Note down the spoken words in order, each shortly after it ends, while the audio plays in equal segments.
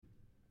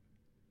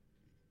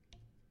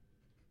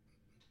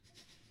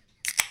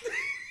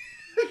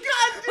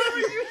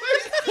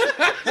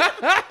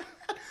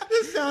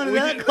The sound of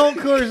that Cold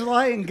Coors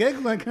Light and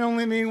giggling can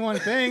only mean one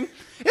thing.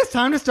 It's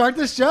time to start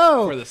the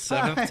show. For the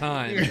 7th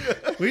time.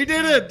 We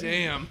did it.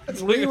 Damn.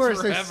 We were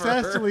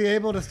successfully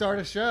able to start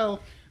a show,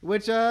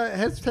 which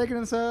has taken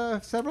us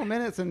several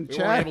minutes. And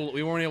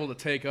we weren't able to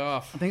take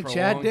off. I think for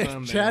Chad a long did.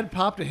 time Chad there.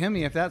 popped a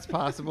Hemi, if that's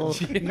possible,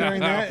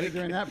 during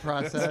that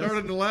process.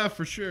 Started to laugh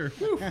for sure.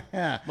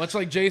 Yeah. Much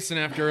like Jason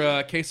after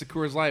a case of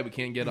Coors Light, we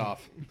can't get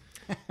off.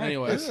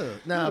 Anyways.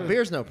 No,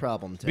 beer's no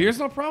problem, Tim. Beer's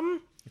no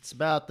problem? It's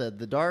about the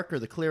dark or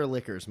the clear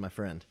liquors, my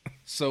friend.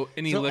 So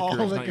any So liquor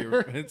all is not your...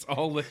 liquor? It's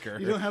all liquor.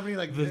 You don't have any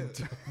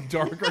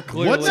Dark or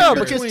clear What's liquor. up?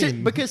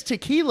 No, because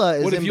tequila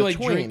is What if in you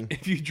between.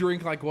 if you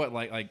drink like what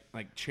like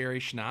cherry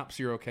schnapps,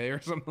 you're okay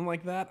or something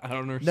like that? I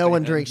don't understand. No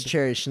one drinks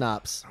cherry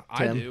schnapps,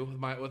 I Tim. do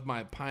with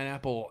my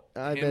pineapple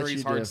I bet Henry's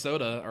you hard do.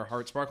 soda or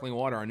hard sparkling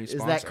water. Our new Is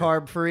sponsor. that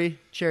carb free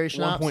cherry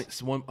schnapps?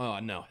 1.1? Oh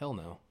no, hell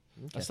no.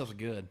 That stuff's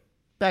good.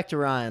 Back to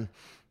Ryan.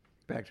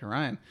 Back to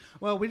Ryan.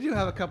 Well, we do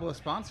have a couple of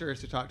sponsors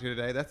to talk to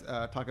today. That's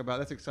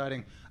That's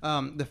exciting.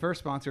 The first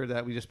sponsor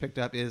that we just picked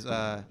up is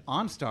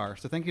OnStar.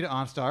 So thank you to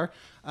OnStar.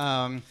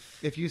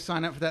 If you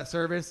sign up for that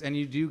service and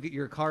you do get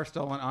your car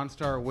stolen,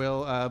 OnStar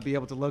will be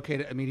able to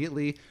locate it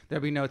immediately.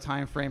 There'll be no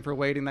time frame for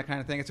waiting, that kind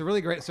of thing. It's a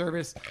really great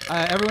service.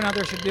 Everyone out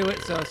there should do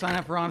it. So sign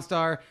up for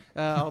OnStar.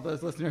 All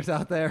those listeners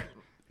out there.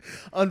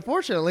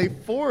 Unfortunately,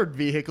 Ford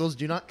vehicles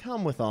do not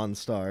come with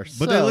OnStar.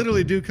 But they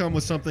literally do come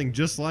with something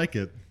just like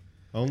it.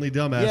 Only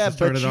dumbasses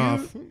turn it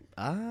off.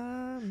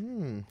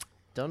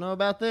 Don't know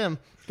about them.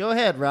 Go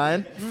ahead,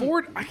 Ryan.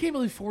 Ford, I can't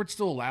believe Ford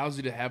still allows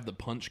you to have the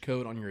punch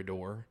code on your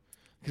door.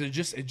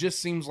 Because it just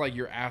seems like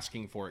you're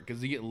asking for it.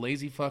 Because you get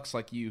lazy fucks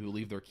like you who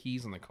leave their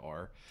keys in the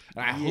car.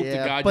 And I hope to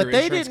God but your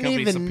they insurance didn't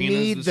company even subpoenas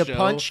need this the show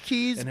punch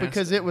keys and has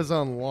because to- it was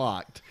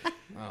unlocked.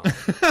 Yeah,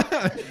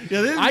 they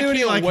didn't I do any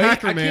can't like wait.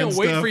 Hacker I Man can't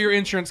wait stuff. for your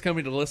insurance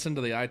company to listen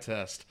to the eye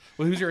test.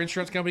 Well, who's your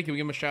insurance company? Can we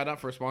give them a shout out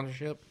for a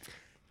sponsorship?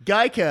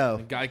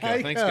 Geico. Geico.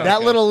 Thanks, Geico.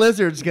 That little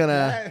lizard's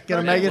gonna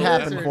That make it little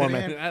happen lizard, for me.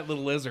 man. That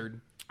little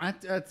lizard. I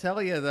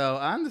tell you though,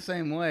 I'm the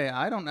same way.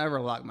 I don't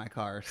ever lock my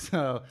car,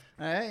 so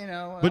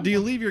But do you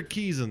leave your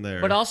keys in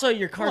there? But also,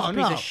 your car's a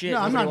piece of shit. No,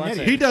 I'm Nobody not an wants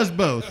idiot. He does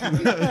both.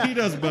 He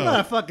does I'm not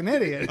a both. fucking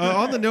idiot.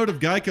 On the note of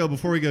Geico,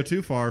 before we go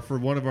too far, for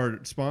one of our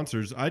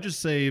sponsors, I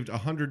just saved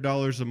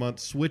 $100 a month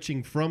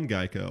switching from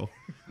Geico.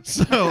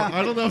 So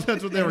I don't know if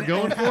that's what they were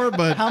going for,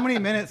 but How many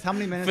minutes?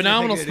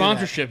 Phenomenal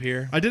sponsorship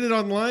here. I did it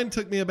online.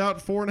 Took me about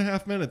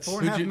 4.5 minutes.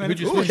 4.5 minutes.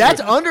 you Ooh, switch That's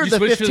to? under You the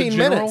switched to 15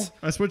 General? minutes.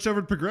 I switched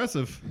over to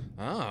Progressive.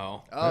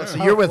 Oh. Oh,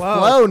 so you're with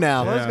Flo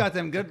now. Flo's Yeah. got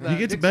them good. You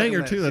get to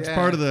banger too. That's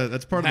part of the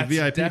That's VIP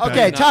package. definitely-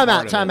 Okay, not time part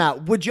out, of time it.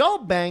 out. Would y'all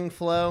bang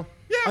Flo?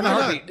 Yeah, On why the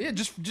not? heartbeat. Yeah,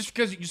 just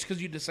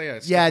because you just say I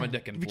stuck Yeah, my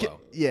dick in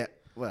Flo. yeah.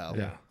 Well,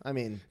 Yeah. I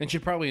mean, And she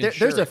probably there's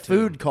insure a it, too.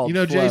 food called You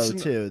know, Flo Jason.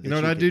 too. You know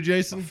what I do,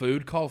 Jason?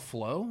 Food called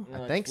Flo?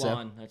 No, think so.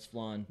 flan. That's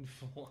flan.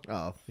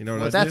 Oh, You know what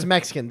well, I that's do?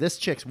 Mexican. This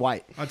chick's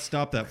white. I'd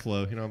stop that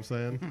flow. You know what I'm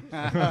saying?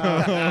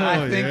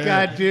 I think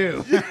I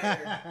do.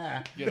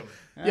 Get him.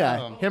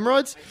 Yeah,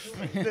 hemorrhoids.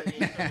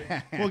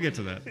 We'll get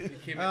to that.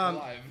 Came back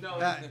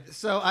alive.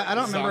 So I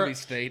don't remember. Zombie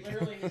state.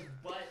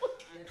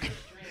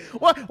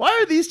 Why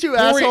are these two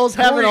assholes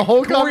having a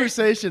whole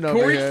conversation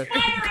over here?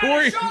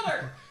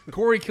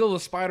 Corey killed a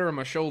spider on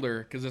my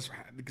shoulder because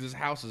his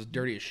house is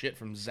dirty as shit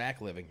from Zach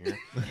living here,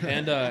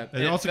 and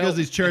And also because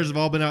these chairs have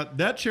all been out.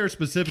 That chair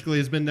specifically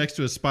has been next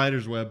to a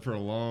spider's web for a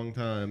long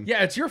time.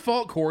 yeah, it's your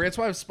fault, Corey. That's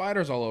why I have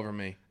spiders all over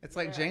me. It's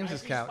like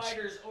James's couch.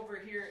 Spiders over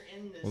here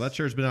in this. Well, that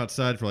chair's been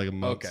outside for like a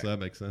month, Okay. so that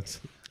makes sense.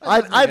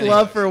 I'd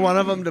love for one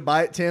of them to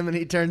bite Tim and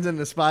he turns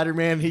into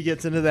Spider-Man. He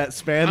gets into that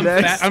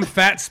spandex. I'm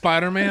fat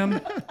Spider-Man.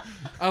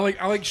 I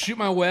like shoot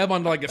my web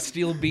onto like a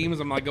steel beam as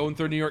I'm like going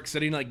through New York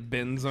City and like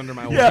bends under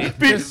my Yeah, weight.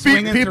 Just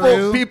swinging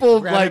through,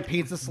 people grabbing like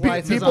pizza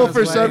slices people on his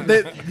for way. some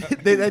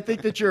they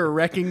think that you're a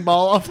wrecking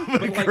ball off of a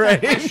Like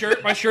crane.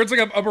 my shirt's like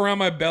up around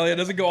my belly. It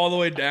doesn't go all the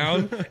way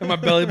down, and my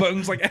belly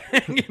button's like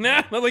hanging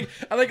out.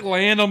 I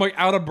land. I'm like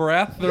out of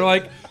breath. They're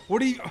like,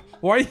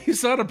 why are you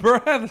so out of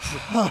breath?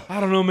 I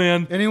don't know,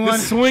 man. Anyone? The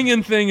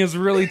swinging thing is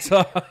really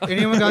tough.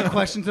 Anyone got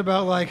questions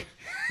about like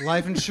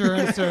life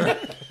insurance or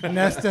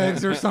nest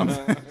eggs or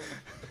something?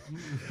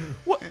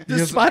 What,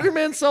 does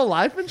Spider-Man sell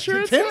life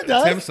insurance? Tim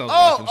does. Tim sells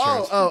life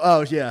insurance.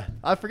 Oh, yeah.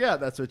 I forgot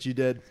that's what you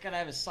did. Gotta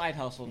have a side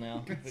hustle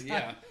now.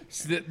 Yeah,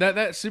 that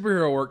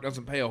superhero work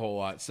doesn't pay a whole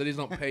lot. Cities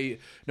don't pay.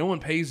 No one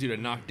pays you to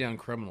knock down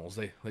criminals.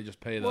 They just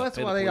pay the. Well, that's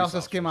pay why the they police also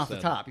skim off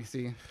officer the instead. top. You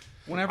see,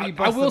 whenever you I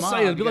bust will them say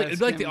off, it'd be you like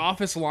gotta the skim.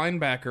 office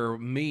linebacker.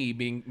 Me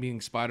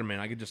being Spider-Man,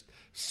 I could just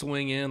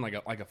swing in like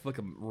a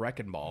fucking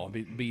wrecking ball.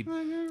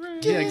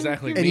 Yeah,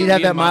 exactly. And Be- you'd have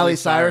be that Miley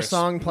Cyrus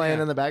song playing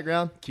in the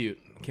background. Cute.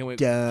 Can't wait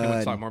to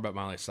Done. talk more about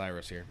Miley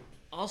Cyrus here.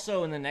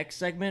 Also, in the next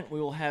segment, we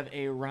will have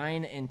a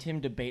Ryan and Tim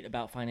debate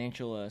about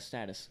financial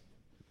status.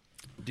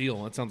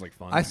 Deal. That sounds like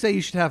fun. I say you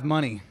should have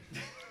money.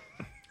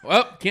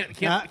 Well, can't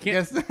Guess-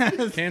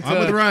 can't I'm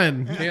with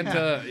Ryan. can't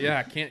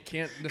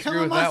disagree Come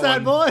on with my that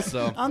side, one. boys.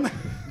 So I'm the-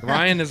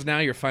 Ryan is now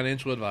your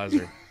financial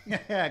advisor.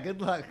 yeah,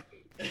 good luck.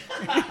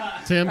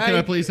 Tim, can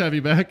I please have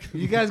you back?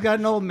 You guys got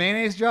an old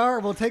mayonnaise jar?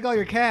 We'll take all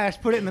your cash,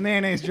 put it in the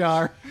mayonnaise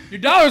jar. Your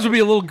dollars will be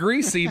a little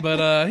greasy, but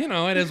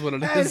it is what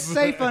it It's is.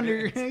 safe under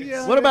your. You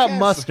know, What about cash.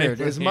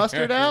 mustard? Is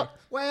mustard out?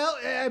 Well,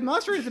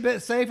 mustard is a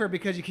bit safer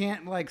because you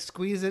can't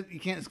squeeze it. You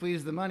can't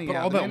squeeze the money But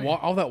out.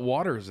 all that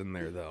water's in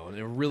there though, and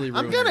it really. I'm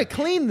ruins gonna it.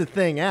 clean the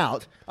thing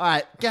out. All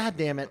right, God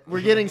damn it,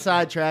 we're getting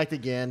sidetracked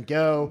again.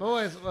 Go.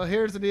 Boys, well,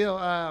 here's the deal.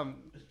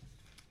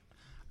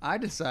 I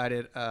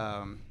decided,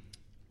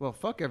 well,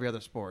 fuck every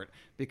other sport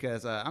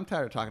because I'm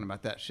tired of talking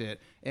about that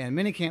shit. And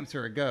mini camps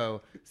are a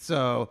go,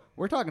 so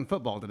we're talking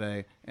football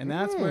today, and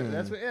that's where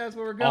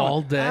we're going.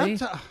 All day?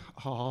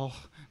 All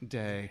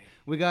day.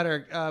 We got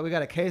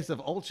a case of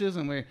Olches,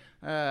 and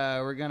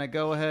we're gonna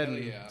go ahead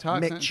and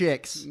talk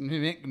McChicks.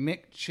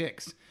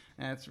 McChicks.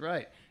 That's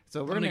right.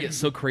 So we're I'm gonna get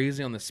so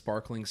crazy on this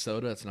sparkling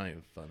soda. It's not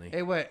even funny.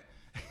 Hey, what?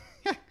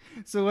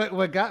 So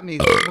what got me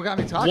talking?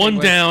 One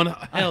was, down.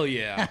 Hell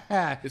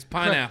yeah. It's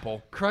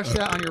pineapple. Crush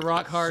that on your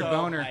rock hard So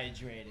boner.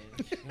 hydrated.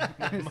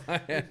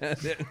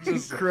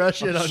 Just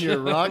Crush it on your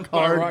rock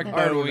hard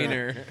boner.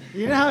 wiener.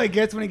 You know how he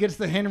gets when he gets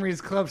the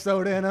Henry's Club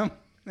soda in him?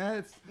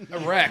 That's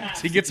Erect.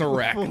 He gets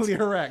erect. fully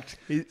erect.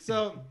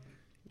 So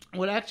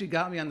what actually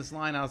got me on this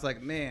line, I was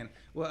like, man,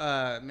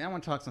 I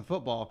want to talk some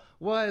football.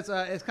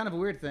 It's kind of a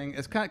weird thing.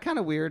 It's kind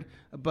of weird,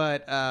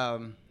 but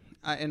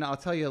and I'll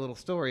tell you a little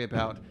story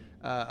about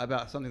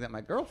something that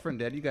my girlfriend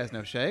did. You guys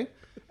know Shay,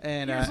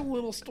 and Here's a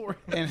little story.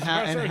 and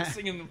how I started and,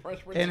 singing the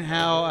Fresh Prince and of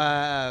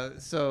how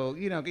so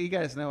you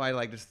guys know I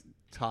like just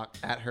talk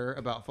at her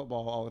about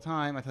football all the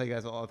time. I tell you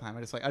guys all the time.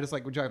 I just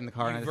like we drive in the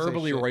car and I just say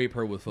verbally shit. rape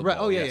her with football. Right.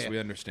 Oh yeah. Yes, yeah. we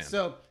understand.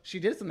 So she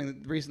did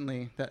something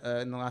recently that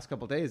in the last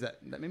couple of days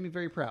that made me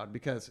very proud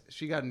because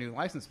she got a new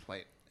license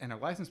plate and her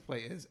license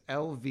plate is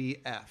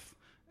LVF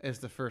is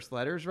the first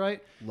letters,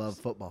 right? Love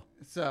football.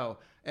 So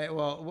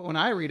well, when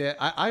I read it,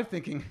 I'm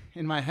thinking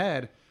in my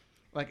head.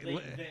 Like,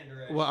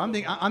 well, I'm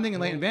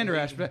thinking Leighton Vander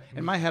Esch, but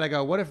in my head I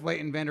go, what if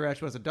Leighton Vander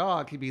Esch was a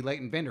dog? He'd be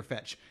Leighton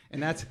Vanderfetch,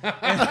 and that's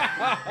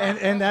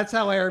and that's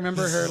how I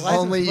remember her license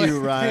Only plate you,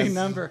 Ryan.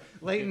 number,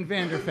 Leighton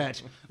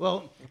Vanderfetch.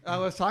 Well, I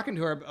was talking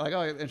to her like,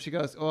 oh, and she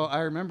goes, well, I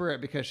remember it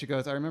because she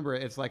goes, I remember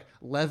it. It's like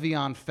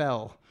Le'Veon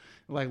fell,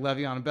 like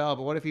Le'Veon Bell,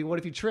 but what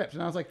if he tripped?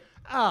 And I was like,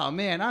 oh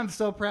man, I'm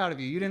so proud of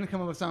you. You didn't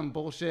come up with some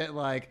bullshit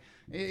like,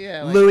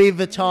 yeah, like, Louis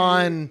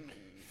Vuitton.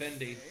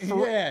 Fendi.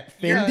 yeah,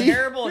 Fendi?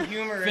 Terrible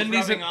humor is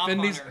rubbing off on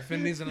her.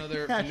 Fendi's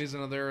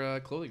another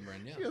clothing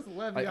brand. Yeah. She goes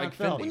Le'Veon I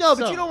Fell. Fendi. No,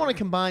 but So- you don't want to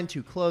combine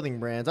two clothing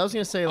brands. I was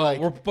gonna say like.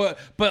 But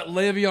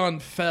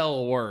Le'Veon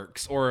Fell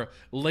works or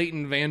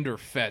Leighton Vander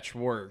Fetch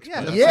works.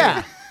 Yeah, but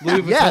yeah,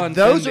 Louis yeah, Vuitton,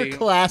 those Fendi, are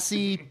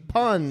classy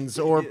puns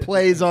or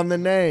plays on the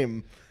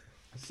name.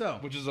 So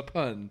which is a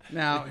pun.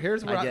 now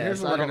here's where I here's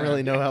guess where I we're don't gonna,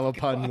 really know how a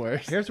pun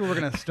works. Here's where we're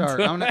gonna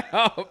start. I'm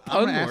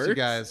gonna ask you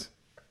guys.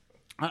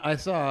 I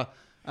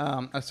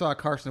saw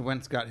Carson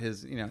Wentz got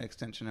his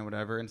extension or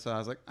whatever, and so I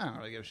was like, I don't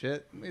really give a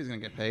shit. He's gonna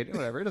get paid,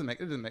 whatever. It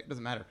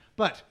doesn't matter.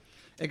 But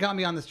it got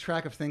me on this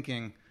track of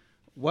thinking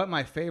what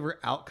my favorite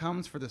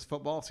outcomes for this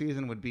football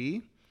season would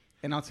be,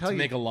 and I'll tell To you.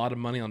 make a lot of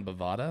money on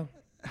Bovada.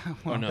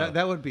 Well, no.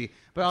 that would be.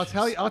 But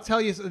I'll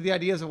tell you the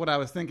ideas of what I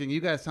was thinking. You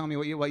guys tell me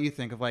what you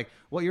think of like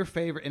what your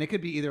favorite, and it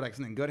could be either like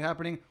something good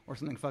happening or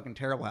something fucking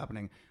terrible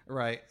happening,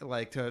 right?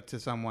 Like to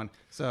someone.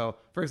 So,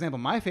 for example,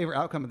 my favorite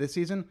outcome of this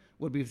season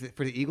would be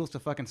for the Eagles to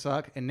fucking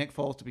suck and Nick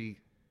Foles to be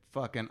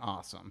fucking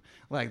awesome.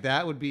 Like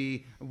that would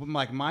be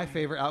like my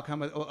favorite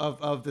outcome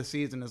of the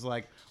season is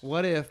like,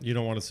 what if You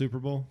don't want a Super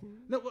Bowl?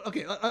 no,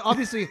 okay,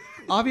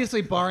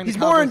 obviously barring He's the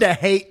more Cowboys- into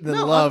hate than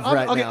love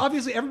right okay, now.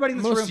 obviously everybody in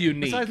this Most room,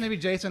 unique. besides maybe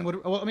Jason,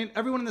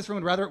 everyone in this room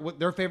would rather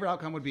their favorite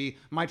outcome would be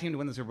my team to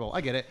win the Super Bowl.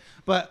 I get it,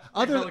 but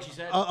other not what you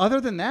said.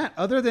 other than that,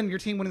 other than your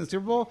team winning the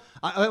Super Bowl,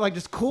 I like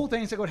just cool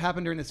things that would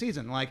happen during the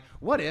season. Like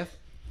what if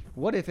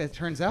it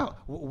turns out?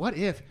 What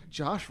if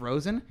Josh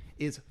Rosen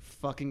is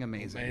fucking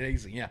amazing?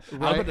 Amazing, yeah.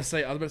 Right? I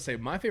was about to say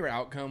my favorite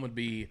outcome would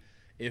be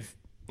if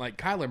like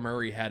Kyler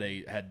Murray had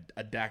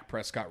a Dak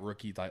Prescott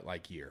rookie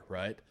like year,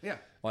 right? Yeah.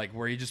 Like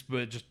where he just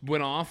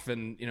went off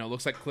and it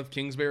looks like Cliff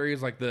Kingsbury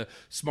is like the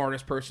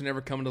smartest person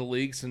ever come to the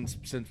league since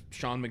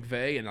Sean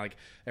McVay, and like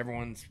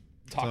everyone's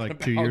talking like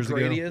about 2 how years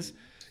great ago? he is.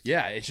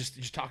 Yeah, it's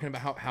just talking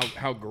about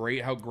how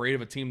great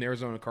of a team the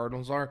Arizona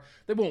Cardinals are.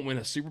 They won't win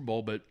a Super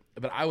Bowl, but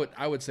I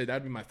would say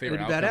that'd be my favorite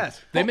It'd be outcome. badass.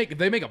 They make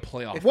a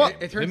playoff. It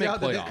game. turns they make out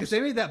playoffs. because they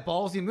made that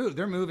ballsy move.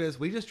 Their move is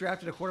we just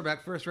drafted a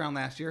quarterback first round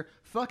last year.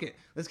 Fuck it,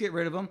 let's get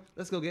rid of him.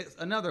 Let's go get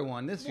another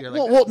one this year.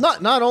 Well,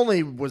 not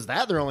only was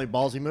that their only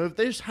ballsy move,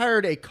 they just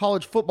hired a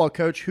college football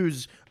coach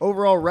whose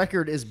overall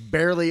record is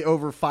barely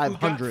over Who got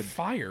 500.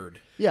 fired.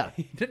 Yeah,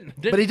 He didn't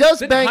But he does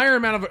didn't bang- hire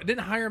him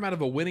out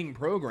of a winning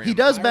program. he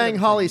does Hired bang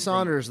him Holly from-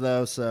 Saunders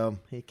though, so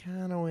he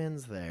kind of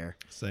wins there.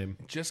 Same.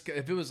 Just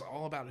if it was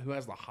all about who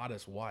has the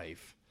hottest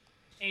wife,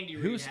 Andy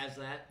Reid Who's- has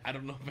that. I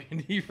don't know if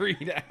Andy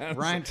Reid has.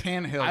 Ryan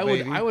Tannehill, I would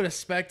baby. I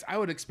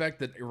would expect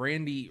that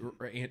Randy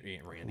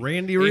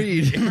Randy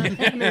Reid.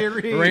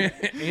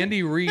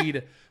 Andy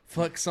Reid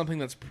fucks something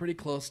that's pretty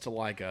close to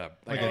like an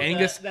Oh,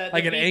 Angus the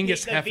like an VP,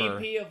 Angus the heifer.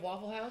 VP of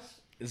Waffle House.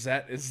 Is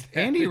that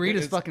Andy Reid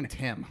is fucking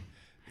Tim.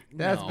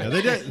 That's no. Yeah,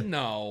 they did.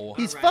 No.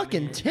 He's Right,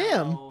 fucking man.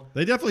 Tim. No.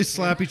 They definitely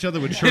slap each other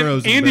with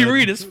churros. in Andy bed.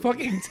 Reid is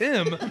fucking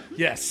Tim.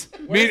 Yes.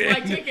 Where's my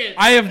ticket?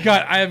 I have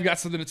got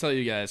something to tell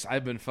you guys.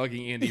 I've been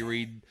fucking Andy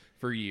Reid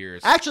for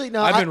years. Actually,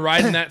 no. I've been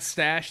riding that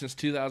stash since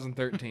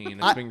 2013.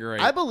 It's been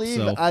great. I believe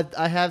So-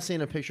 I have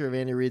seen a picture of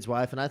Andy Reid's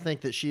wife, and I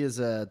think that she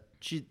is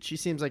she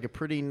seems like a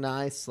pretty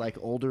nice, like,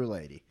 older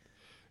lady.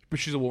 But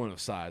she's a woman of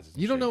size. isn't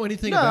You don't she? know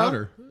anything No, about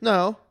her.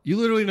 no. You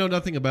literally know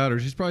nothing about her.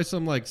 She's probably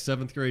some like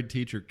 7th grade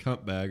teacher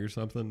cunt bag or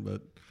something.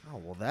 But Oh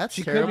well, that's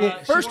She could terrible.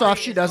 be- First off,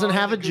 she doesn't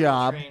have a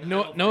job.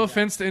 No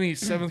offense to any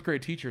 7th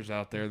grade teachers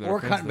out there that Or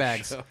are fans of the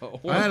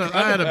cuntbags. show. I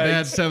had a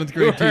bad 7th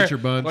grade teacher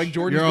bunch. Like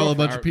Jordan's You're all a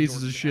girlfriend- bunch of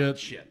pieces of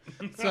shit.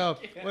 So,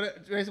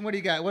 Jason, what do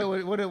you got? What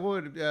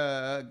would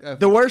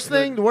The worst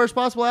thing, the worst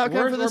possible outcome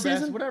worst for the or best,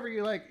 season whatever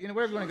you like,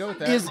 whatever you want to go with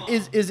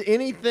that. is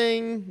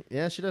anything.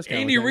 Yeah, she does.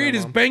 kinda Andy look like Reid my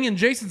is mom. banging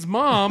Jason's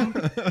mom.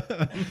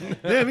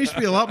 Damn, he should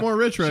be a lot more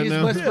rich right She's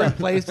now. whispering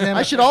plays to him.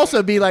 I should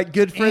also be like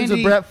good friends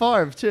Andy- with Brett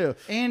Favre too.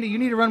 Andy, you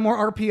need to run more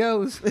RPOs.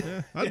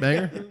 I'd bang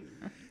her.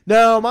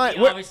 No,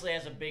 He obviously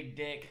has a big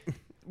dick.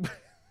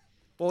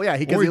 well, yeah, Or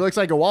because he- he looks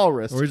like a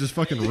walrus. Or he's just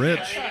fucking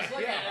rich.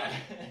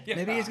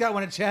 Maybe he's got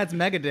one of Chad's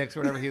mega dicks or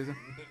whatever he was.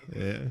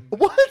 Yeah.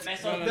 What?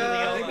 Mess up You Julio.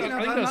 know, I think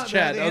not- that was not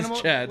Chad. the That was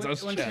animal- Chad's. That when-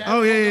 was when Chad.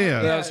 Oh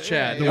yeah. That was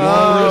Chad. yeah. The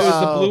walrus. It was Oh.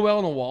 the blue whale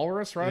and a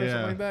walrus, right, or Yeah.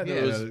 something like that. Yeah.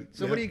 It was-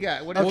 So what do you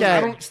got? What Well, Okay.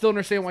 I don't still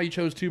understand why you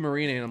chose 2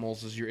 marine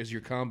animals as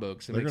your combo.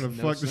 'Cause it They're makes gonna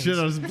no fuck the sense. shit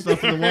out of some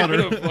stuff in the water.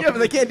 Yeah, but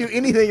they can't do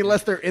anything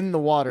unless they're in the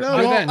water. No, Look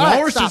at wal- that. All right,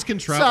 walruses stop, can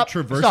stop,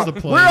 traverse stop. the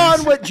plains. We're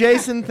on what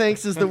Jason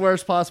thinks is the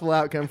worst possible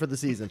outcome for the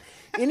season.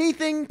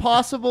 Anything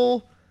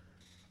possible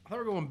I thought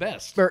we were going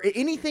best. or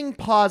anything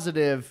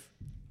positive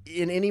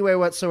in any way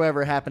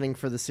whatsoever happening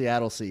for the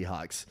Seattle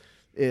Seahawks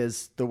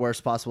is the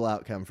worst possible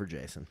outcome for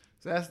Jason.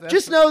 So that's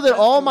Just know that that's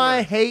all the my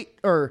worst. hate,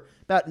 or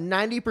about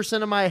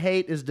 90% of my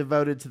hate, is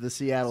devoted to the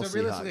Seattle So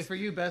realistically, Seahawks. for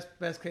you,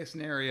 best case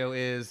scenario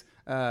is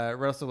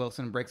Russell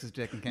Wilson breaks his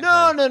dick and can't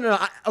No, play. no.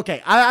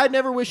 I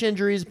never wish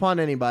injuries upon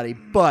anybody,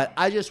 but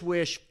I just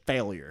wish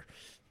failure.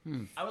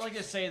 I would like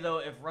to say, though,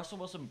 if Russell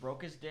Wilson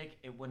broke his dick,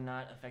 it would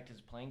not affect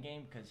his playing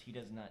game because he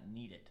does not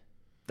need it.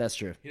 That's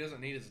true. He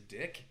doesn't need his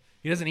dick.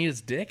 He doesn't need his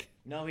dick.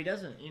 No, he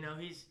doesn't. You know,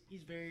 he's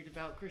very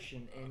devout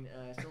Christian and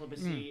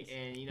celibacy,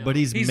 and you know. But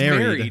he's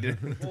married.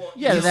 Well,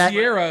 Yeah, He's that.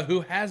 Sierra,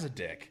 who has a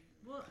dick.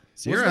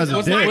 Sierra has a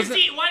wasn't- dick. wasn't-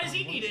 Why does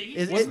he need it?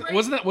 He's Is-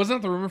 Wasn't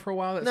that the rumor for a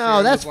while? That No,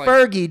 Sierra that's was like,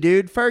 Fergie,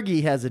 dude.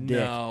 Fergie has a dick.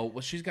 No,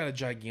 well, she's got a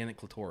gigantic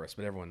clitoris,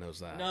 but everyone knows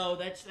that. No,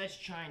 that's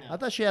China. I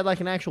thought she had like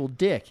an actual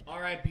dick.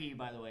 R.I.P.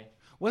 By the way.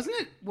 Wasn't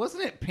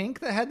it Pink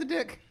that had the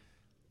dick?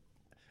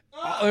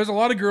 There's a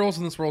lot of girls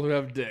in this world who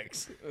have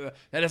dicks.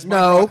 That is my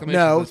No, proclamation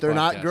no, of this they're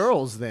not podcast.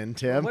 girls then,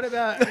 Tim. What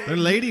about? They're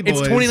lady boys.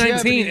 It's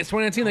 2019. Yeah, but It's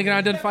 2019. They can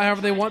identify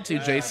however they want to,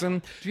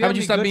 Jason. you How have would you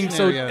any stop good being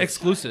so scenarios?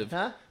 exclusive?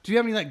 Huh? Do you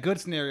have any like good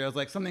scenarios,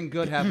 like something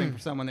good happening for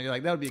someone that you're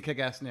like that would be a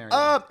kick-ass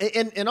scenario?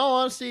 In all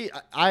honesty,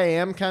 I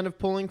am kind of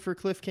pulling for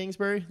Cliff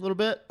Kingsbury a little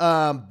bit.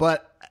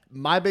 But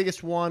my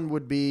biggest one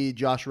would be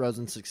Josh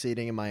Rosen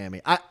succeeding in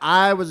Miami.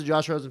 I was a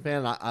Josh Rosen fan,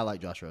 and I like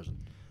Josh Rosen.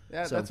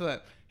 Yeah, So- that's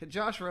what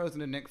Josh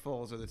Rosen and Nick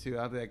Foles are the two.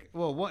 I'd be like,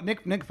 well, what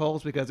Nick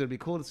Foles because it would be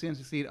cool to see him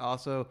succeed.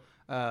 Also,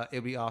 it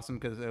would be awesome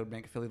because it would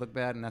make Philly look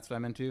bad, and that's what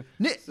I'm into.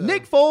 Nick, So-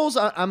 Nick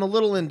Foles, I'm a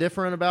little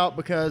indifferent about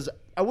because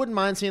I wouldn't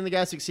mind seeing the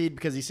guy succeed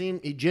because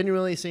he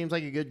genuinely seems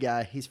like a good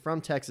guy. He's from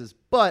Texas,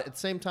 but at the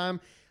same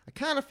time, I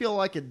kind of feel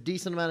like a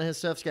decent amount of his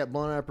stuff's got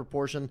blown out of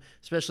proportion,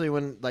 especially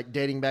when like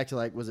dating back to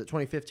like was it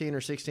 2015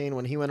 or 16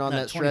 when he went on No,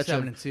 that stretch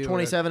of 27 and 2,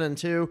 27 and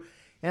 2,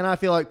 and I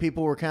feel like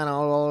people were kind of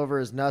all over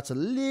his nuts a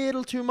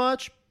little too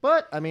much.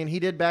 But I mean, he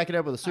did back it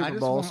up with a I Super just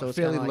Bowl, want so it's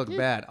Philly kinda to like, look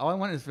bad. All I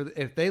want is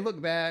if they look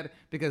bad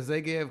because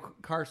they give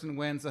Carson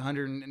Wentz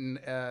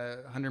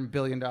 $100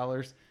 billion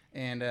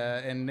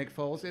and Nick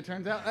Foles, it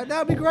turns out that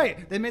would be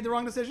great. They made the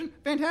wrong decision.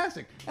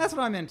 Fantastic. That's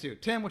what I'm into.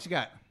 Tim, what you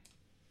got?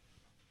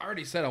 I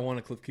already said I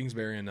wanted Cliff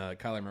Kingsbury and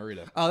Kyler Murray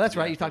to. Oh, that's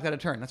right. You talked out of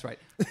turn. That's right.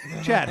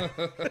 Chad.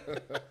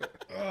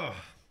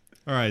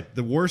 All right,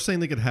 the worst thing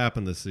that could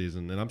happen this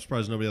season, and I'm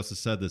surprised nobody else has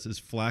said this,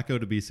 is Flacco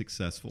to be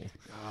successsul.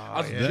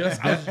 I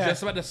was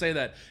just about to say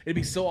that. It'd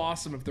be so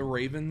awesome if the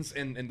Ravens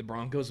and the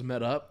Broncos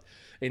met up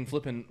and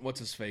flipping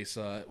what's his face.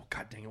 God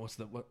dang it, what's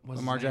his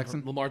Lamar name?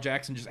 Jackson? Lamar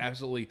Jackson just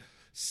absolutely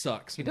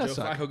sucks. He does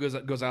Joe suck.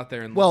 Flacco goes out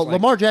there and well, looks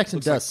like- Lamar Jackson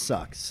looks does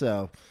suck.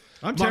 So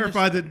I'm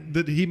terrified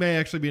that he may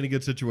actually be in a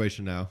good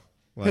situation now.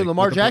 Who,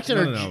 Lamar with the-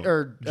 Jackson no,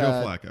 or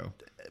Joe Flacco?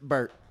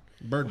 Bert.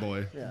 Bird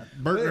boy.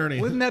 Bert and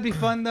Ernie. Wouldn't that be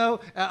fun, though?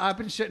 I've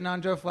been shitting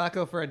on Joe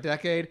Flacco for a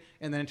decade,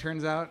 and then it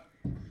turns out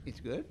he's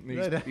good.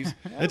 He's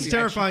It's a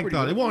terrifying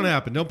thought. It won't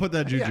happen. Don't put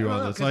that juju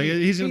on this. 'cause Like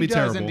he's going to be he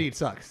terrible. does indeed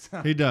sucks.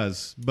 He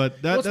does, but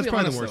Let's that's be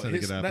probably honest, the worst though.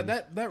 thing that could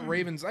happen. That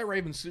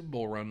Ravens Super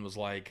Bowl run was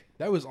like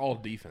that was all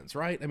defense,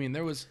 right? I mean,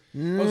 there was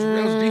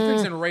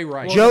defense and Ray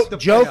Rice. Well, Joe the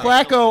playoffs.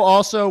 Flacco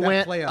also That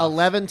went playoffs.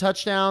 11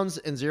 touchdowns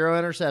and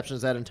 0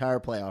 interceptions that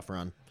entire playoff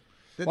run.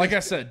 Like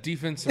I said,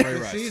 defense and Ray The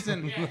Rice.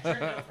 season.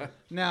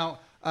 Now,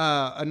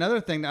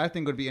 another thing that I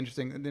think would be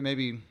interesting, that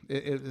maybe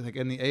like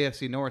in the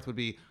AFC North, would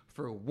be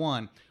for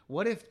one.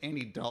 What if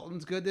Andy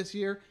Dalton's good this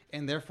year,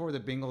 and therefore the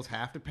Bengals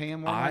have to pay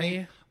him more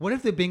money? What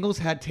if the Bengals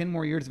had 10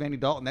 more years of Andy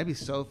Dalton? That'd be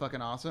so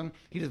fucking awesome.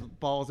 He just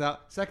balls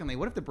out. Secondly,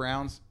 what if the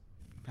Browns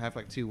have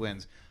like 2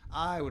 wins?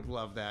 I would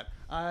love that.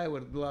 I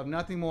would love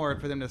nothing more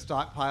for them to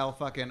stockpile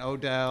fucking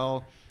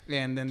Odell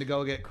and then to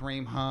go get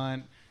Kareem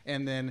Hunt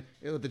and then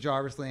with the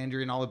Jarvis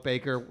Landry and all the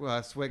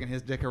Baker swigging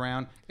his dick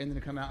around and then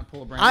to come out and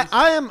pull a Browns.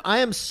 I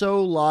am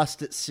so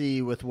lost at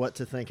sea with what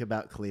to think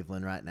about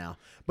Cleveland right now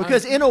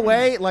because in a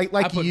way,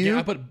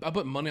 I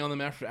put money on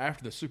them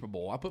after the Super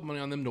Bowl. I put money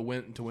on them to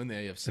win the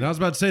AFC. And I was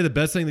about to say the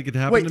best thing that could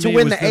happen Wait, to to me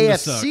win was the them to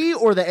AFC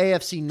suck. or the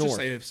AFC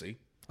North? Just AFC.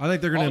 I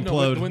think they're going to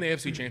implode. To win the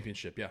AFC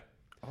Championship. Yeah.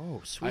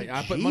 Oh, sweet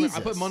I put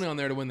money on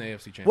there to win the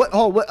AFC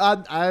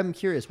Championship. I'm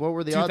curious. What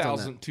were the odds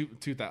on that?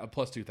 2,000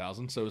 plus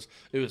 2,000. So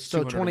it was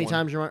so 20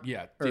 times your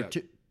yeah, or yeah.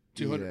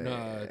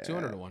 200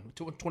 200 to 1.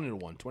 20 to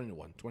 1. 20 to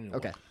 1. 20 to 1.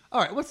 Okay.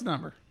 All right, what's the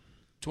number?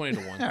 20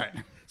 to 1. All right.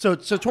 So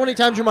 20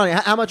 times your money.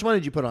 How much money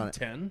did you put on it?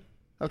 10.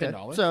 Okay.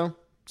 $10.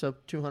 So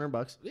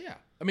 $200. Yeah.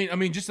 I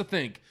mean, just to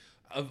think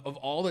of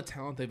all the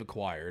talent they've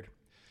acquired,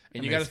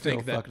 and you got to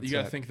think that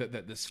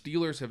the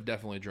Steelers have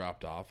definitely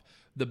dropped off.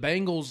 The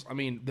Bengals, I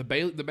mean, the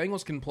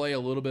Bengals can play a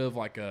little bit of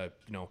like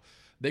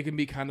they can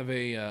be kind of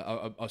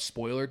a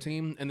spoiler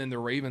team, and then the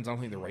Ravens. I don't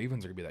think the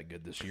Ravens are gonna be that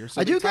good this year.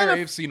 So the entire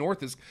AFC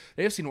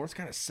North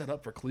kind of set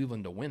up for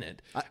Cleveland to win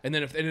it. And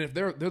then if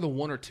they're the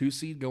 1 or 2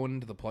 seed going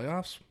into the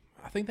playoffs,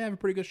 I think they have a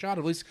pretty good shot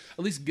of at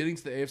least getting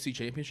to the AFC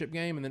Championship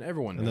game, and then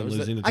everyone knows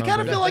that. I kind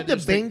of feel like the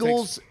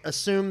Bengals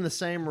assume the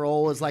same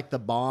role as like the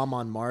bomb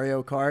on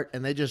Mario Kart,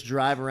 and they just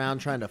drive around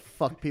trying to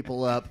fuck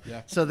people up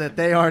so that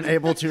they aren't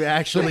able to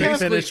actually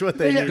finish what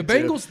they need The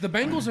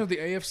Bengals are the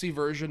AFC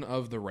version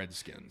of the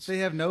Redskins. They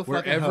have no where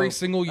fucking every hope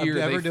single year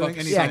of ever they doing fuck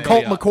anything. Yeah,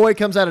 Colt McCoy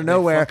comes out of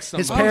nowhere.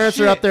 His parents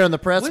are up there in the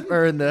press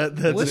or in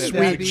the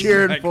suite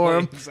cheering for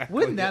him.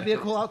 Wouldn't that be a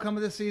cool outcome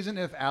of this season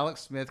if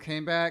Alex Smith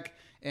came back?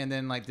 And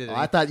then,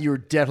 I thought you were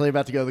definitely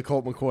about to go the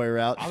Colt McCoy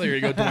route. I thought you were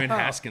going to go Dwayne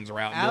Haskins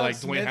route. And Alex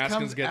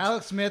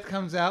Smith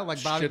comes out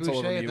like Bobby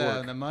Boucher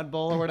at the Mud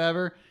Bowl or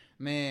whatever.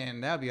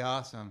 Man, that'd be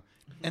awesome.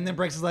 And then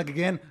breaks his leg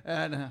again.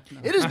 No.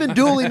 It has been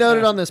duly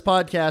noted on this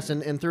podcast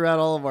and throughout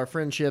all of our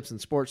friendships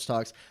and sports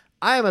talks.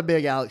 I am a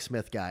big Alex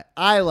Smith guy.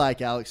 I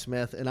like Alex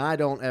Smith, and I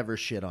don't ever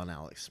shit on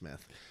Alex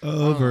Smith.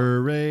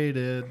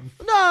 Overrated.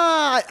 No,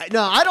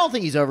 I don't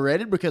think he's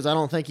overrated because I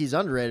don't think he's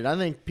underrated. I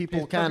think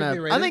people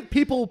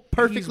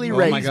perfectly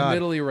rate. Oh my God.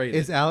 Middle rated.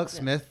 Is Alex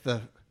Smith the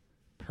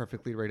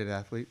perfectly rated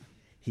athlete?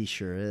 He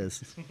sure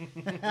is.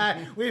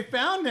 We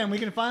found him. We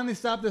can finally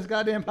stop this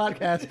goddamn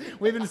podcast.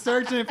 We've been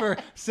searching for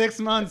 6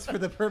 months for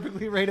the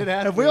perfectly rated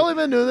athlete. Have we only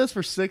been doing this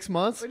for 6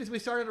 months? We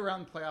started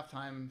around playoff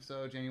time,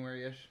 so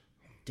January-ish.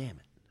 Damn it.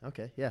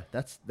 Okay, yeah,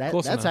 that's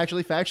Close enough.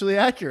 actually factually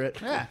accurate.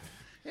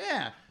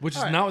 Yeah. Which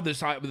is not what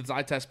this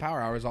eye test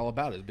power hour is all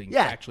about, is being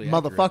Yeah, factually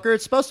motherfucker. accurate.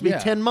 It's supposed to be Yeah.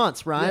 10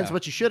 months, Ryan. Yeah. Is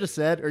what you should have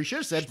said. Or you should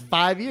have said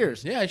 5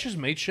 years. Yeah, it's just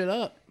made shit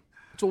up.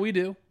 That's what we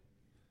do.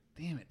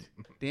 Damn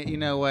it. You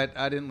know what?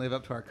 I didn't live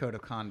up to our code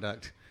of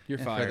conduct. You're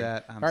And fired. For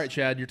that, All right,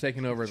 Chad, you're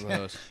taking over as the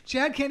host.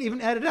 Chad can't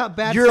even edit out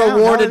bad You're sound.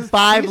 awarded He's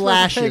 5 supposed to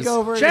lashes. take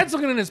over. Chad's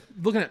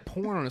looking at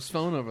porn on his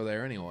phone over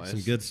there. Anyways,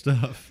 Some good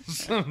stuff.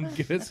 Some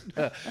good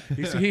stuff.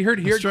 He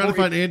heard trying to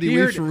find Andy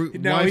Leaf's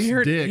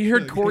wife's dick. He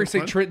heard Corey Can't say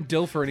find- Trent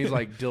Dilfer, and he's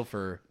like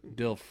Dilfer,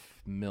 Dilf,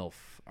 MILF.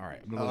 All right.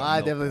 Oh,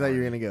 I definitely thought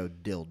you were going to go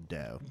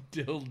dildo.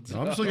 Dildo.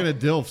 I'm just looking at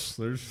DILFs.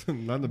 There's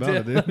nothing about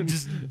it, dude.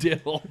 Just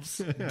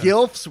dilfs.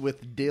 Gilfs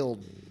with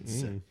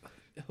dilds.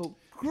 Oh,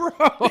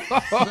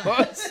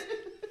 gross.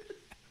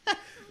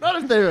 Not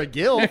if they're a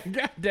gilf.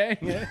 God dang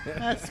it.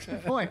 That's a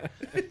good point.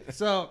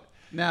 So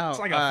now It's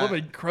like a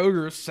flipping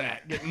Kroger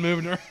sack getting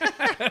moved around.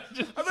 I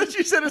thought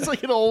you said it's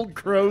like an old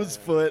crow's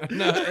foot.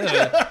 No,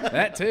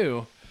 that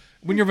too.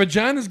 When your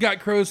vagina's got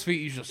crow's feet,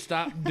 you should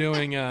stop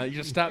doing.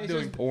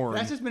 Doing porn.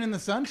 That's just been in the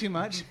sun too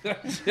much.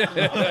 Looks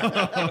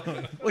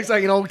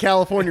like an old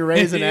California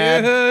raisin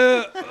ad.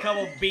 Yeah. A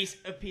couple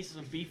pieces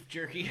of beef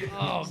jerky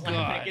slapping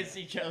God. against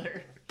each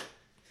other.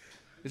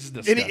 This is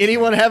disgusting.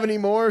 Anyone have any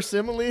more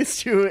similes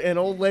to an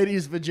old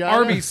lady's vagina?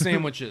 Arby's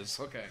sandwiches.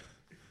 Okay.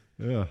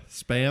 Yeah.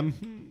 Spam.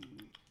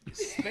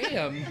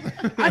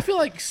 Spam. I feel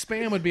like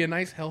spam would be a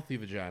nice, healthy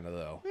vagina,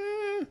 though.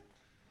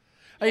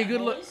 Hey, good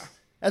look.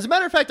 As a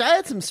matter of fact, I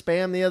had some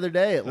spam the other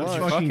day at That's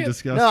lunch. fucking Fuck it.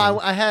 disgusting. No,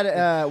 I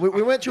had.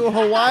 We went to a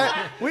Hawaii.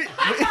 Wait,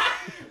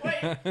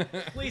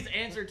 please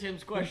answer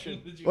Tim's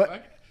question. Did you What?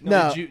 fuck?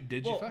 No.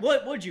 Did you Well, fuck?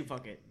 what would you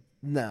fuck it?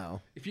 No.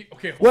 If you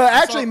okay. Well, I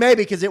actually, saw-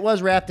 maybe because it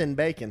was wrapped in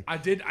bacon. I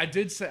did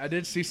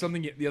see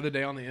something the other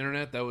day on the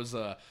internet that was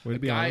Way a to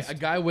be guy. honest. A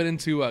guy went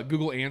into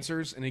Google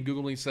Answers and he Googled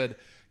and he said,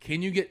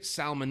 "Can you get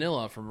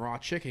salmonella from raw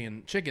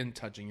chicken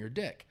touching your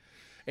dick?"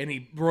 And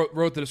he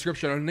wrote the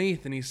description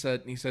underneath, and he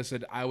said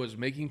I was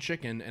making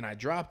chicken and I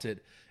dropped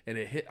it and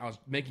it hit. I was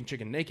making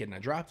chicken naked and I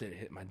dropped it. It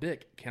hit my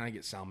dick. Can I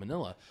get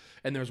salmonella?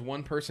 And there's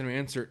one person who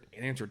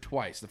answered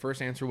twice. The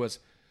first answer was,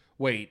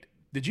 "Wait,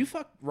 did you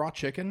fuck raw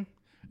chicken?"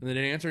 And they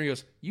didn't answer. And he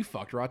goes, "You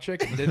fucked raw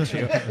chicken, didn't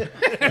you?"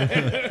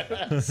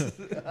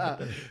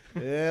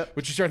 Yeah.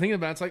 But you start thinking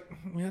about it, it's like,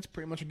 that's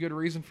pretty much a good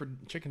reason for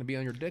chicken to be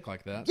on your dick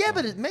like that. Yeah, so.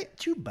 but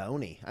it's too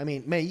bony. I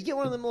mean, man, you get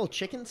one of them little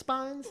chicken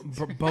spines.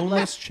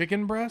 Boneless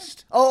chicken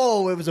breast.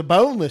 Oh, it was a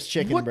boneless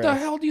chicken What breast. the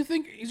hell do you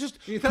think? He's just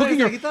You thought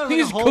cooking. it was like- you thought it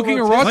was He's a whole cooking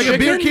a raw Like chicken. a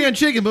beer can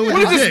chicken, but with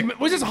What a is dick. this?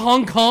 Was this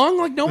Hong Kong?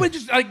 Like nobody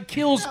just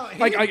kills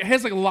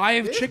has like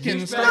live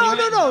chickens.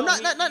 No,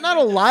 not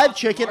a live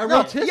chicken. No,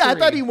 rotisserie. yeah, I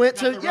thought he went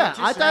to. Not the Yeah,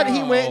 I thought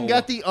he went and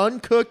got the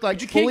uncooked,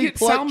 like You can't fully get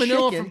plucked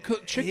salmonella chicken. from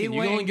cooked chicken. He You can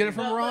only went- get it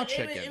from No, raw but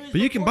chicken.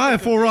 But you can buy a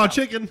full raw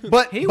chicken.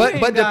 But He but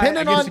went and got-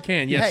 depending I guess on you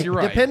can. Yes, you're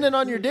right. Depending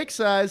on your dick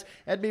size,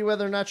 that'd be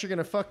whether or not you're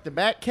gonna fuck the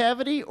back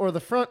cavity or the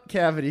front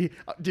cavity.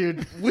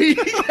 Dude, we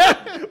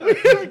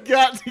have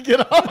got to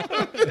get off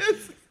of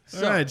this.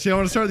 All right, so you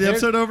want to start the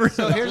episode over?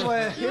 So here's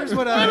what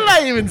Why did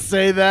I even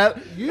say that?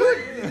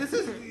 this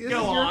is your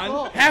on.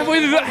 fault.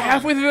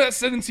 Halfway through that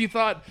sentence, you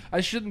thought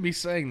I shouldn't be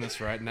saying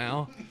this right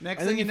now.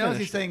 Next And thing then you know, finished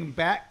he's saying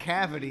back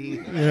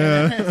cavity.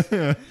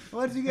 Yeah.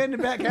 What did you get into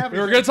back cavity? We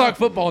were gonna talk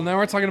football. Now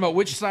we're talking about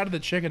which side of the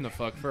chicken to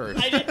fuck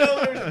first. I didn't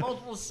know there was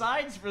multiple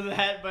sides for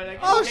that, but I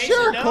guess Oh Jason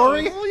sure, knows.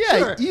 Corey. Well, yeah,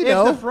 Sure. you if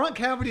know. the front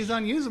cavity is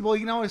unusable,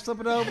 you can always flip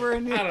it over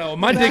and. I don't know.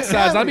 My dick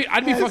size,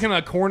 I'd be fucking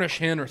a Cornish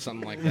hen or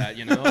something like that.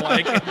 You know,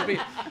 like it'd be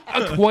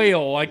a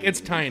quail. Like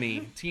it's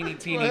tiny, teeny,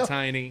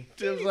 tiny.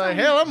 Tim's like,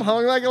 hell, I'm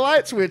hung like a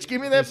light switch.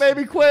 Give me that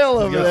baby quail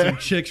over Got there. some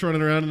chicks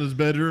running around in his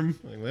bedroom.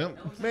 Like, well,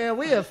 Man,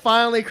 we have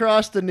finally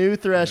crossed the new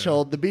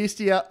threshold. The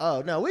bestiality.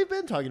 Oh no, we've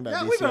been talking about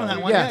Yeah, bestiality. we've been on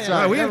that one. Yeah, Yeah,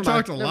 sorry, we never have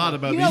mind. talked a lot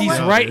about You know these. He's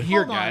what? right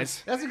here, Hold on.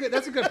 guys. That's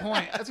a good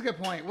point. That's a good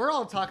point. We're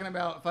all talking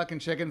about fucking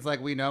chickens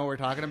like we know what we're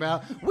talking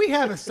about. We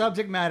have a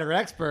subject matter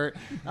expert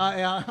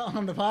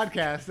on the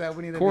podcast that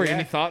we need to Corey, be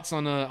any at. thoughts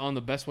on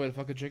the best way to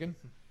fuck a chicken?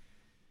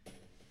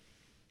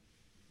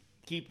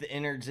 Keep the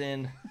innards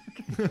in.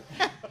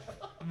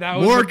 That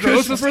was More the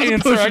grossest cushion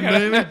for the answer I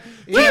pushing, got.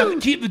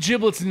 baby. Keep the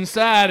giblets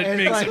inside. It It's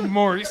makes like- it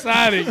more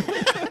exciting.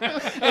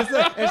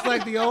 It's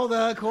like the old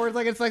chords.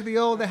 Like it's like the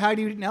old how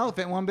do you eat an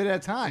elephant one bit at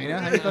a time. You know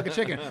how do you fuck a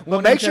chicken.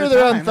 But make sure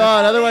they're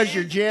unthawed, otherwise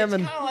you're It's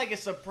jamming. kind of like a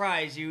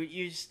surprise.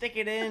 You stick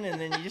it in, and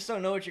then you just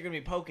don't know what you're gonna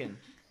be poking.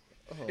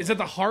 Is that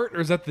the heart or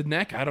is that the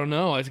neck? I don't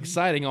know. It's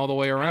exciting all the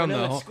way around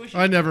No, though. it's squishy.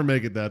 I never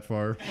make it that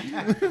far.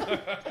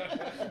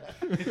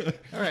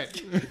 All right.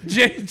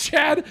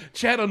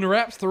 Chad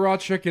unwraps the raw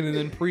chicken and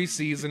then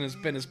pre-sees in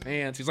his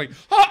pants. He's like,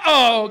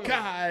 oh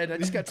God, I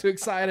just got too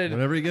excited.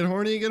 Whenever you get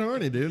horny,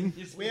 dude.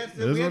 We have It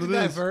to, is we have what to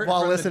it is. divert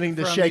While from listening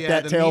to from Shake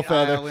That the Tail meat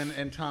Feather. aisle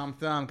and Tom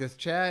Thumb because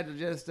Chad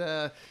just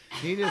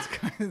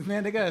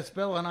man, they got a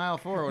spell on aisle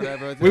 4 or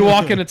whatever. We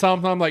walk into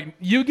Tom Thumb like,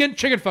 you get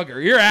chicken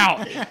fucker, you're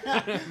out.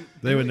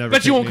 They would never.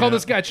 Bet you kick won't me call out.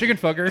 this guy chicken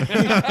fucker.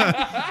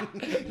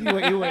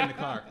 you wait in the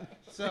car.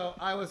 So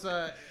I was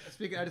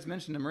speaking. I just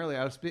mentioned him earlier.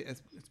 I was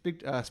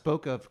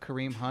spoke of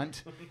Kareem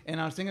Hunt, and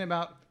I was thinking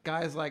about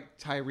guys like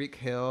Tyreek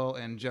Hill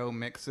and Joe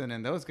Mixon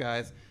and those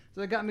guys.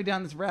 So it got me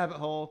down this rabbit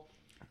hole,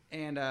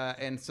 and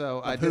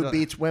so I did. Who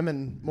beats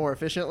women more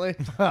efficiently?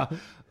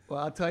 Well,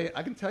 I'll tell you.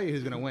 I can tell you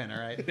who's going to win. All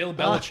right, Bill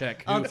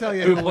Belichick. I'll tell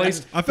you who who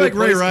placed. I feel like who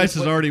Ray placed- Rice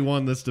has already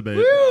won this debate.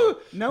 Woo!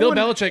 No Bill one-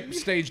 Belichick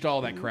staged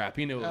all that crap.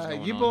 He knew what was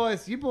going you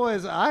on. you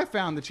boys. I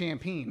found the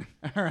champion.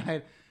 All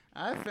right,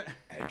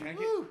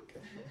 Woo!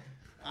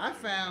 I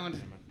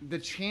found the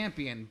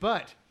champion,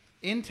 but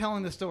in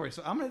telling the story,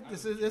 so I'm gonna.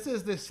 This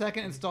is the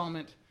second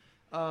installment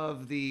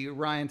of the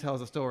Ryan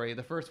tells a story.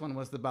 The first one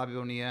was the Bobby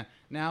Bonilla.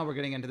 Now we're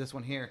getting into this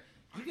one here.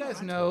 You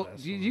guys know?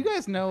 Do you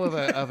guys know of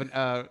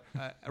a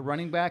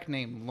running back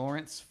named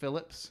Lawrence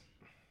Phillips?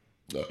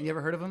 You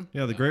ever heard of him?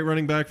 Yeah, the great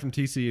running back from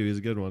TCU. He's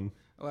a good one.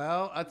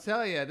 Well, I'll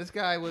tell you, this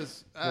guy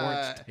was.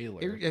 Lawrence Taylor.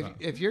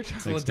 If you're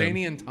talking,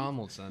 LaDainian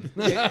Tomlinson.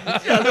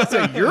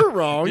 You're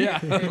wrong. Yeah.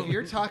 if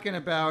you're talking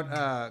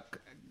about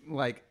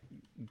like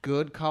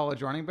good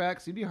college running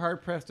backs, you'd be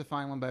hard pressed to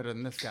find one better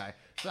than this guy.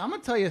 So I'm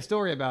gonna tell you a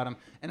story about him,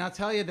 and I'll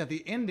tell you that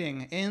the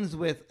ending ends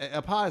with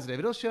a positive.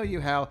 It'll show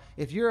you how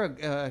if you're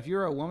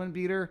a woman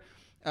beater,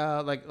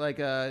 like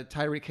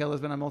Tyreek Hill has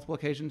been on multiple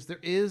occasions, there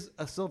is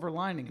a silver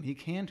lining, and he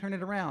can turn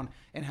it around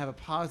and have a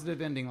positive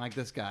ending like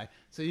this guy.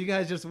 So you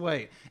guys just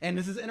wait. And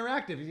this is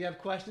interactive. If you have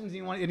questions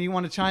and you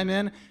want to chime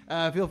in,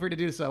 feel free to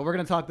do so. We're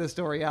gonna talk this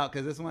story out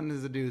because this one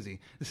is a doozy.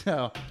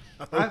 So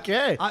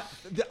Okay.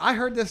 I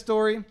heard this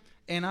story.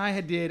 And I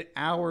did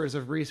hours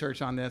of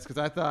research on this because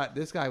I thought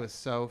this guy was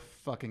so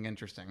fucking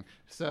interesting.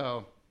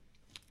 So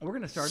we're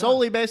gonna start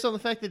Solely based on the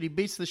fact that he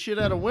beats the shit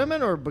out of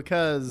women, or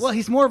because? Well,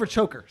 he's more of a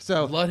choker.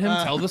 So Let him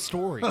tell the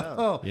story.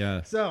 Oh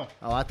Yeah. So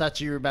Oh, I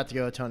thought you were about to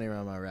go a Tony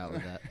Romo route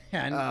with that.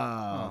 yeah,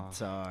 Oh,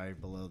 sorry,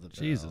 below the belt.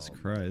 Jesus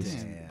Christ.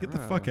 Damn. Get the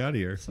fuck out of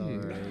here. Sorry,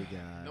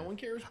 guy. No one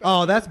cares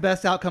about oh, that's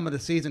best outcome of the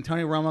season.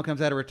 Tony Romo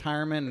comes out of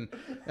retirement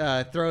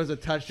and throws a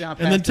touchdown,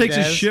 And then pass to takes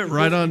his Dez. shit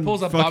right on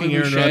pulls up fucking Bobby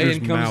Aaron Boucher Rodgers'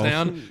 and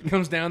mouth.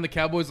 comes down. The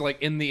Cowboys are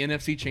like in the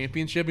NFC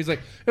Championship. He's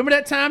like, remember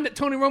that time that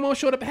Tony Romo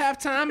showed up at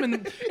halftime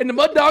and the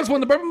Mud Dogs won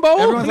the Bourbon Bowl?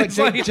 Everyone's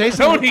like, It's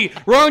Jason- Tony,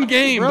 wrong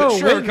game, Bro, but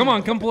sure, wait. come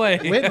on, come play.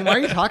 Wait, why are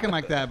you talking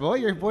like that, boy?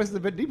 Your voice is a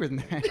bit deeper than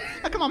that.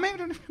 Oh, come on,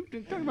 man.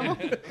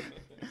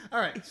 All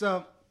right,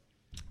 so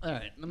All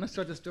right, I'm gonna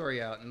start the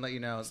story out and let you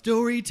know.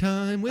 Story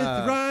time with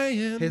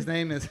Ryan. His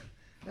name is.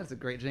 That's a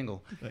great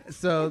jingle.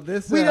 So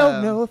this We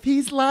don't know if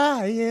he's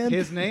lying.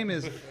 His name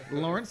is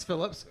Lawrence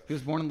Phillips. He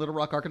was born in Little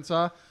Rock,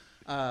 Arkansas.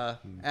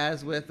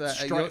 As with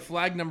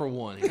flag number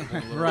 1, he was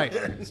born in Little right,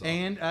 Rock, Arkansas.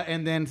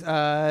 and then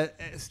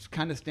it's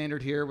kind of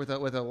standard here with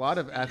a lot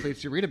of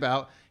athletes you read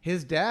about.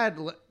 His dad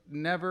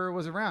never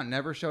was around,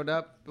 never showed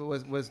up,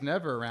 was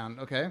never around.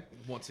 Okay,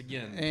 once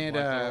again, and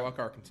Little Rock,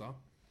 Arkansas.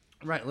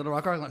 Right, Little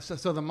Rock, Arkansas.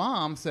 So the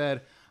mom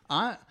said,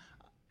 I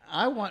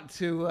want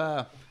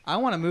to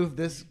move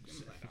this.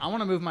 I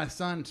want to move my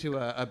son to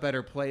a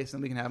better place,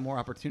 and we can have more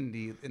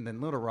opportunity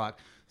than Little Rock.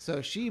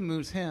 So she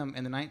moves him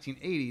in the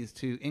 1980s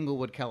to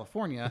Inglewood,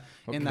 California,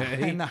 in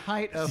the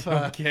height of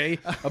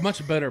a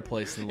much better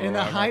place than Little Rock,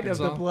 in the height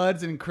Arkansas. of the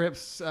Bloods and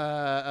Crips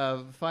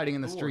of fighting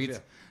in the streets.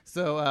 Yeah.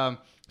 So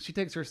she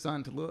takes her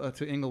son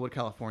to Inglewood,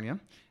 California,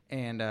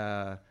 and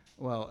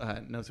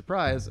no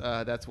surprise,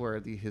 that's where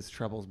his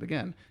troubles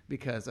begin,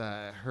 because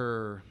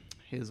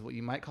his what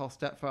you might call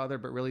stepfather,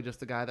 but really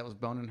just the guy that was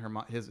boning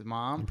his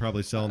mom. And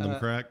probably selling them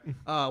crack.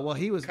 Well,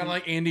 he was kind of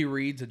like Andy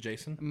Reid to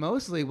Jason.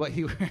 Mostly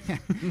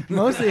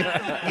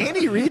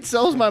Andy Reid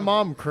sells my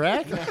mom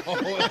crack.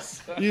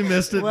 You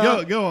missed it.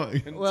 Well, go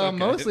on. Well, okay.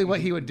 mostly what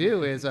he would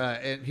do is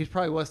he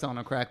probably was selling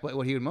him crack, but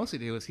what he would mostly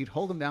do is he'd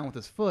hold him down with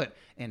his foot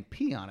and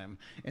pee on him,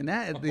 and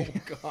that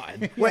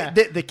God. Wait,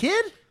 the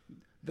kid?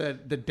 The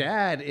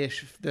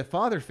dad-ish, the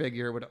father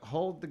figure would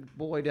hold the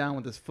boy down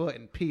with his foot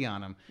and pee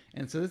on him.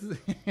 And so this is...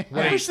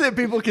 I wish that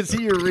people could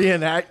see your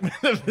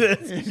reenactment of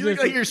this. You look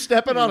like you're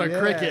stepping on a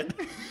cricket.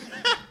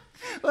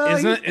 Well,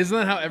 Isn't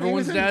that how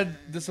everyone's dad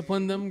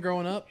disciplined them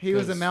growing up? He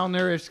was a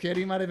malnourished kid.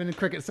 He might have been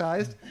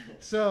cricket-sized.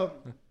 So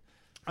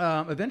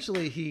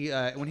eventually,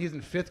 when he's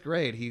in 5th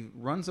grade, he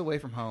runs away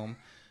from home.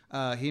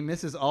 He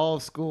misses all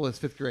of school his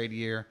 5th grade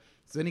year.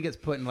 So then he gets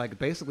put in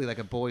basically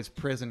a boys'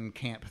 prison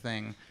camp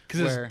thing.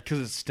 Because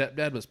his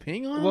stepdad was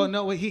peeing on him? Well,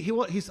 no,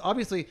 he's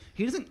obviously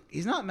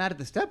he's not mad at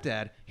the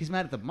stepdad. He's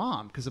mad at the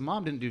mom because the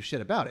mom didn't do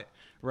shit about it,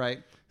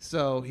 right?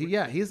 So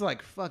he's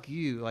like, fuck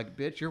you, like,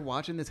 bitch, you're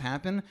watching this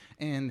happen,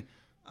 and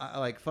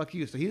fuck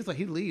you. So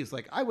he leaves,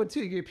 like, I would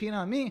too. You're peeing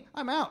on me,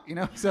 I'm out,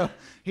 So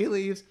he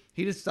leaves.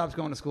 He just stops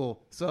going to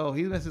school. So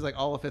he misses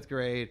all of 5th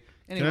grade.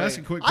 Anyway, Can I ask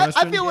a quick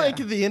question? I feel like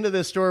at the end of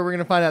this story, we're going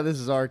to find out this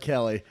is R.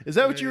 Kelly. Is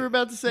that what you were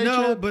about to say,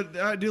 No, Chad? but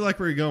I do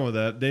like where you're going with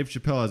that. Dave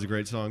Chappelle has a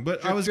great song.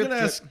 But I was going to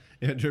ask...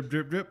 Yeah, drip,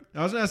 drip, drip.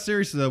 I was going to ask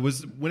seriously, though,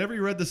 whenever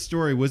you read this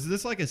story, was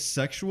this like a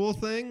sexual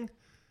thing?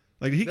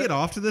 Like, did he get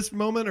off to this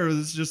moment, or is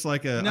this just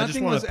like I just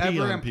want to pee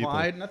on people?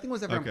 Nothing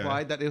was ever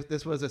implied that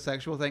this was a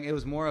sexual thing. It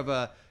was more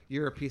of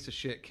you're a piece of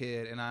shit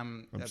kid, and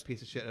I'm a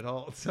piece of shit at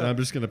all. So I'm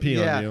just going to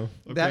pee on you.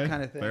 Okay. That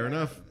kind of thing. Fair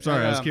enough.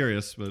 Sorry, I was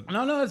curious. But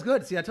No, it's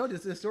good. See, I told you,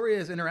 this story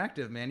is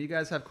interactive, man. You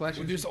guys have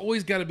questions. There's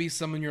always got to be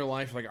some in your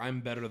life, like, I'm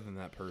better than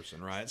that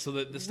person, right? So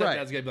the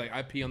stepdad's got to be like,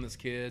 I pee on this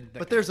kid.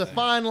 But there's a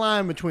fine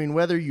line between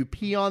whether you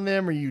pee on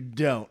them or you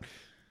don't.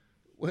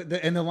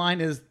 And the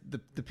line is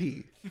the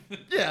pee.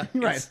 Yeah,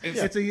 right.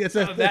 It's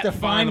a that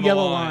fine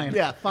yellow line.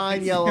 Yeah,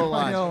 fine yellow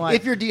line.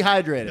 If you're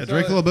dehydrated.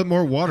 drink a little bit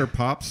more water,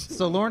 Pops.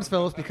 So Lawrence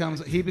Phillips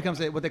becomes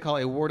what they call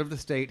a ward of the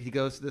state. He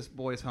goes to this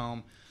boy's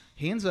home.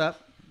 He ends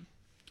up,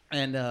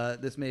 and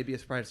this may be a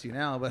surprise to you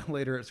now, but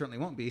later it certainly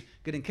won't be,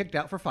 getting kicked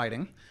out for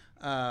fighting.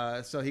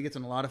 So he gets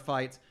in a lot of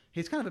fights.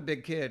 He's kind of a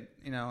big kid,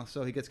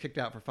 so he gets kicked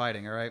out for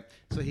fighting, all right?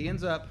 So he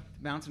ends up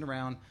bouncing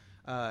around.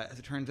 As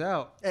it turns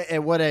out.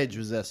 At what age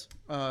was this?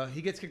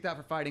 He gets kicked out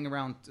for fighting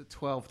around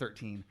 12,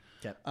 13.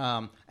 Yep.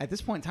 At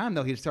this point in time,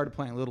 though, he started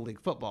playing Little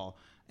League football,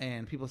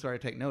 and people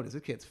started to take notice.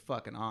 This kid's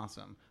fucking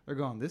awesome. They're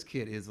going, this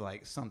kid is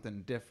like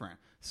something different.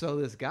 So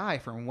this guy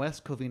from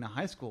West Covina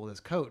High School,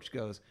 this coach,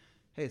 goes,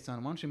 hey,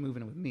 son, why don't you move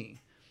in with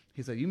me?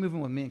 He said, you move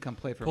in with me and come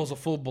play for me. Pulls a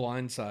full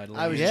blindside.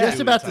 I was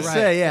just about to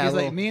say, yeah. He's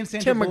like, me and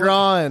Sandra Tim Bullock,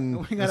 McGraw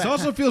and... This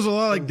also feels a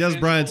lot like Des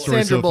Bryant's story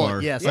Sandra so Bullock,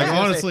 far. yes. Like, I was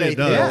gonna honestly, say it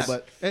does.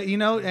 Faith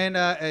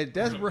but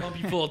Des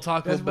Pump you full of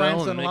Taco Des Bryant's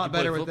Bell done and a make lot you play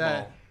better with football.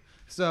 that.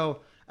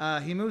 So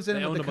he moves in They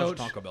with owned the a bunch of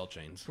coach Taco Bell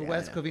chains. for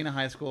West Covina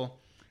High School,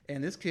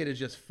 and this kid is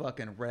just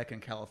fucking wrecking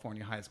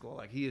California high school.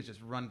 Like, he is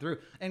just run through,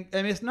 and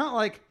it's not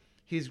like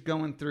he's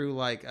going through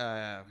like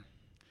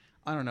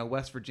I don't know,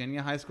 West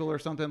Virginia high school or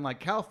something. Like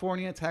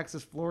California,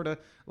 Texas, Florida,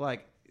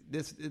 like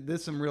this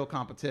some real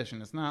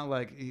competition. It's not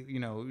like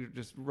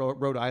just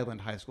Rhode Island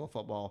high school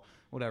football,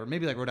 whatever.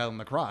 Maybe like Rhode Island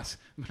lacrosse,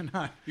 but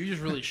not. You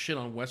just really shit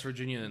on West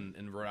Virginia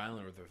and Rhode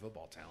Island with their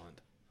football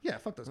talent. Yeah,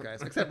 fuck those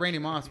guys. Except Randy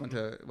Moss went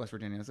to West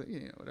Virginia. So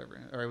yeah, whatever.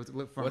 Or it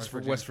was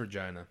from West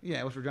Virginia.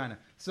 Yeah, West Virginia.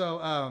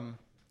 So oh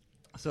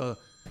my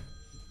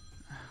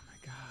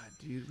god,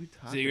 dude, we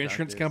talked. Is it your about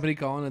insurance this. company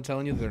calling and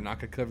telling you they're not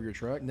going to cover your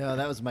truck? No,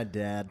 that was my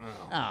dad.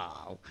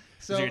 Oh,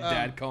 So, is your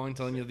dad calling,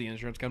 telling you the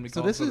insurance company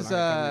so calling this so is they're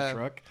not gonna cover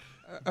your truck?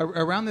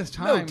 Around this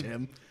time,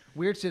 Tim.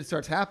 weird shit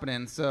starts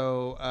happening.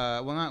 So,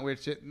 well, not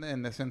weird shit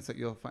in the sense that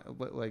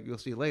you'll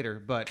see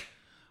later, but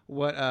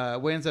what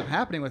ends up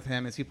happening with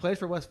him is he plays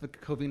for West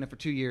Covina for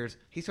 2 years.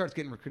 He starts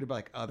getting recruited by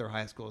like other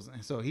high schools,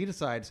 and so he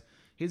decides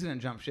He's going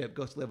to jump ship,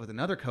 goes to live with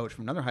another coach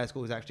from another high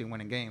school who's actually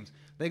winning games.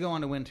 They go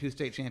on to win 2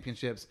 state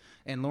championships,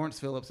 and Lawrence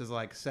Phillips is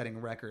like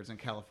setting records in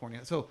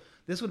California. So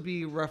this would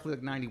be roughly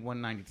like 91,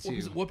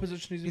 92. What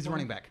position is he? He's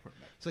running back.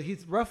 So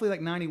he's roughly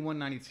like 91,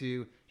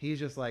 92. He's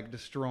just like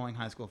destroying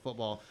high school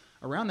football.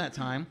 Around that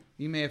time,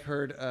 you may have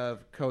heard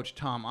of Coach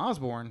Tom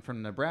Osborne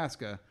from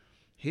Nebraska.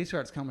 He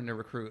starts coming to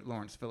recruit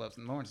Lawrence Phillips,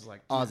 and Lawrence is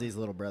like Ozzy's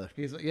little brother.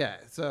 He's like, yeah.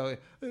 So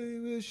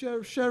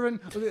Sharon,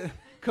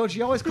 Coach,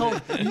 you always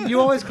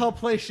call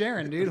play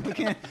Sharon, dude. We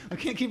can't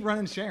keep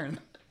running Sharon.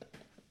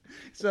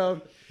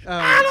 So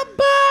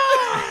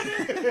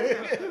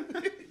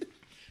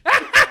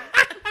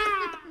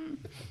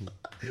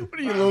What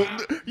are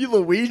you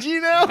Luigi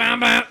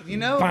now? You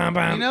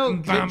know,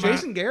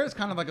 Jason Garrett's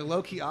kind of like a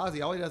low key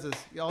Ozzy. All he does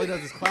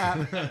is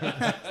clap.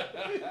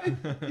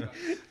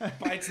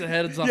 Bites the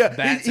heads off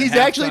bats. He's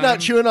actually not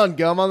chewing on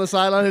gum on the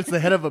sideline. It's the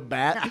head of a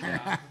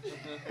bat.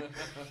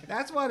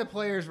 That's why the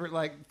players were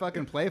like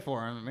fucking play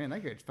for him. Man,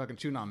 that guy's fucking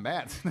chewing on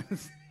bats.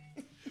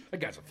 That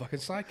guy's a fucking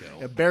psycho.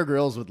 Yeah, Bear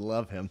Grylls would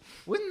love him.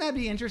 Wouldn't that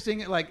be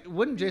interesting? Like,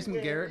 wouldn't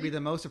Jason Garrett be the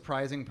most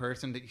surprising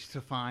person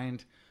to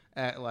find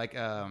at like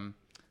a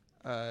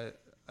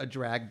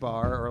drag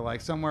bar or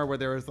like somewhere where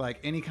there was like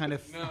any kind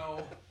of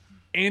No.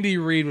 Andy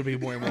Reid would be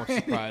way more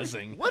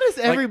surprising. What is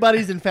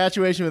everybody's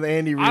infatuation with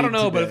Andy Reid? I don't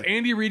know, today? but if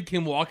Andy Reid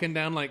came walking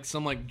down like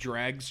some like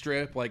drag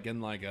strip, like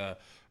in like a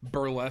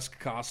burlesque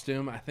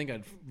costume, I think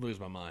I'd lose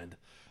my mind.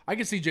 I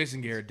can see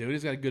Jason Garrett, dude.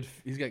 He's got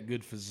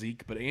good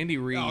physique, but Andy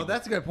Reid. Oh,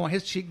 that's a good point.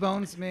 His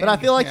cheekbones, man. But I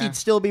feel like he'd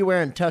still be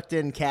wearing tucked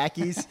in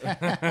khakis.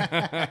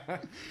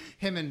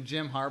 Him and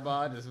Jim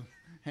Harbaugh just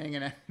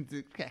hanging out at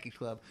the khaki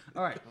club.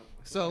 All right.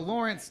 So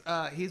Lawrence,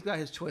 he's got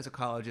his choice of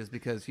colleges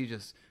because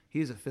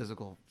he's a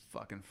physical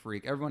fucking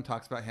freak. Everyone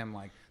talks about him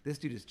like this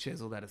dude is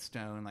chiseled out of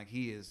stone. Like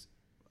he is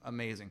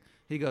amazing.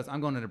 He goes,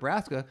 I'm going to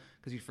Nebraska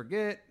because you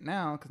forget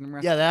now because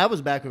Nebraska. Yeah, that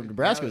was back when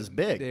Nebraska was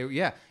big.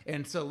 Yeah,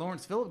 and so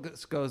Lawrence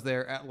Phillips goes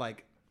there at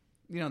like,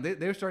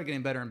 they started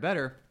getting better and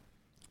better,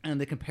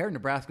 and they compared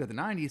Nebraska of the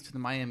 '90s to the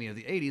Miami of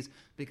the '80s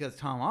because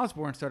Tom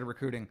Osborne started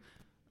recruiting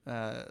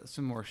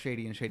some more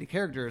shady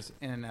characters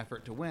in an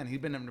effort to win.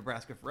 He'd been in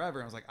Nebraska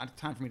forever, and was like, it's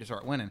time for me to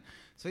start winning.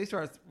 So he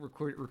starts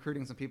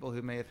recruiting some people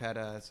who may have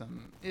had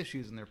some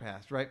issues in their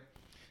past, right?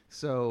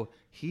 So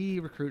he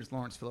recruits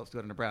Lawrence Phillips to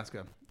go to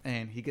Nebraska,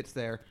 and he gets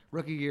there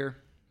rookie year.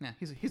 Yeah,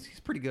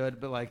 he's pretty good,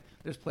 but like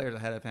there's players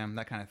ahead of him,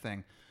 that kind of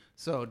thing.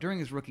 So during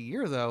his rookie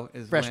year, though,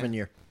 is freshman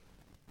year.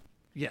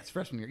 Yes,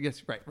 freshman year.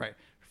 Yes, right.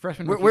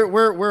 Freshman.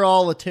 We're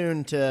all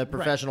attuned to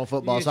professional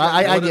football, Yeah, so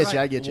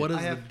I get you. What is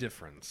the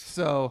difference?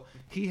 So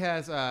he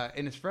has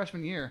in his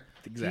freshman year,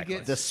 Exactly.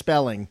 The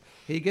spelling.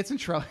 He gets in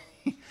trouble.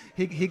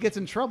 he gets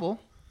in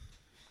trouble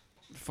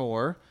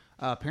for.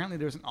 Apparently,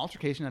 there was an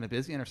altercation at a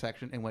busy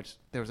intersection in which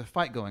there was a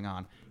fight going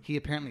on. He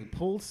apparently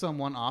pulled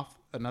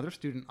another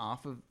student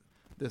off of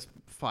this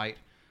fight,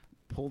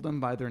 pulled them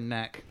by their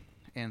neck,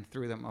 and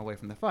threw them away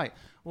from the fight.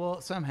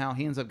 Well, somehow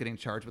he ends up getting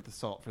charged with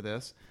assault for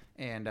this,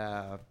 and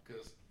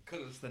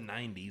Because it's the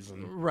 '90s,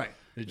 and right.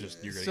 you're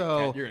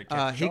gonna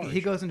catch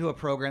he goes into a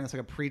program that's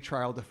like a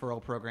pre-trial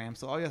deferral program.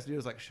 So all he has to do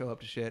is like show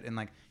up to shit, and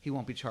like he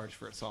won't be charged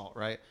for assault,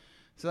 right?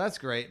 So that's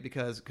great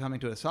because coming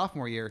to his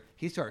sophomore year,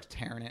 he starts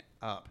tearing it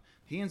up.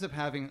 He ends up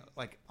having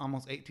like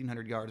almost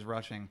 1,800 yards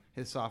rushing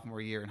his sophomore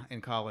year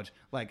in college.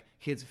 Like,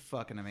 kid's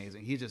fucking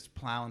amazing. He's just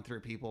plowing through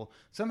people.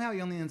 Somehow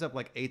he only ends up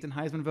like 8th in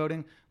Heisman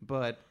voting,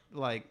 but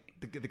like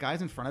the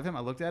guys in front of him,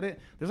 I looked at it.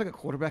 There's like a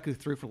quarterback who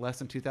threw for less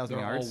than 2,000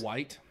 yards. All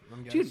white.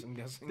 I'm Dude,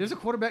 guessing. there's a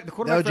quarterback. The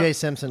quarterback. O.J.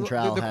 Simpson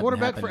trial. The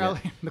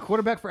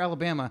quarterback for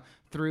Alabama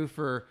threw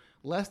for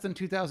less than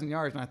 2,000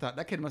 yards, and I thought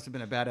that kid must have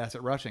been a badass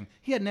at rushing.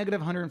 He had negative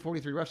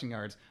 143 rushing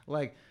yards.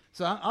 Like,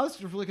 so I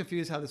was really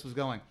confused how this was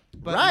going.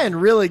 But Ryan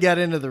really got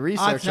into the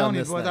research I'm telling on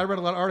you, this. boys, I read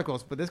a lot of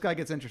articles, but this guy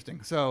gets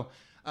interesting. So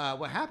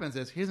what happens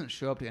is he doesn't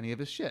show up to any of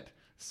his shit.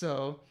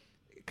 So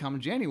come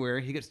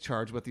January, he gets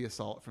charged with the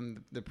assault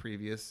from the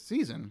previous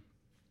season.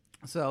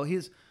 So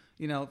he's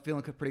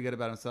feeling pretty good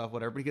about himself,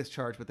 whatever. But he gets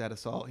charged with that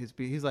assault. He's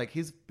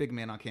big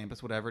man on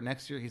campus, whatever.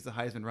 Next year, he's the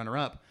Heisman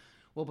runner-up.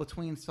 Well,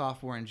 between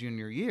sophomore and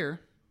junior year,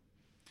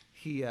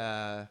 he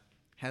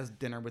has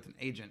dinner with an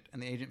agent,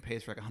 and the agent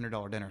pays for like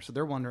 $100 dinner. So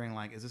they're wondering,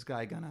 like, is this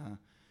guy gonna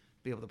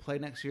be able to play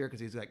next year? Because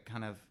he's like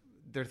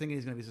they're thinking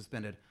he's gonna be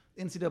suspended.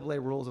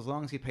 NCAA rules, as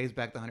long as he pays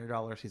back the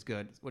 $100, he's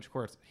good. Which of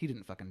course he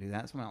didn't fucking do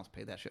that. Someone else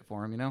paid that shit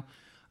for him,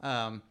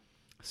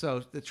 So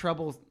the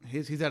trouble,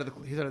 he's out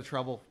of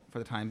trouble for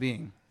the time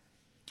being,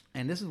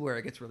 and this is where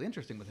it gets really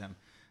interesting with him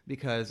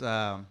because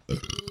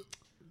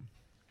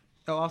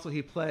also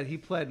he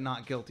pled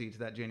not guilty to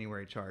that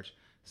January charge.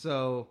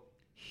 So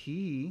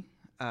he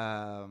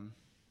and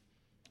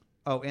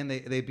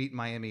they beat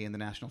Miami in the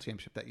national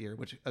championship that year,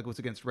 which was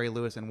against Ray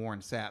Lewis and Warren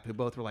Sapp, who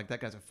both were like, that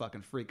guy's a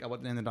fucking freak. I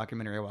wasn't in the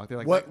documentary I watched.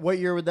 They're like, what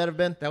year would that have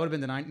been? That would have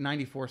been the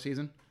 94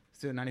 season.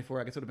 So 94,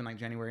 I guess it would have been like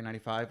January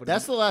 95.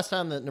 That's the last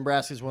time that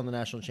Nebraska's won the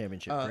national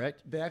championship,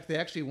 correct? They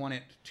actually won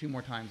it 2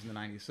 more times in the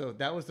 90s. So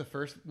that was the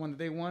first one that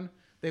they won.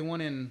 They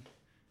won in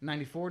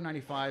 94,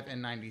 95,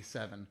 and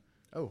 97.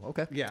 Oh,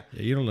 okay. Yeah.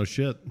 Yeah, you don't know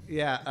shit.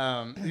 Yeah.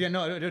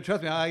 No,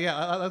 trust me.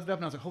 I looked it up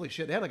and I was like, holy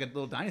shit, they had like a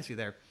little dynasty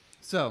there.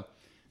 So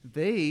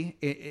they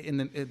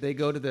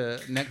go to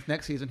the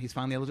next season. He's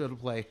finally eligible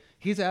to play.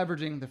 He's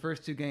averaging the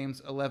first 2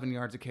 games 11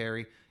 yards a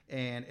carry,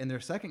 and in their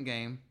second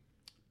game,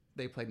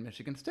 they played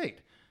Michigan State.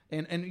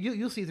 And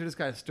you'll see through this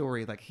guy's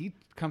story, like he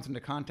comes into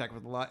contact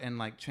with a lot and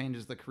like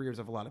changes the careers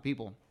of a lot of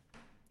people.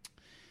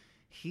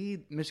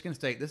 Michigan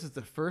State. This is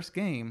the first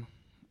game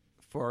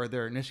for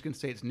their Michigan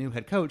State's new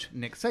head coach,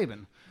 Nick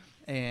Saban.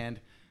 And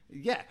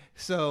yeah,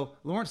 so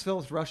Lawrence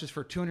Phillips rushes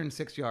for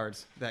 206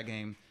 yards that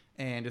game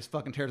and just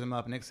fucking tears them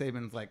up. And Nick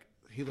Saban's like,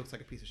 he looks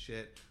like a piece of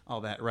shit,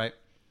 all that, right?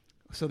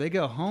 So they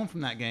go home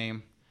from that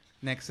game.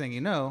 Next thing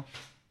you know,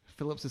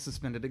 Phillips is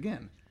suspended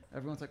again.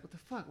 Everyone's like, what the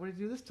fuck? What did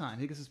he do this time?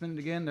 He gets suspended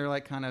again. They're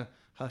like kind of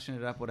hushing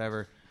it up,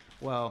 whatever.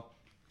 Well,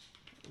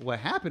 what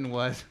happened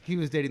was he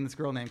was dating this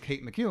girl named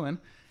Kate McEwen,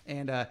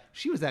 and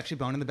she was actually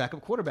boning the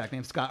backup quarterback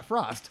named Scott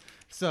Frost.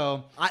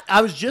 So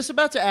I was just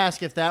about to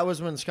ask if that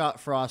was when Scott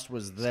Frost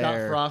was there.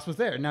 Scott Frost was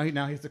there.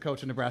 Now he's the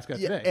coach in Nebraska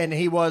today. And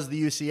he was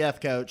the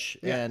UCF coach.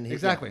 Yeah, and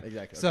exactly.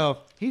 Exactly. So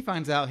he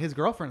finds out his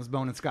girlfriend is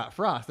boning Scott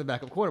Frost, the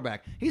backup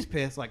quarterback. He's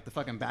pissed, like the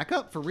fucking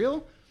backup for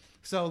real.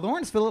 So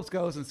Lawrence Phillips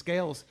goes and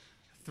scales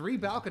 3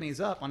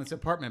 balconies up on his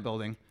apartment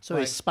building. So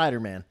he's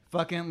Spider-Man.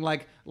 Fucking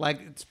like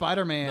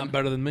Spider-Man. Not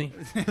better than me.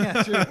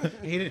 Yeah, true.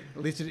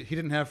 At least he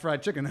didn't have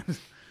fried chicken.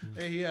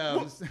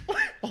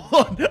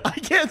 Hold on. I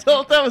can't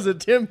tell if that was a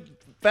Tim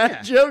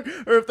Fat joke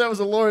or if that was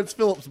a Lawrence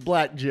Phillips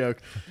black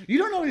joke. You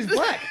don't know he's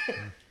black.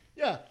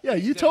 Yeah,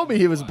 you told me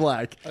he was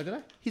black. Oh, did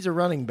I? He's a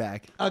running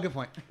back. Oh, good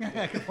point.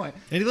 Good point.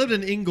 And he lived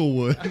in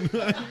Inglewood.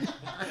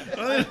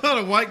 A lot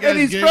of white guys. And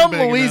he's from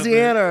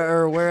Louisiana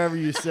or wherever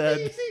you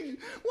said.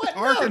 What?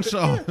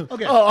 Arkansas. No.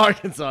 Okay. Oh,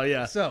 Arkansas,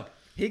 yeah. So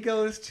he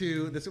goes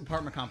to this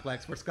apartment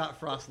complex where Scott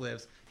Frost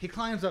lives. He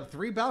climbs up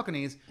 3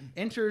 balconies,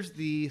 enters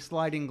the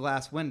sliding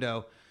glass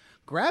window,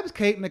 grabs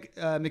Kate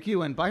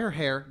McEwen by her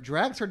hair,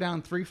 drags her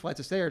down 3 flights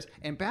of stairs,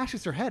 and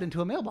bashes her head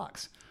into a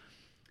mailbox.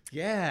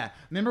 Yeah.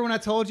 Remember when I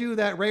told you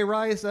that Ray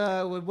Rice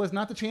was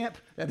not the champ?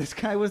 That this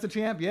guy was the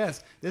champ?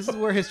 Yes. This is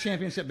where his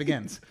championship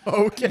begins.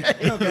 Okay.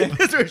 This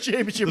is where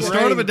championship The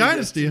start of a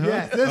dynasty, huh?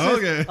 Yes. This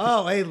is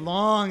a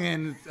long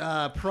and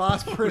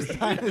prosperous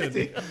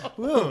dynasty.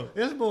 Woo,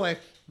 this boy.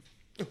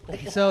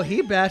 So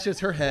he bashes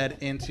her head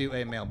into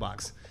a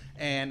mailbox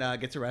and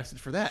gets arrested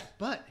for that.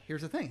 But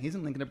here's the thing. He's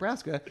in Lincoln,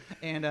 Nebraska,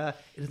 and it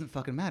doesn't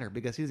fucking matter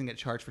because he doesn't get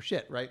charged for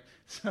shit, right?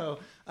 So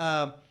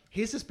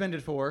he's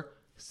suspended for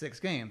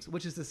 6 games,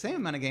 which is the same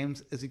amount of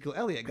games Ezekiel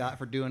Elliott got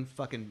for doing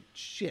fucking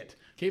shit.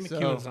 Kate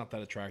McEwen's not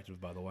that attractive,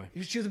 by the way.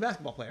 She was a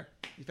basketball player.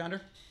 You found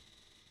her?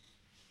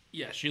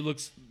 Yeah, she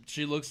looks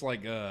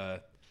like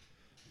God,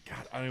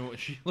 I don't know,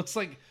 she looks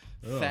like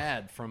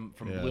Thad from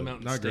Blue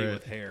Mountain State great.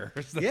 with hair.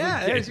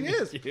 Yeah, there she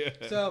is. Yeah.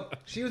 So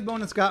she was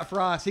boning Scott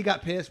Frost. He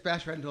got pissed,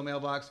 bashed right into a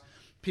mailbox.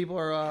 People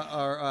are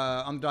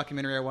on the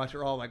documentary I watch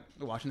are all like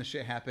watching this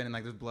shit happen and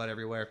like there's blood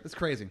everywhere. It's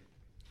crazy.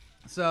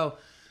 So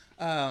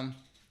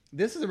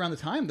this is around the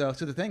time though.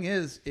 So the thing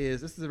is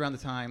this is around the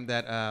time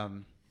that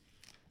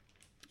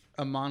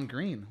Amon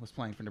Green was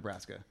playing for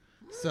Nebraska.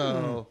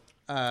 So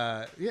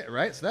yeah,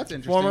 right. So that's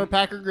interesting. Former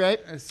Packer great,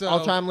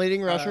 all-time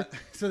leading rusher.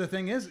 So the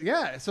thing is,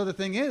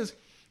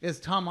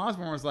 Tom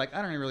Osborne was like,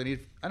 I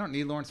don't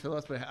need Lawrence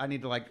Phillips, but I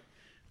need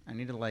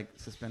to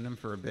suspend him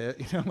for a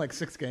bit, like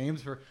 6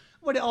 games for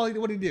what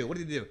did he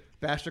do?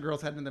 Bash the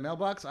girl's head in the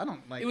mailbox? I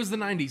don't like. It was the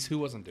 '90s. Who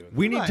wasn't doing that?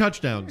 We need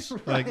touchdowns.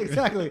 Right,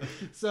 exactly.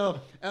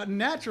 So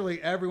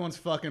naturally, everyone's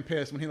fucking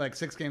pissed when he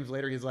 6 games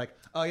later he's like,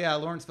 oh yeah,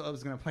 Lawrence Phillips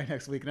is gonna play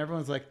next week, and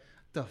everyone's like,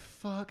 the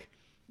fuck,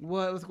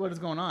 what is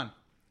going on?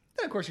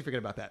 Then of course you forget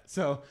about that.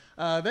 So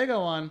they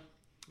go on.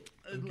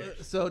 Okay.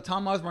 So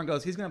Tom Osborne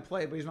goes, he's going to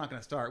play, but he's not going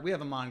to start. We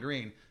have Amon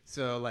Green,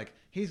 so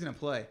he's going to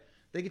play.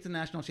 They get to the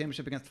national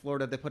championship against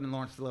Florida. They put in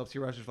Lawrence Phillips. He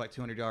rushes for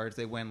 200 yards.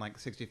 They win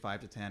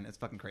 65-10. It's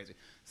fucking crazy.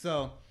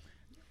 So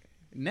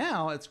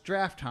now it's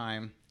draft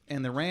time,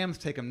 and the Rams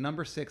take him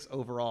number 6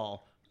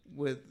 overall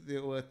with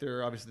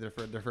their obviously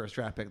their first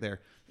draft pick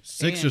there.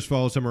 6 just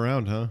follows him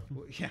around, huh?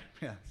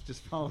 Yeah,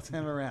 just follows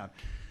him around.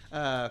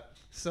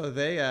 So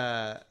they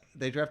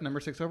draft number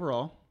 6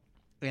 overall.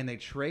 And they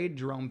trade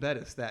Jerome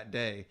Bettis that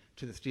day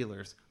to the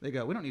Steelers. They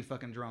go, we don't need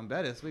fucking Jerome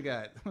Bettis. We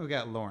got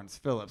Lawrence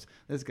Phillips.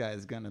 This guy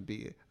is gonna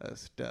be a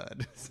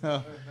stud.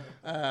 So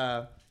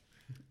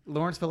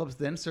Lawrence Phillips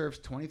then serves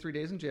 23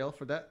 days in jail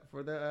for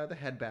the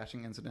head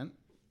bashing incident.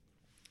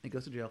 He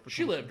goes to jail for.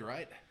 She lived,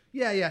 right?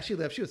 Yeah, she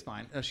lived. She was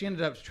fine. She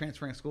ended up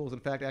transferring schools. In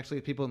fact,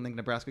 actually, people in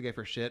Nebraska gave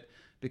her shit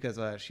because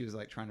she was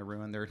trying to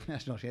ruin their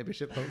national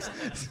championship hopes.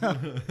 So,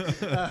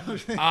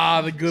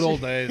 the good old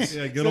days.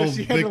 Yeah, good old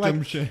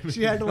victim shaming.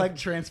 She had to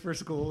transfer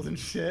schools and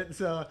shit.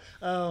 So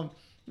that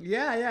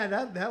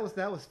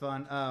was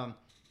fun.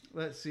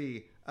 Let's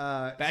see.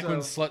 Back when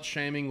slut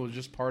shaming was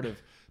just part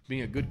of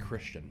being a good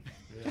Christian.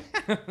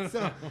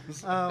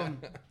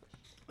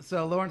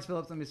 So Lawrence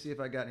Phillips. Let me see if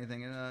I got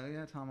anything.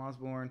 Tom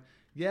Osborne.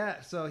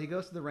 Yeah, so he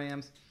goes to the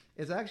Rams.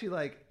 it's actually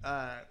like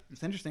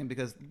it's interesting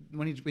because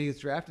when he gets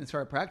drafted and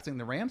started practicing,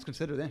 the Rams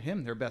consider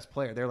him their best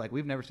player. They're like,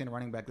 we've never seen a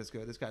running back this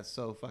good. This guy's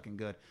so fucking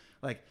good.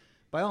 Like,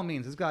 by all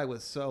means, this guy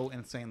was so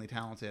insanely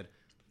talented.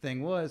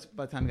 Thing was,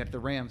 by the time he got to the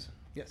Rams,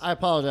 yes. I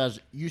apologize.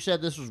 You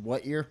said this was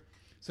what year?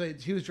 So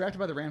he was drafted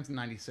by the Rams in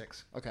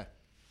 '96. Okay.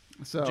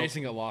 So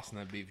Jason got lost in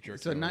that beef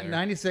jerky. So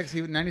 96,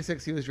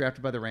 he was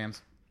drafted by the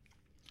Rams,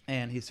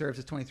 and he serves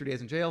his 23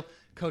 days in jail.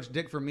 Coach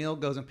Dick Vermeil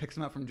goes and picks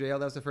him up from jail.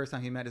 That was the first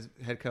time he met his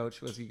head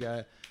coach. Was he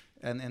got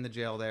in the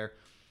jail there?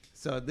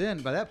 So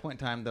then, by that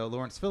point in time, though,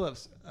 Lawrence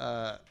Phillips,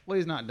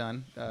 he's not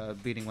done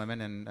beating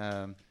women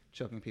and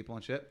choking people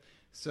and shit.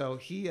 So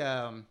he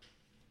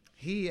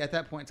at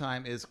that point in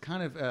time is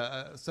kind of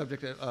a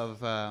subject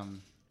of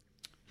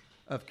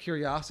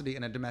curiosity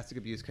in a domestic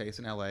abuse case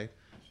in L.A.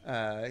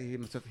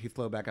 He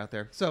flew back out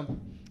there. So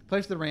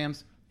plays for the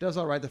Rams, does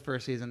all right the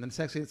first season. Then the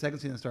second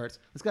season starts.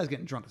 This guy's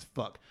getting drunk as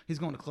fuck. He's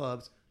going to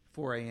clubs,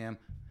 4 a.m.,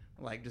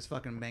 like just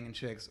fucking banging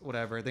chicks,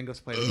 whatever. Then goes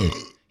to play the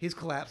game. He's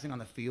collapsing on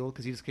the field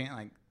because he just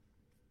can't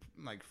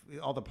like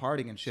all the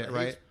partying and shit, So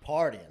right? he's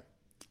partying.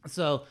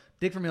 So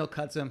Dick Vermeil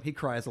cuts him. He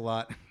cries a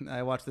lot.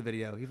 I watched the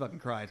video. He fucking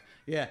cried.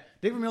 Yeah,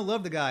 Dick Vermeil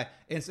loved the guy.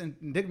 And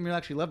Dick Vermeil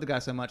actually loved the guy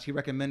so much, he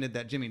recommended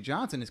that Jimmy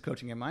Johnson is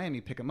coaching in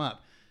Miami pick him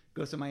up.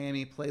 Goes to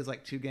Miami, plays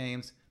like 2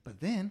 games, but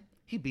then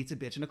he beats a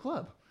bitch in a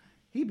club.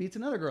 He beats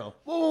another girl.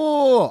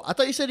 Whoa! I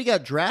thought you said he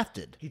got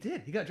drafted. He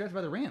did. He got drafted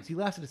by the Rams. He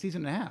lasted a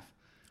season and a half.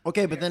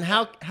 Okay, but then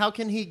how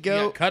can he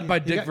go? Cut by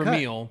Dick got cut.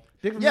 Vermeil.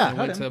 Dick Vermeil Yeah,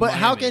 cut him. but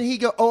how can he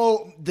go?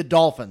 Oh, the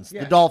Dolphins.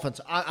 Yeah. The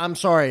Dolphins. I'm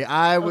sorry.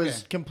 I was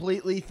Okay.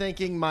 completely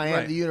thinking Miami,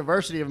 Right. the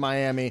University of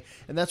Miami,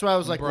 and that's why I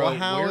was like, Bro, well,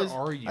 how where is?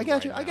 are you I got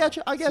right you. I now? got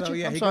you. I got So,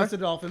 you. yeah, I'm he sorry. goes to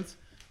the Dolphins.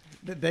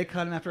 They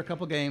cut him after a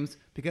couple games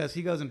because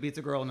he goes and beats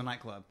a girl in a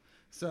nightclub.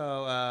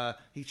 So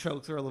he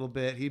chokes her a little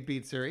bit. He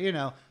beats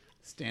her,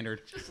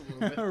 standard. Just a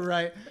little bit.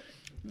 Right.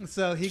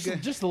 So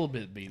Just a little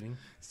bit beating.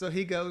 So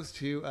he goes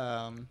to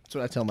That's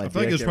what I tell my. I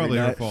feel like dick it's every probably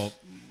her night. fault.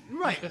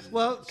 right.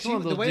 Well, Come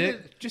on, the little way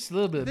dick. that Just a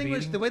little bit of thing was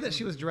beating. the way that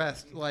she was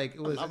dressed, like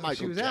it was not she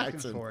Michael was Jackson.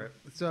 asking for it.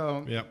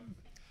 So Yep.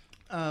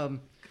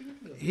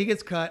 he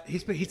gets cut. He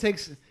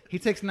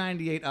takes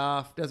 98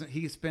 off.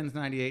 He spends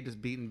 98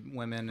 just beating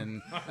women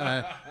and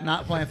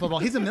not playing football.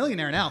 He's a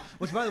millionaire now.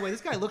 Which, by the way,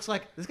 this guy looks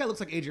like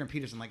Adrian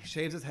Peterson. Like, he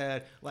shaves his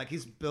head. Like,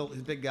 he's built.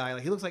 He's a big guy.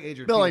 Like, he looks like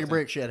Adrian. Built like a Peterson.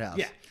 brick shit house.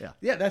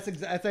 Yeah.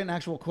 That's an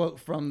actual quote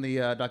from the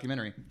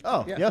documentary.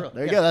 Oh, yeah. for real.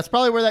 There you go. That's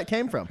probably where that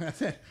came from.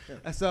 That's it.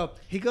 So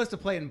he goes to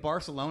play in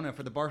Barcelona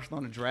for the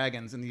Barcelona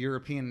Dragons in the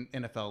European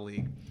NFL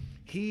League.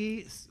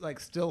 He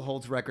still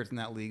holds records in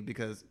that league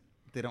because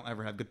they don't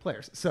ever have good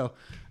players. So,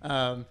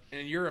 And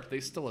in Europe, they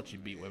still let you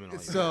beat women. All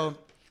you so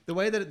the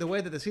way that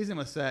the season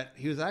was set,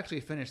 he was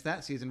actually finished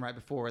that season right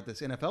before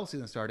this NFL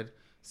season started.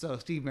 So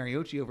Steve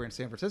Mariucci over in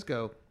San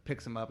Francisco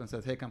picks him up and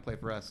says, "Hey, come play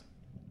for us."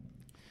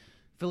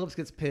 Phillips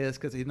gets pissed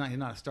because he's not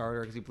a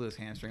starter because he blew his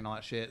hamstring and all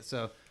that shit.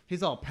 So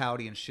he's all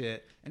pouty and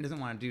shit and doesn't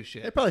want to do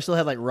shit. They probably still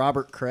had like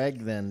Robert Craig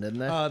then, didn't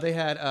they? They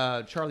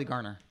had Charlie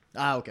Garner.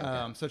 Okay.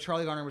 So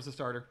Charlie Garner was the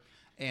starter,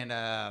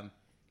 and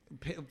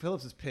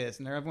Phillips is pissed,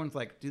 and everyone's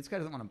like, "Dude, this guy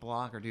doesn't want to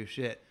block or do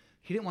shit."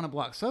 He didn't want to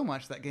block so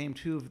much that game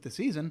 2 of the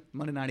season,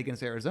 Monday night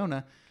against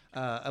Arizona,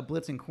 a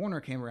blitzing corner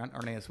came around,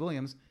 Arnaeus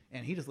Williams,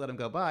 and he just let him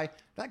go by.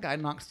 That guy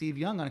knocked Steve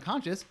Young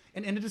unconscious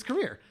and ended his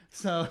career.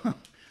 So,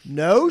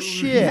 no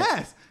shit.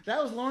 yes,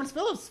 that was Lawrence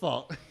Phillips'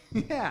 fault.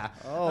 Yeah.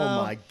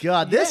 Oh my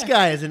God, this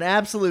guy is an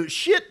absolute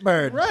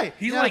shitbird. Right.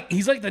 He's Now-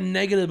 he's like the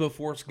negative of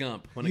Forrest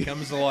Gump when it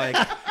comes to like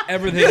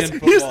everything in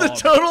football. He's the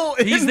total.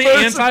 He's the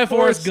inverse of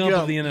anti-Forrest Gump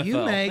of the NFL.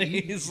 You may-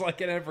 He's like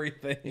in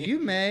everything. You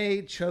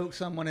may choke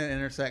someone in an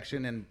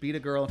intersection and beat a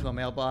girl into a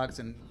mailbox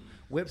and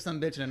whip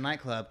some bitch in a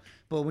nightclub,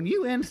 but when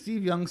you end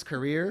Steve Young's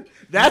career,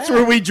 That's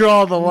where we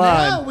draw the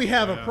line. now we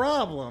have a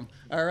problem.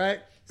 All right.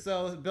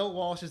 So Bill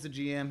Walsh is the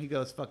GM. He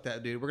goes, "Fuck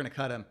that dude. We're gonna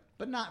cut him,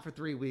 but not for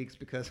 3 weeks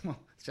because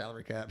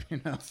salary cap,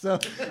 So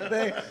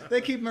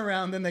they keep him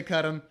around. Then they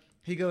cut him.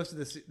 He goes to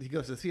the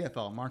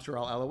CFL,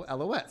 Montreal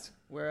Alouettes,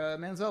 where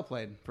Manziel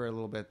played for a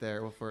little bit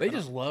there. They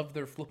just love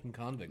their flipping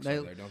convicts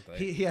over there, don't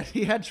they?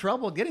 He had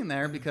trouble getting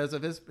there because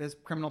of his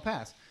criminal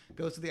past.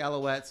 Goes to the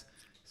Alouettes,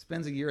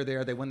 spends a year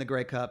there. They win the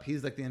Grey Cup.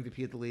 He's like the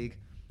MVP of the league.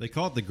 They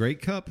call it the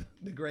Great Cup?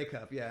 The Grey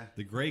Cup, yeah.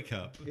 The Grey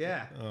Cup.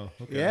 Yeah. Oh,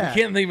 okay. Yeah. We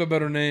can't think of a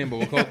better name, but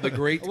we'll call it the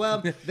Great.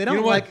 Well, they You don't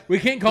know what? like. We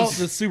can't call it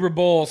the Super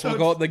Bowl, so we'll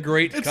call it the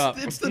Great Cup.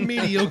 It's the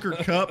mediocre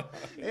cup.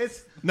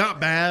 It's Not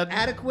bad.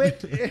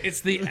 adequate. It's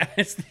the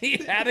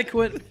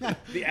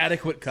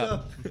adequate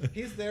cup. So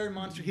he's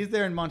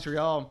there in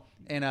Montreal,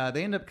 and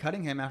they end up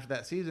cutting him after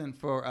that season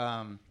for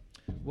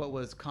what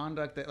was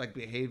conduct that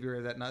behavior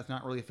that's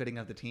not really fitting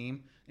of the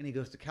team, and he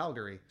goes to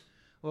Calgary.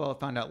 Well, I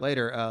found out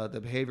later the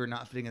behavior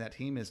not fitting of that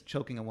team is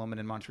choking a woman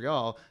in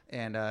Montreal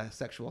and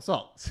sexual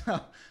assault.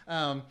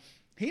 So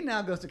he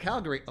now goes to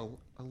Calgary.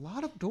 A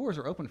lot of doors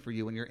are open for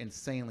you when you're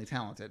insanely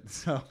talented.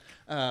 So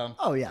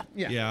Oh yeah.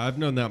 Yeah, I've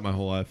known that my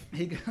whole life.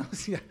 he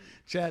goes. Yeah,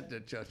 Chad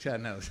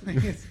knows.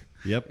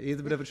 Yep. He's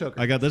a bit of a choker.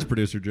 I got this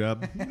producer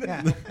job.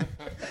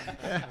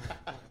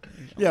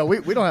 Yeah,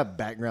 we don't have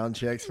background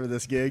checks for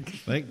this gig.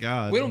 Thank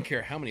God. We don't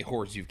care how many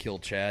whores you've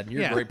killed, Chad.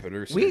 You're a great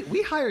producer.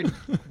 We hired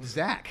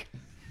Zach.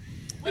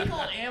 We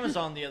called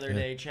Amazon the other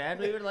day, Chad.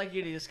 We would like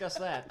you to discuss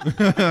that.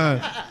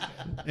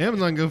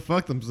 Amazon go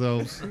fuck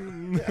themselves.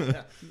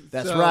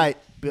 That's So- right.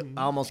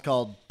 I almost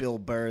called Bill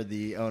Burr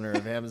the owner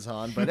of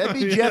Amazon, but that'd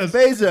be Jeff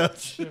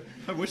Bezos.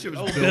 I wish it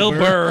was Bill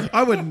Burr.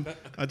 I wouldn't.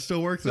 I'd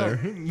still work there.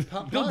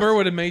 Bill Burr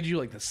would have made you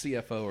like the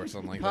CFO or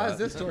something like Pause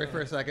that. this story for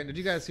a second. Did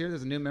you guys hear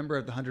there's a new member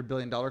of the $100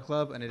 billion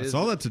club? And it is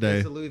saw that today.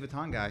 It's the Louis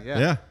Vuitton guy. Yeah.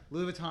 Yeah.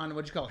 Louis Vuitton,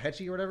 what'd you call it?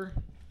 Hetchy or whatever?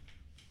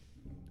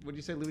 What'd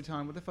you say, Louis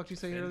Vuitton? What the fuck did you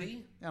say earlier?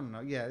 Fendi? I don't know.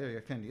 Yeah, there you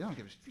go. Fendi. I don't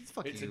give a shit.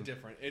 Fuck It's you.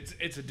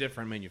 it's a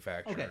different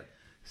manufacturer. Okay.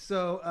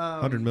 So,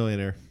 100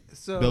 millionaire.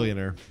 so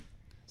Billionaire.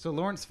 So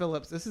Lawrence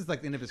Phillips, this is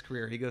like the end of his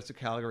career. He goes to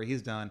Calgary.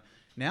 He's done.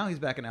 Now he's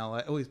back in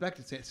LA. Oh, he's back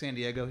to San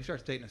Diego. He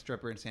starts dating a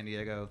stripper in San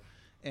Diego.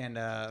 And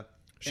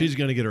She's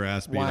going to get her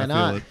ass beat. Why I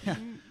not? feel it.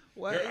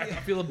 what? I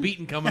feel a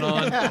beating coming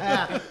on.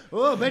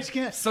 Oh, bet you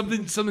can't.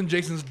 something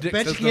Jason's dick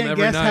Bet you says to him can't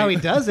every guess night. how he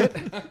does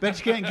it.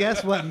 Bet you can't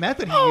guess what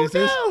method he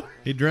uses.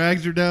 He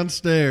drags her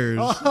downstairs.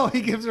 Oh,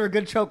 he gives her a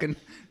good choking.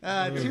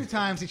 2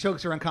 times he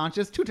chokes her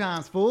unconscious. 2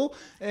 times, fool.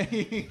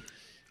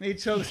 He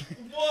chokes.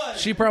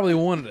 She probably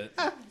wanted it.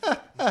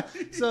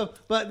 So,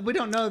 but we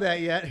don't know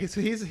that yet.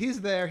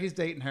 He's there. He's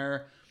dating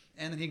her,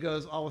 and then he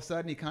goes. All of a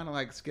sudden, he kind of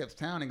like skips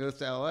town and goes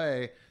to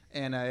L.A.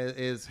 and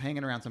is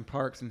hanging around some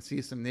parks and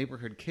sees some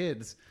neighborhood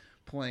kids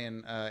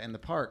playing in the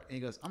park. And he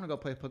goes, "I'm gonna go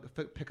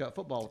pick up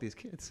football with these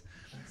kids."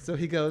 So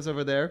he goes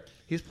over there.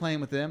 He's playing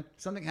with them.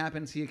 Something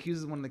happens. He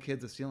accuses one of the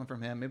kids of stealing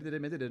from him. Maybe they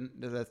did. Maybe they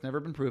didn't. That's never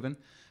been proven.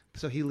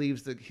 So he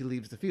leaves the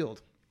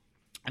field,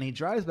 and he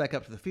drives back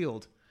up to the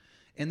field,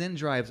 and then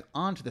drives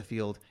onto the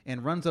field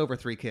and runs over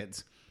 3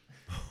 kids.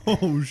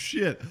 Oh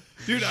shit,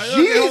 dude!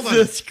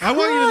 Jesus I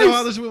want you to know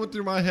how Christ. this went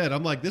through my head.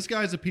 I'm like, this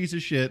guy's a piece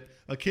of shit.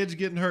 A kid's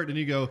getting hurt, and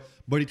you go,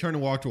 but he turned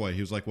and walked away.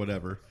 He was like,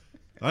 whatever.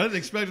 I didn't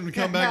expect him to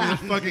come back in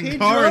his fucking He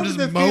car and drove just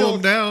to the mow field,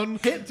 him down.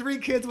 Hit 3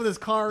 kids with his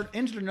car,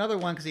 injured another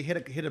one because he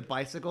hit a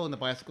bicycle, and the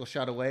bicycle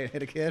shot away and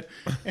hit a kid.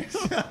 And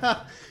so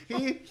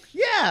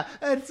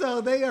and so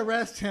they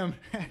arrest him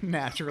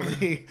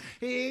naturally.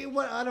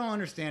 I don't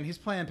understand. He's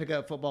playing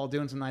pickup football,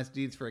 doing some nice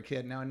deeds for a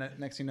kid. Now,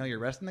 next thing you know, you're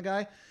arresting the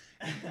guy.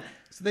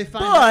 So they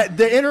find But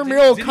the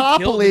intramural Did he cop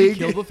kill, league.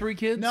 Did he kill the 3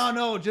 kids?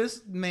 no,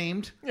 just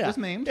maimed. Yeah. Just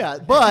maimed. Yeah,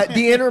 but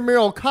the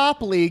intramural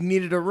cop league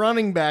needed a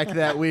running back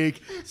that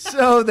week,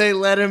 so they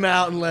let him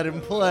out and let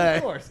him play.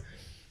 Of course.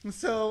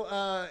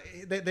 So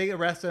they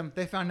arrest him.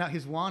 They found out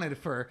he's wanted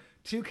for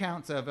 2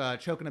 counts of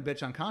choking a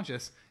bitch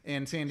unconscious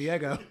in San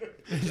Diego.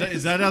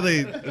 Is that how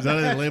they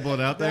label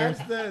it out there?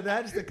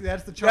 That's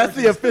the charge. That's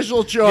the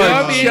official charge.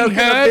 You're being Choking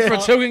a heard for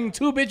bitch. choking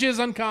 2 bitches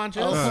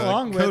unconscious.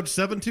 along with- Code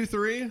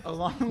 723.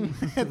 Along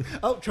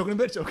with choking a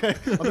bitch. Okay,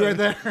 I'll be right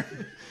there.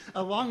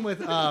 Along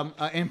with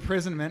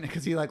imprisonment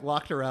because he like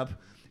locked her up.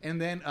 And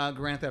then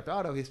Grand Theft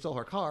Auto, he stole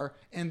her car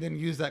and then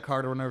used that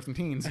car to run over some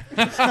teens.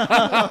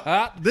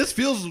 This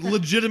feels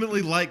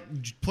legitimately like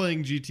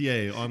playing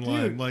GTA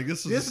online. Dude, Like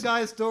this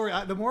guy's story.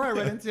 The more I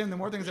read into him, the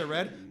more things I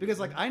read because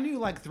like I knew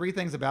like 3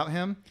 things about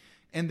him,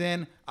 and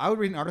then I would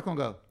read an article and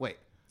go, "Wait,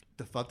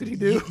 the fuck did he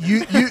do?"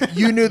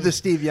 You knew the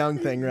Steve Young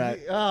thing, right?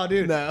 Oh,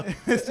 dude. No.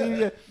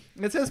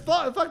 It says,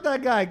 fuck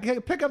that guy.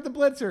 Pick up the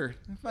blitzer.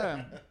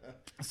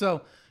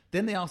 So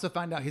then they also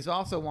find out he's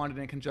also wanted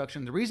in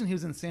conjunction. The reason he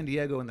was in San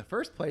Diego in the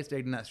first place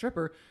dating that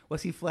stripper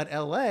was he fled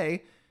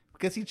L.A.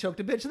 because he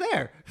choked a bitch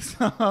there.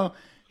 So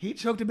he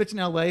choked a bitch in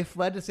L.A.,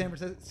 fled to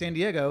San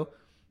Diego,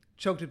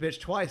 choked a bitch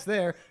twice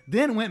there,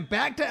 then went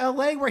back to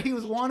L.A. where he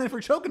was wanted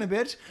for choking a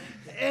bitch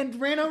and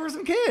ran over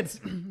some kids.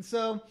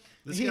 So...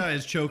 This guy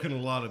is choking a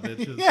lot of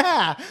bitches.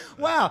 Yeah.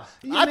 Wow.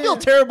 I feel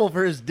terrible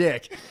for his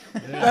dick.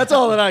 That's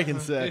all that I can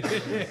say.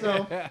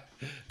 So,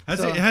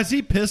 Has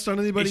he pissed on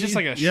anybody? It's just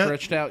like a yet?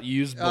 stretched out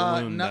used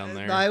balloon down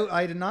there.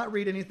 I did not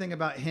read anything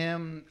about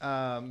him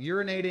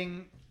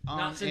urinating on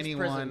Not since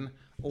anyone prison.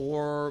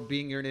 or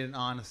being urinated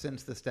on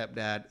since the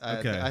stepdad.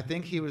 Okay. I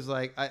think he was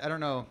like, I don't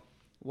know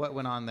what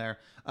went on there.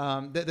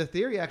 The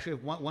theory actually,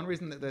 one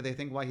reason that they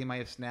think why he might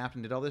have snapped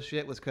and did all this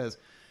shit was because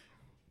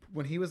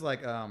when he was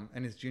like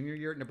in his junior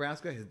year at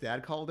Nebraska, his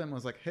dad called him and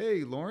was like,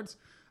 "Hey, Lawrence,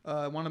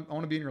 I want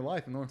to be in your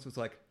life." And Lawrence was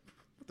like,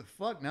 "What the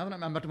fuck? Now that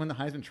I'm about to win the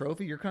Heisman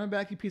Trophy, you're coming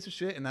back, you piece of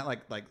shit." And that like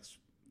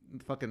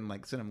fucking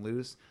like sent him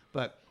loose.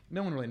 But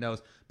no one really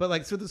knows. But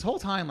like so this whole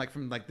time, like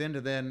from like then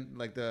to then,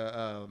 like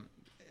the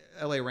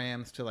LA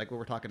Rams to like what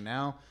we're talking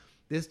now,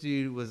 this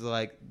dude was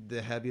like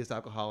the heaviest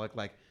alcoholic.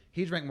 Like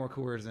he drank more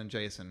Coors than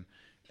Jason.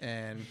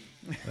 And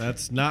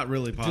That's not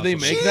really possible. Do they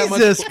make that much?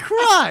 Jesus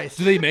Christ!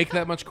 Do they make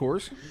that much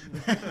Coors?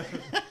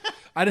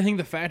 I didn't think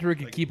the factory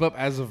could keep up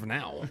as of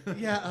now.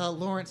 yeah,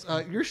 Lawrence,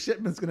 your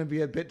shipment's going to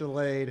be a bit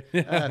delayed.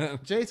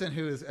 Jason,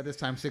 who is at this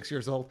time 6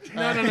 years old.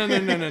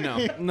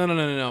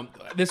 No.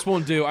 This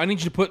won't do. I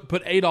need you to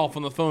put Adolf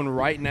on the phone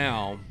right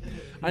now.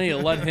 I need to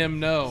let him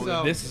know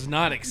that this is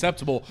not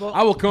acceptable.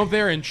 I will come up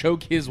there and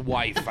choke his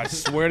wife. I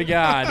swear to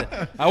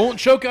God. I won't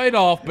choke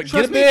Adolf, but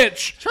get a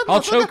bitch.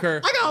 I'll choke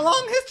her. I got a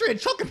long history of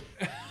choking.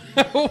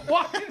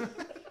 What?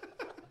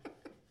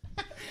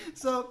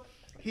 So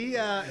he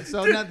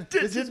so Did, now,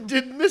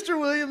 did Mr.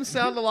 Williams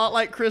sound a lot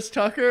like Chris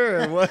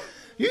Tucker or what?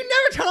 you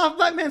never turn off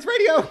Black Man's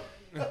Radio.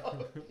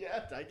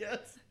 Yeah, I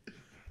guess.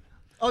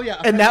 Oh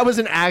yeah, And that was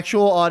an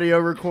actual audio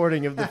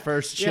recording of the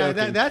first yeah.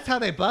 choking. That's how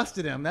they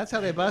busted him. That's how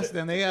they busted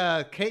him. They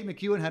Kate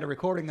McEwen had a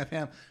recording of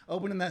him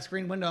opening that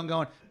screen window and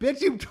going, "Bitch,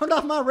 you turned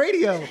off my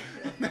radio."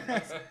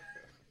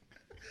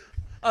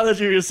 I thought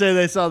you were going to say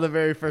they saw the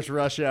very first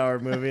Rush Hour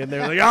movie and they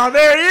were like, "Oh,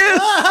 there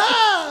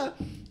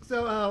he is!"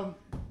 So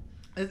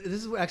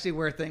this is actually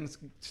where things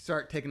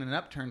start taking an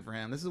upturn for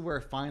him. This is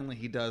where finally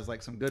he does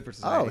like some good for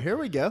society. Oh, here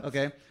we go.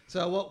 Okay.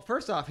 So, well,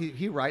 first off,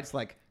 he writes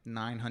like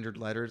 900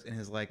 letters in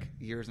his like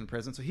years in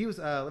prison. So he was,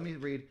 let me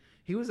read.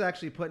 He was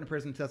actually put in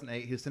prison in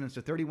 2008. He was sentenced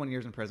to 31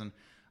 years in prison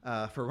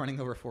for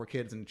running over 4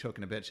 kids and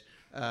choking a bitch.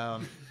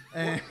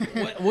 And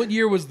what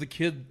year was the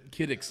kid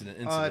incident?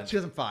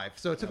 2005.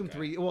 So it took him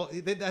 3. Well,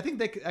 I think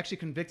they actually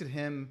convicted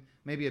him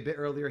maybe a bit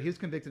earlier. He was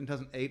convicted in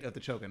 2008 of the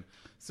choking.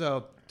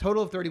 So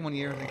total of 31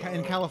 years.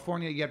 In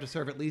California, you have to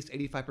serve at least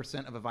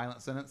 85% of a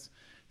violent sentence.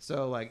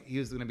 So like he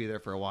was going to be there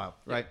for a while,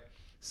 right?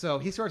 So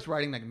he starts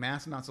writing like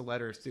mass amounts of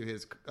letters to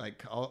his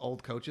like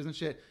old coaches and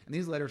shit. And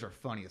these letters are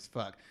funny as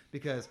fuck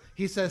because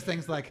he says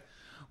things like,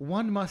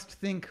 "One must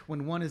think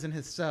when one is in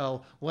his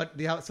cell what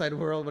the outside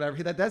world,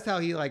 whatever." That's how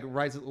he like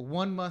writes it.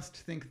 One must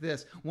think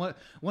this. One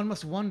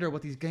must wonder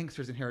what these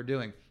gangsters in here are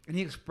doing. And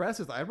he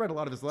expresses. I read a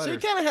lot of his letters. So he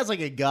kind of has like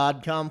a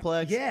God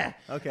complex. Yeah.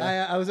 Okay.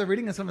 I was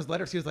reading in some of his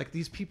letters. He was like,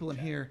 "These people in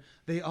here,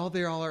 they all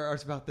are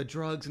about the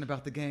drugs and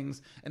about the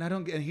gangs." And I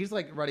don't get. And he's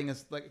like writing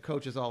his like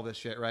coaches all this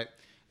shit, right?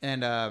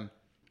 And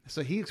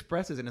so he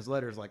expresses in his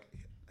letters like.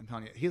 I'm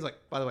telling you, he's like,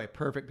 by the way,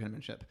 perfect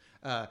penmanship.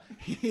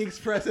 He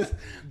expresses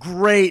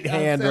great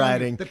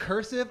handwriting. The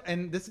cursive,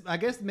 and this, I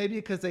guess, maybe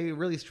because they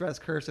really stressed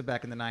cursive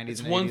back in the 90s. It's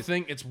and one 80s.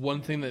 thing. It's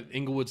one thing that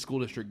Inglewood School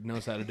District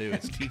knows how to do.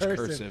 It's teach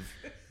cursive.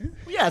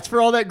 Yeah, it's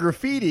for all that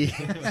graffiti.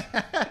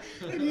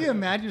 Can you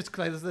imagine just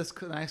this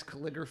nice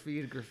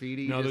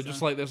graffiti? No, they're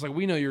just like there's like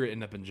we know you're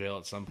ending up in jail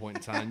at some point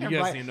in time. You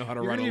guys Right. need to know how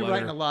to You're write gonna a be letter.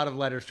 writing a lot of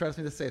letters. Trust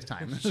me, this saves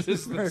time.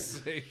 Just the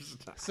saves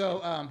time.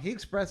 So he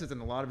expresses in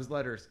a lot of his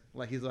letters,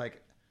 like he's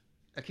like,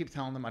 I keep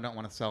telling them I don't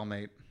want a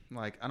cellmate.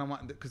 Like I don't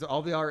want, because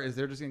all they are is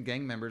they're just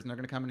gang members and they're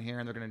gonna come in here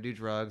and they're gonna do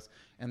drugs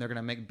and they're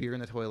gonna make beer in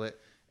the toilet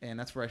and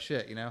that's where I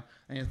shit, you know.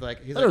 And he's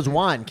like, There's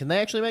wine. Can they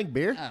actually make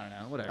beer? I don't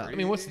know, whatever. I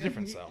mean, what's the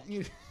difference though?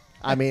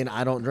 I mean,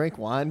 I don't drink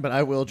wine, but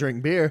I will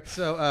drink beer.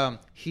 So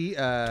he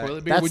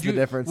Toilet beer. That's the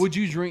difference. Would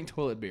you drink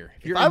toilet beer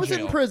If I was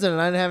in prison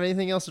and I didn't have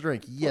anything else to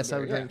drink, yes, I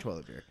would yeah. drink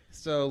toilet beer.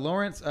 So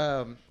Lawrence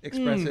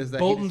expresses that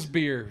Bolton's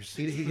beers.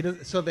 He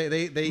does, so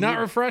they Not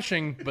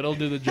refreshing, but it'll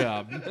do the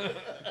job.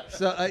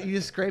 So you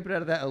just scrape it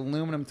out of that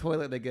aluminum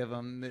toilet they give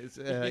them. It's,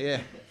 yeah.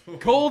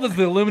 Cold as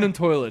the aluminum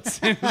toilets.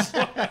 Hey,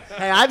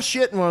 I've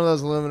shit in one of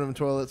those aluminum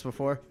toilets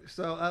before.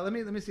 So let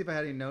me see if I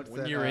had any notes.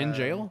 When you're in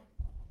jail?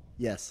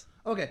 Yes.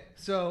 Okay,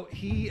 so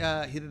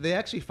they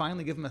actually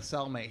finally give him a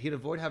cellmate. He'd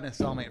avoid having a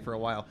cellmate for a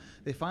while.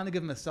 They finally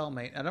give him a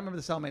cellmate. I don't remember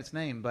the cellmate's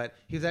name, but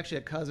he was actually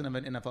a cousin of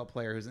an NFL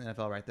player who's in the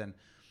NFL right then.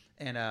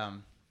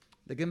 And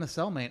they give him a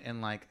cellmate,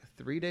 and like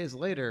 3 days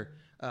later,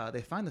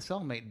 they find the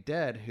cellmate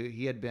dead, who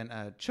he had been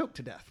choked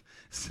to death.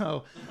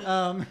 So,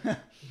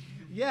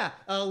 yeah,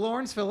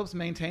 Lawrence Phillips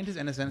maintained his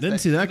innocence. Didn't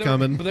see that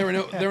coming. But there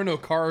were no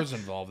cars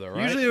involved, though,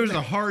 right? Usually there was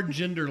a hard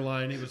gender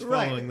line he was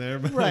following there.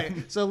 But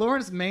Right. So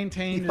Lawrence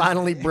maintained. He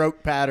finally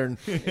broke pattern.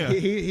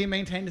 He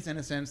maintained his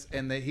innocence,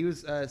 and he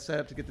was set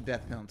up to get the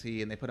death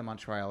penalty, and they put him on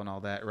trial and all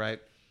that, right?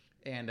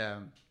 And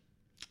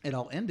it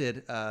all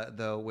ended,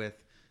 though, with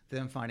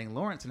them finding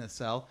Lawrence in his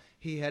cell.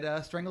 He had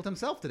strangled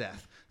himself to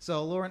death.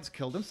 So Lawrence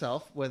killed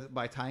himself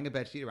by tying a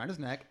bedsheet around his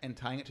neck and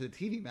tying it to the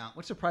TV mount,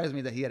 which surprised me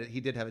that he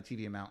did have a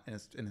TV mount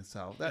in his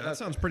cell. that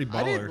sounds pretty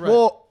baller. Right.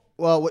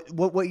 Well,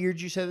 what year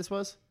did you say this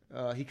was?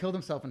 He killed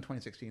himself in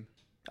 2016.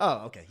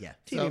 Oh, okay, yeah.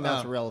 TV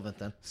mount's relevant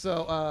then.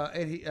 So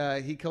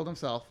and he killed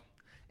himself,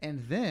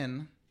 and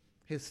then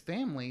his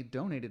family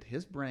donated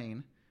his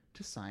brain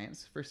to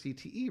science for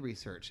CTE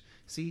research.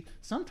 See,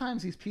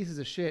 sometimes these pieces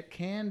of shit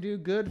can do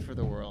good for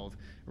the world,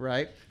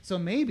 right? So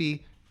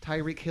maybe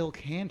Tyreek Hill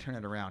can turn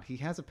it around. He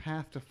has a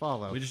path to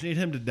follow. We just need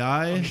him to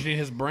die You need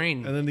his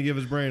brain. and then to give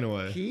his brain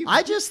away.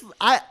 I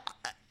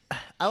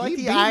like the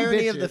beat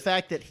irony of bitches. the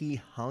fact that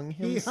he hung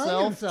He himself,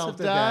 hung himself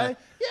to die.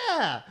 death.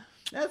 Yeah,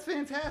 that's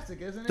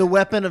fantastic, isn't it? The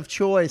weapon of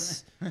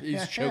choice,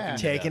 He's choking.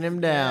 taking him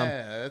down.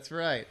 Yeah, that's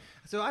right.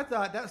 So I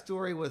thought that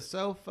story was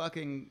so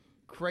fucking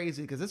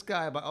crazy because this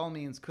guy, by all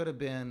means, could have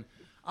been,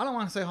 I don't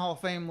want to say Hall of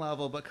Fame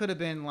level, but could have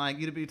been like,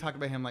 you'd be talking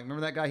about him like,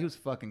 remember that guy? He was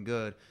fucking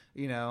good,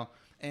 you know?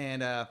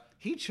 And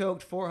he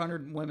choked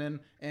 400 women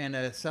and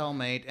a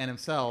cellmate and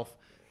himself,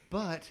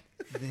 but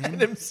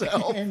then...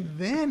 And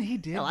then he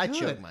did Hell, I good.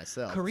 choked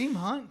myself. Kareem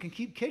Hunt can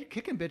keep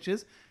kicking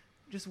bitches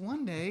just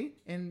one day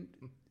and...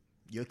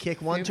 You'll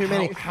kick one too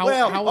many. How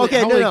well, would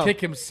he kick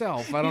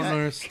himself? I don't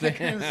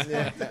understand.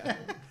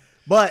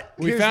 But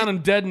We found him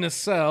dead in his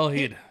cell.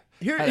 He'd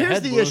had a here's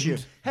head the wound issue.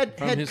 Had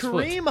from his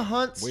foot. Kareem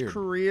Hunt's Weird.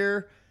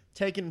 career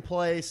taken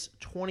place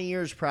 20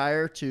 years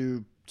prior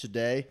to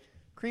today,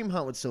 Kareem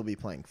Hunt would still be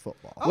playing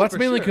football. Well, that's for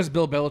mainly sure. because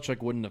Bill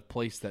Belichick wouldn't have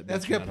placed that.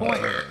 That's a bitch good in that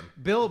point. game.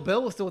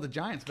 Bill was still with the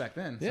Giants back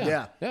then. So.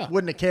 Yeah.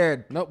 Wouldn't have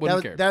cared. Nope, wouldn't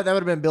have cared. That would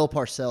have been Bill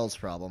Parcells'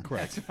 problem.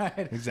 Correct. That's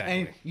right. Exactly.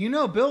 And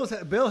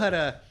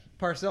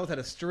Parcells had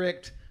a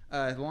strict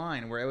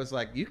line where it was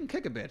like, you can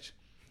kick a bitch.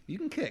 You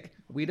can kick.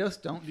 We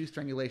just don't do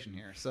strangulation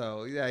here.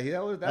 So, yeah,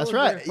 That's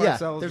right. Yeah,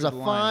 there's a the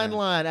fine man.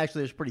 line.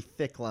 Actually, there's a pretty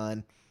thick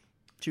line.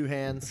 2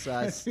 hands,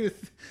 size 10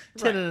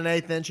 Right. and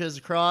 1/8 inches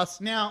across.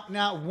 Now,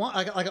 one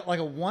like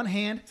a one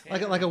hand,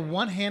 like a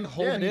one hand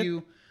holding dude.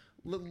 you.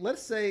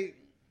 Let's say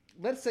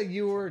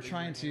you were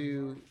trying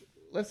to.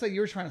 Let's say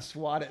you were trying to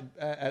swat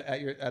at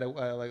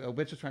like a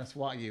bitch was trying to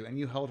swat you, and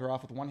you held her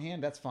off with one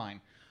hand. That's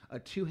fine. A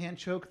 2-hand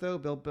choke, though,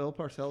 Bill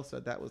Parcells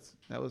said that was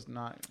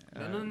not.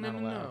 Not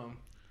allowed. No.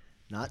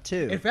 Not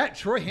 2. In fact,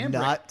 Troy Hambrick.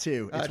 Not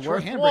 2. It's Troy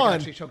worth Hambrick 1.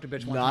 actually choked a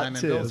bitch one Not time,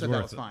 and 2. Bill It's said that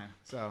worth was it. fine.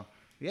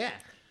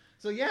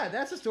 So yeah,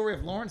 that's the story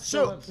of Lawrence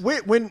So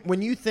Phillips.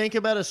 when you think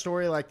about a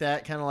story like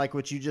that, kind of like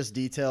what you just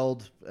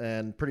detailed,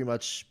 and pretty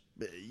much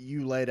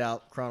you laid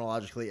out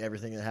chronologically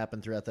everything that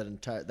happened throughout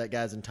that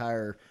guy's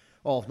entire,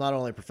 well, not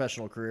only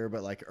professional career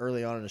but like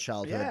early on in his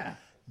childhood. Yeah.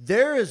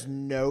 There is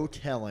no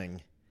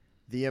telling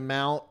the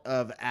amount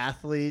of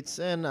athletes,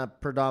 and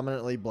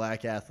predominantly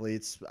black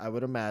athletes, I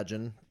would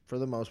imagine for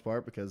the most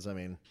part, because I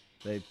mean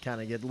they kind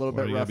of get a little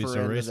Why bit you gotta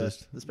rougher. be so into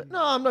racist? no,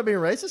 I'm not being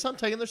racist. I'm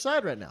taking their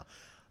side right now.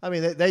 I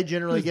mean, they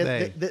generally Who's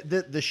get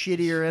the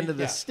shittier end of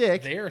the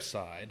stick. Their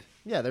side.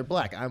 Yeah, they're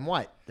black. I'm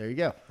white. There you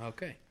go.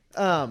 Okay.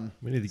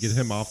 We need to get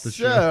him off the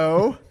show.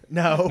 So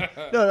no.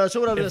 So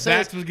what I'm going to If say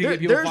that's is what's gonna get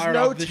people there's fired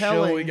no off the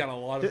telling. show, we got a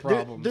lot of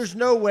problems. There's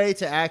no way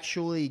to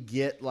actually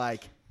get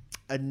like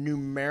a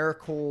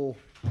numerical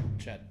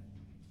Chad.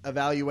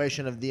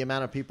 evaluation of the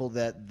amount of people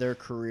that their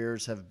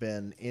careers have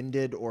been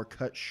ended or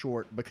cut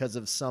short because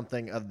of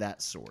something of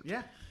that sort.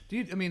 Yeah,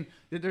 dude. I mean,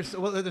 there's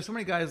so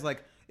many guys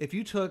like if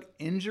you took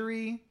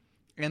injury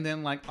and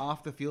then like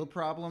off the field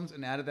problems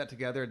and added that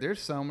together,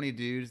 there's so many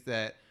dudes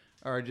that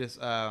are just.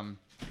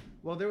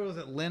 Well, there was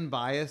Lynn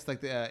Bias,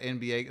 like the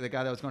NBA, the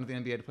guy that was going to the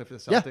NBA to play for the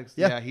Celtics.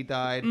 Yeah. He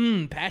died.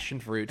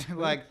 Passion fruit.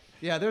 Like,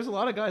 yeah, there's a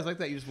lot of guys like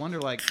that. You just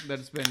wonder, like, that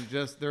it's been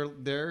just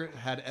they're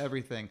had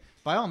everything.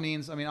 By all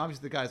means, I mean,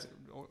 obviously the guy's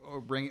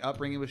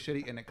upbringing was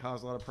shitty and it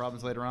caused a lot of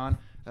problems later on.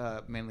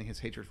 Mainly his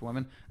hatred for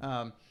women.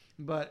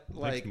 But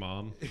like, Thanks,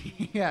 Mom.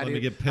 yeah, Let me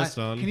dude. get pissed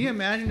on. Can you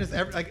imagine just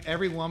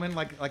every woman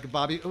like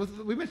Bobby?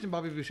 We mentioned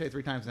Bobby Boucher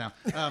 3 times now.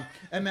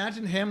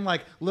 Imagine him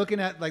like looking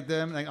at like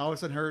them, like all of a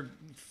sudden her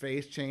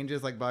face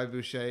changes, like Bobby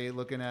Boucher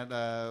looking at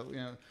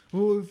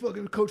oh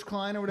fucking Coach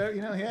Klein or whatever,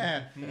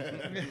 yeah.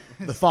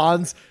 The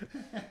Fonz.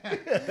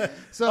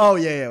 So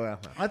Well,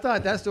 I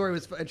thought that story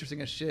was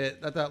interesting as shit.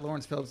 I thought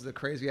Lawrence Phillips was a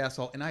crazy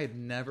asshole, and I had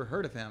never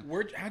heard of him.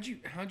 How'd you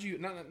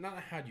not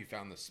how'd you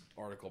found this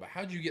article, but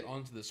how'd you get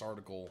onto this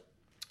article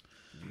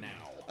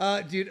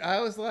now? Dude,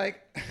 I was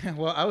like,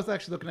 well, I was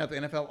actually looking up the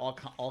NFL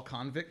all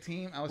convict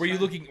team. Were you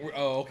looking?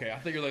 Oh, okay. I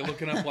thought you were like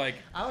looking up like.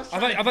 I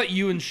thought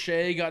you and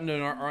Shay got into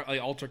an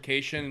like,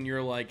 altercation, and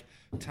you're like,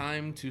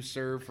 time to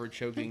serve for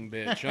choking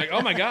bitch. You're like,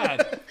 oh my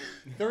god,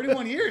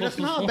 31 years. That's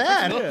not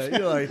bad. yeah,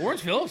 you're like,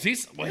 Lawrence Phillips. He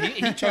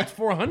choked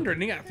 400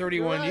 and he got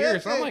 31 Right,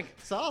 years. So I'm hey, like,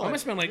 solid. I'm gonna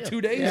spend like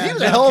 2 days. Yeah. in he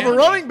was a South hell of a County.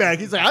 running back.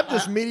 He's like, I'm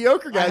just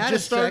mediocre I guy. had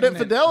Just a started at segment.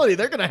 Fidelity.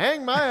 They're gonna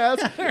hang my ass.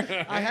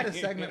 I had a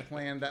segment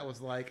planned that was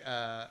like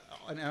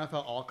an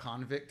NFL all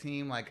convict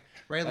team. Like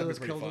Ray That'd be Lewis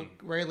pretty killed fun.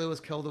 Ray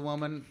Lewis killed a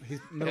woman. He's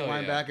middle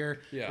Hell yeah. linebacker.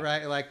 Yeah.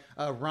 Right. Like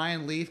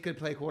Ryan Leaf could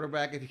play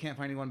quarterback if you can't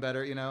find anyone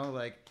better.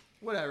 Like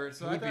whatever.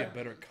 So Who I would be a thought,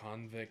 better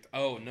convict?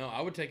 Oh no,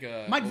 I would take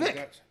a Mike oh, Vick.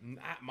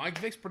 gosh. Mike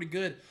Vick's pretty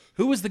good.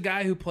 Who was the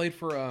guy who played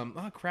for?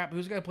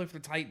 Who's the guy who played for the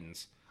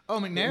Titans?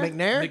 McNair.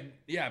 McNair?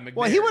 McNair.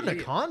 Well, he wasn't a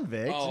Yeah.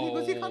 convict. Oh,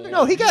 Was he a convict?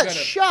 No, he got gotta-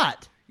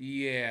 shot.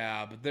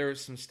 Yeah, but there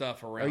was some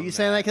stuff around. Are you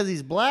saying that because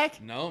he's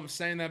black? No, I'm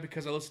saying that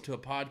because I listened to a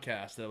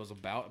podcast that was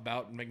about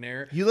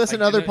McNair. You listen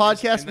to in other the-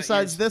 podcasts in the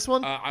besides years- this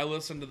one? I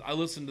listened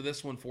to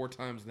this one 4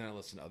 times, and then I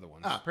listened to other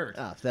ones. Ah, perfect.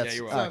 Oh, that's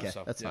you're right. okay.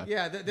 So, That's yeah. fine.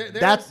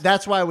 Yeah.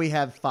 That's why we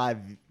have 5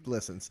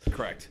 listens.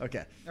 Correct.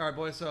 Okay. all right,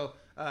 boys. So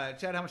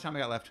Chad, how much time we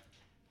got left?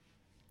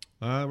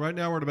 Right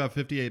now we're at about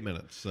 58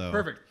 minutes. So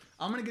Perfect.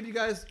 I'm going to give you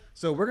guys.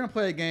 So we're going to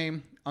play a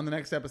game on the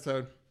next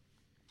episode.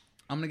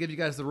 I'm going to give you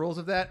guys the rules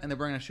of that, and then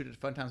we're going to shoot it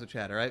fun times with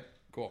Chad. All right.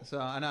 Cool. So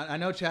I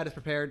know Chad is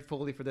prepared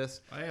fully for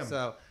this. I am.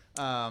 So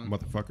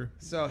motherfucker.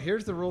 so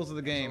here's the rules of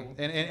the game,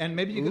 and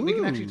maybe we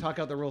can actually talk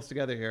out the rules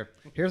together here.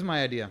 Here's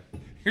my idea.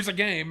 Here's a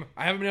game.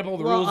 I haven't been able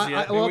to the Well, rules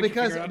yet. Maybe we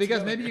can figure it out because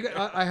together. maybe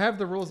I have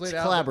the rules laid It's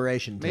out.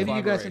 collaboration, Tim. Maybe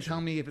you guys can Collaboration.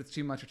 tell me if it's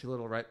too much or too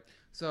little, right?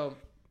 So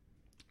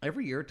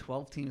every year,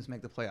 12 teams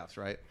make the playoffs,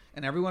 right?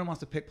 And everyone wants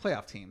to pick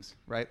playoff teams,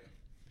 right?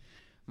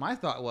 My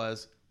thought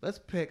was, let's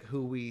pick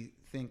who we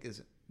think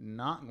is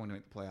not going to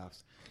make the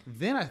playoffs.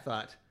 Then I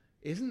thought,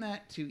 isn't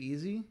that too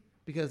easy?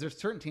 Because there's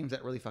certain teams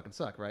that really fucking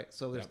suck, right?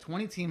 So there's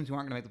 20 teams who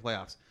aren't going to make the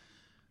playoffs.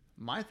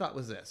 My thought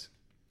was this.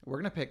 We're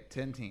going to pick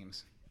 10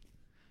 teams.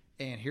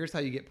 And here's how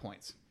you get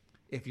points.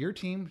 If your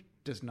team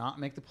does not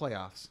make the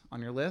playoffs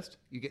on your list,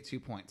 you get 2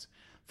 points.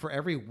 For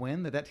every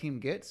win that team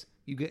gets,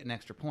 you get an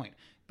extra point.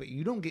 But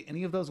you don't get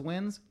any of those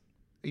wins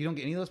you don't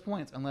get any of those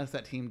points unless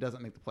that team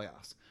doesn't make the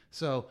playoffs.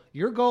 So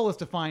your goal is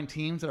to find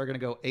teams that are going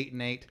to go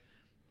 8-8,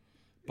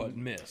 but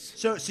miss.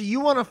 So you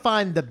want to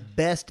find the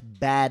best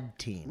bad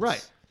teams,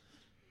 right?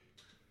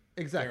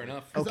 Exactly. Fair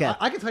enough. Okay.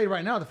 I can tell you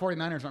right now, the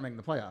 49ers aren't making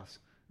the playoffs.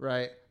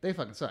 Right? They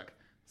fucking suck.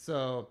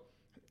 So.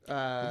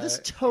 This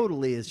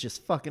totally is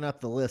just fucking up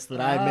the list that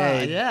I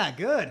made. Yeah,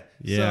 good.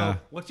 Yeah. So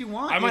what you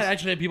want? I might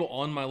actually have people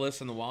on my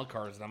list in the wild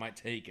cards that I might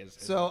take as.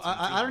 So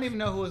I don't even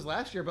know who was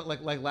last year, but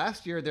like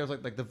last year there was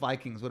like the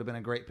Vikings would have been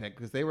a great pick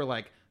because they were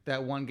like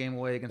that one game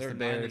away against the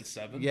Bears.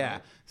 9-7. Yeah.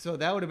 Right? So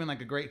that would have been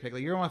like a great pick.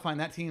 Like you're gonna want to find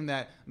that team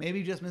that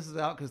maybe just misses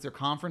out because their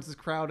conference is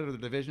crowded or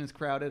their division is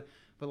crowded.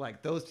 But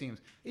like those teams,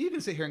 you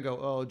can sit here and go,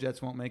 "Oh,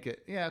 Jets won't make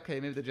it." Yeah, okay,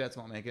 maybe the Jets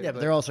won't make it. Yeah, but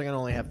they're also going to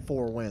only have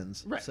 4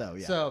 wins. right. So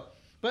yeah. So.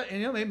 But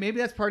maybe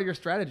that's part of your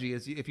strategy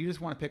is if you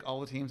just want to pick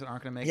all the teams that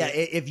aren't going to make yeah,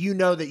 it. if you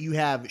know that you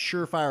have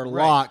surefire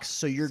Right. locks,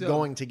 so you're So,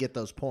 going to get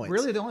those points.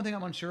 Really, the only thing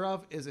I'm unsure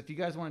of is if you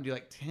guys want to do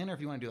like 10 or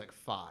if you want to do like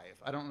 5.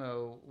 I don't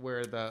know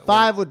where the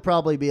 5 would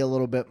probably be a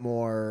little bit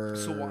more.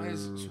 So why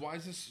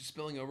is this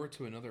spilling over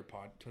to another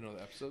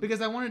episode?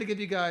 Because I wanted to give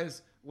you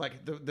guys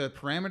like the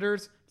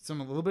parameters, a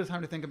little bit of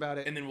time to think about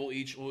it, And then we'll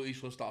each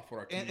list off what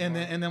our teams and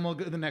are. then we'll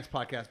go to the next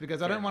podcast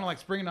because I don't want to like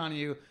spring it on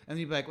you and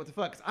you'd be like, what the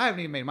fuck? 'Cause I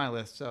haven't even made my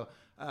list, so.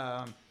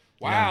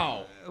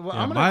 Wow. Well,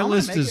 Yeah, I'm my gonna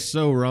list make is it-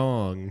 so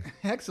wrong.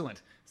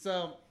 excellent.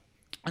 So,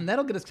 and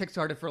that'll get us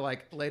kickstarted for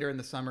like later in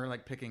the summer,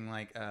 like picking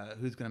like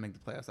who's going to make the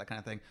playoffs, that kind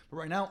of thing. But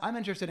right now, I'm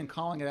interested in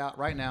calling it out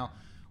right now.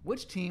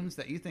 Which teams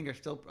that you think are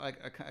still like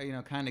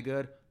kind of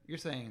good? You're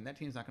saying that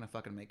team's not going to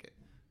fucking make it.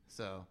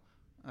 So,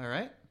 all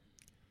right.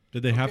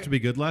 Did they have to be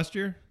good last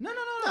year? No.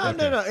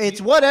 No.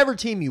 It's whatever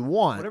team you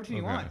want. Whatever team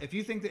you Okay. want. If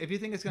you think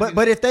it's going to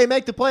But if they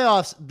make the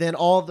playoffs, then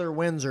all of their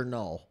wins are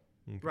null.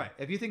 right.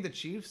 If you think the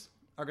Chiefs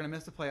are going to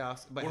miss the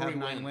playoffs but What do have we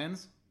 9 win?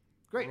 wins,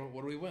 great.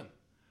 What do we win?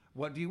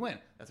 What do you win?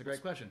 That's a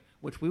great question,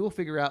 which we will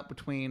figure out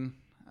between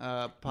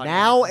podcasts.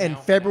 Now and Now.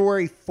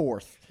 February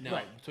 4th. No,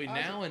 Right. between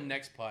now and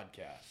next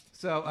podcast.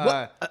 So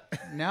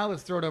now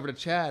let's throw it over to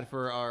Chad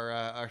for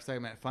our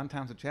segment, Fun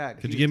Times with Chad.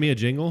 Could you give me a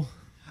jingle?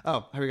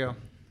 Oh, here we go.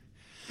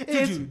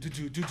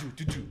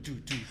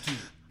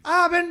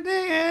 I've been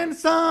doing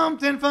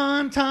something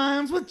Fun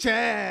Times with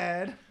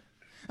Chad.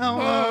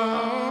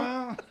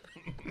 Oh.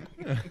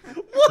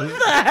 What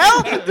the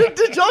hell?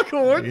 Did y'all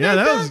coordinate Yeah,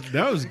 that?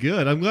 that was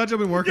good. I'm glad you've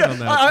been working on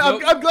that.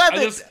 I'm glad that.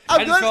 I just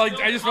I'm glad, felt like.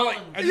 I just felt like.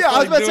 Yeah, I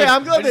was about to say,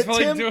 I'm glad that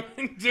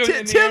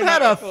Tim. Tim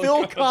had a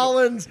Phil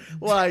Collins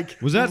like.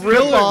 Was that rip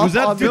Phil? Or, off was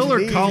that on the Phil or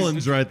knees.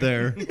 Collins right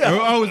there?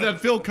 Oh, was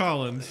that Phil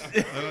Collins?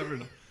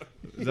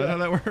 Is that how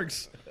that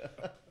works?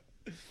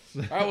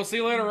 All right, we'll see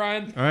you later,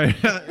 Ryan. All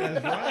right.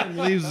 As Ryan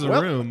leaves the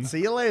Well, room.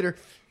 see you later.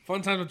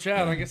 Fun time with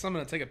Chad. I guess I'm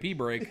gonna take a pee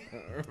break.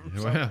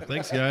 Wow,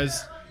 thanks,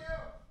 guys.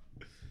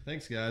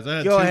 Thanks, guys. I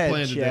had Go 2 ahead,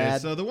 planned today.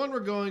 Chad. So the one we're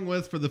going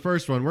with for the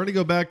first one, we're going to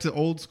go back to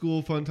old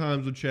school Fun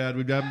Times with Chad.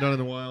 We haven't done it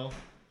in a while.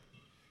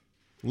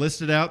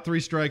 Listed out,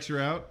 3 strikes,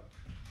 you're out.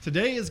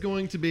 Today is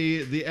going to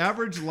be the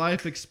average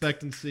life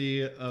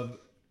expectancy of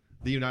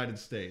the United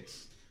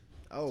States.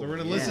 Oh, So we're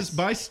going to list this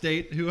by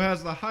state, who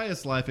has the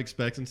highest life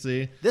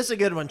expectancy This is a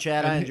good one,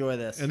 Chad. I and enjoy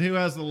this. and who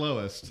has the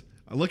lowest.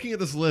 Looking at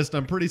this list,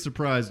 I'm pretty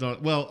surprised.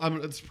 Well,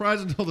 I'm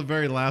surprised until the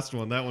very last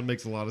one. That one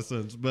makes a lot of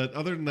sense. But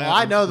other than that,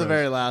 I I'm know the surprised.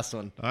 very last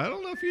one. I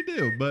don't know if you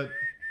do, but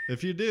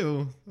if you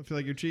do, I feel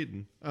like you're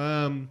cheating.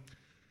 All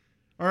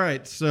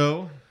right,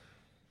 so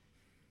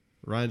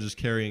Ryan's just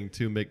carrying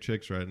 2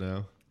 McChicks right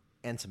now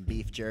And some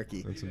beef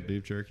jerky. and some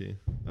beef jerky.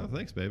 Oh,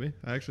 thanks, baby.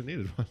 I actually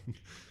needed one.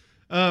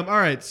 All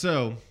right,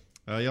 so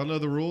y'all know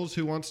the rules.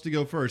 Who wants to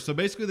go first? So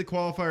basically, the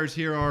qualifiers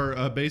here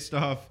are based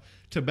off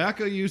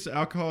tobacco use,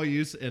 alcohol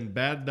use, and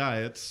bad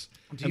diets.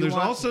 And there's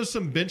also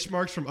some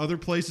benchmarks from other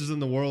places in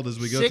the world as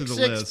we go through the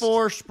list.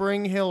 664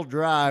 Spring Hill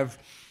Drive.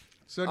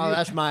 So Oh,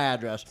 that's my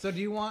address. So do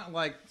you want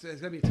like so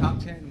it's gonna be top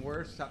 10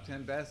 worst, top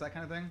 10 best, that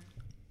kind of thing?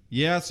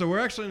 Yeah, so we're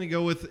actually going to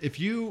go with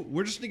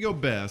we're just going to go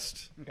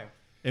best. Okay.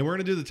 And we're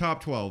going to do the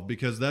top 12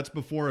 because that's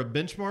before a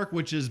benchmark,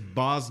 which is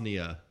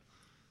Bosnia.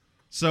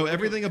 So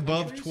everything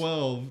above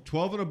 12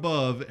 and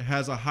above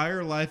has a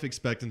higher life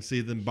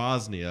expectancy than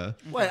Bosnia.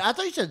 Wait, I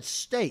thought you said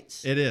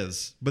states. It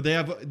is. But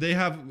they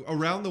have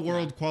around the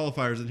world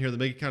qualifiers in here that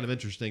make it kind of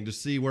interesting to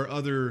see where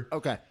other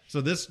Okay.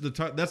 So that's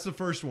the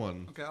first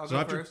one. Okay, I'll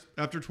so go first.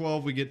 After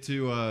 12 we get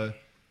to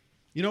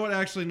you know what?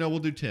 Actually, no, we'll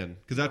do 10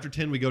 because after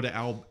 10 we go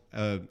to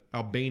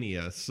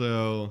Albania.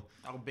 So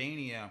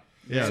Albania.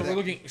 yeah, So we're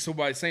looking. So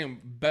by saying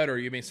better,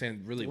 you mean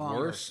saying really Longer.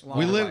 worse?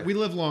 we Longer.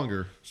 live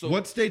longer. So-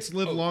 what states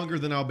live longer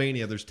than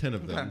Albania? There's 10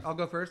 of them. Okay, I'll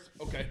go first.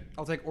 Okay.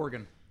 I'll take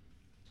Oregon.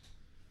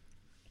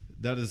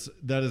 That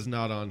is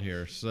not on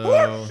here.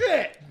 So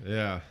Shit!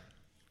 yeah.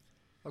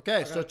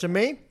 Okay, so to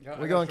me, Yeah, I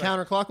we're got going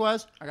strike.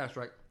 counterclockwise. I got a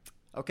strike.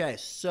 Okay,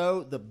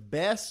 so the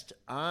best,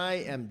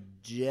 I am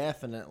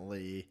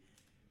definitely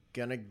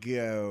gonna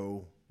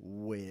go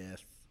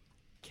with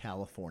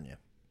California.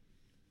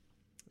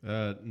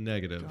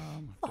 Negative.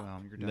 Dumb.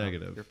 You're dumb.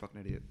 Negative. You're a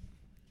fucking idiot.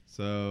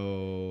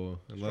 So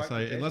unless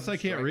I can't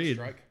Strike, read,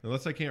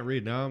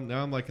 strike. now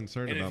I'm like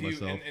concerned about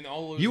myself. And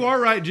all You are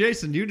right,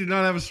 Jason. You do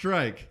not have a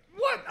strike.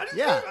 What? I gave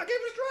him a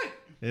strike.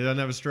 He doesn't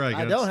have a strike.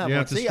 I don't have you one.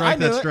 have to See, strike I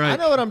knew that it. strike.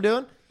 I know what I'm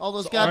doing. All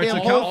those All right, goddamn so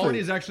whole California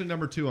foods. is actually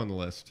number 2 on the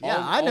list. Yeah,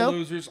 I know.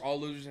 All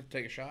losers have to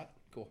take a shot.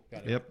 Cool.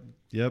 Got it.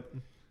 Yep.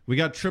 We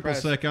got triple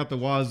Surprise. sec out the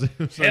wazoo.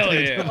 So Hell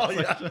take yeah. triple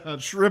sec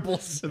shots.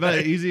 Triples. About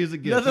as easy as it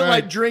gets. Nothing All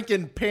right. like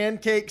drinking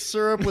pancake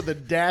syrup with a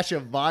dash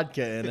of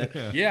vodka in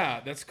it. Yeah,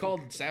 that's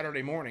called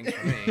Saturday mornings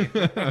for me.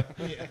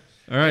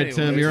 All right,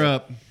 Tim, Anyways. you're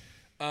up.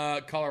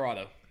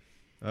 Colorado.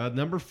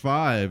 Number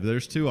 5.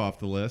 There's 2 off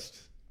the list.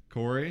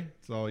 Corey,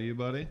 it's all you,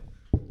 buddy.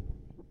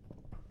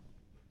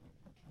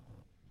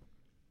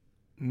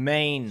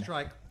 Maine.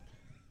 Strike.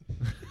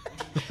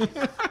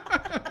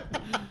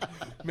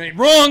 Maine.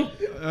 Wrong.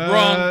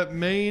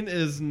 Maine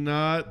is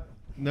not.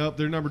 Nope,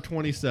 they're number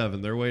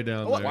 27. They're way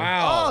down there.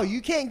 Wow. Oh,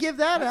 you can't give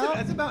that out.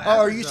 That's about Oh, or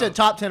average, you said though.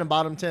 top 10 and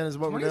bottom 10 is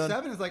what we're doing.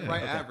 27 is like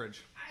right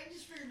average.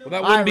 Well,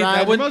 that wouldn't be. Ryan.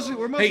 That wouldn't,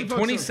 We're mostly hey, focused on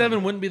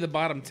 27 wouldn't be the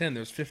bottom 10.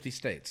 There's 50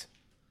 states.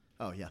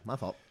 Oh yeah, my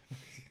fault.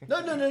 No.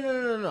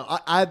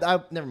 I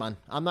never mind.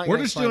 I'm not. We're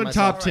gonna just explain doing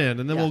myself. top 10,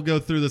 and then Yeah. we'll go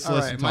through this All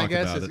list right, and my talk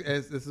guess about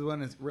is this is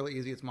one is really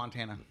easy. It's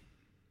Montana.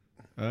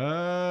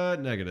 it.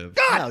 Negative.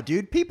 No,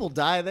 dude, people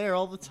die there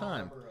all the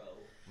time.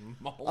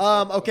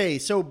 Okay,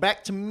 so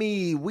back to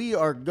me. We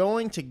are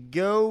going to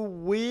go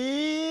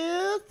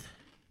with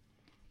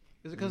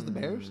Is it because of the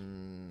Bears?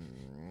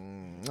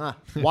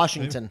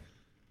 Washington.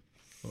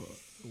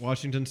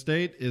 Washington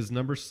State is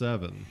number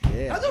 7.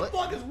 Yeah. How the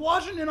fuck is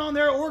Washington on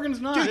there?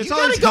 Oregon's not. Dude, It's you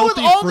always gotta go with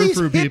healthy all these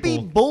frou-frou hippie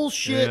people.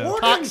 bullshit Yeah.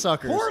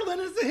 cocksuckers.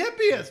 Portland is the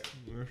hippiest.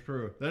 That's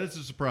true. That is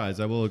a surprise.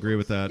 I will agree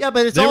with that. Yeah,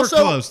 but it's they also-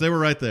 were close. They were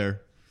right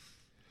there.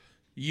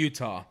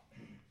 Utah.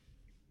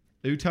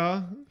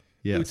 Utah?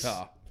 Yes.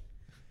 Utah.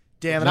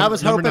 Damn it! I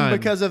was Number hoping 9.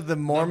 because of the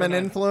Mormon Number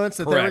 9. influence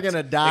that they were Correct. going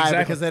to die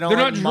Exactly. because they don't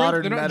They're like not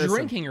modern They're not medicine.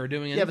 drinking or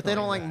doing anything. Yeah, but they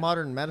don't like that.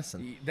 modern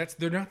medicine.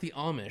 They're not the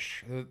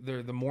Amish.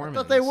 They're the I Mormons.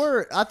 thought they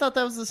were. I thought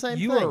that was the same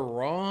You thing. are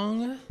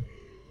wrong.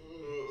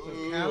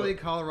 So Cali,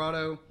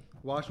 Colorado,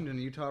 Washington,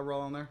 and Utah are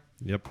all on there.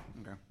 Yep.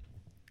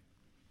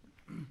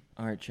 Okay.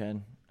 All right,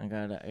 Chad. I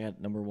got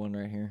number 1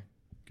 right here.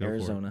 Go for it.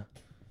 Arizona.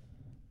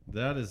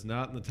 That is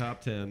not in the top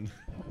 10.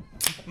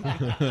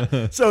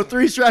 So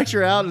 3 strikes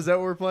you're out. Is that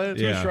what we're playing?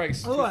 Yeah. Two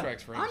strikes. Hold Two on.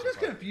 strikes for him I'm so just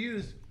far.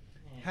 confused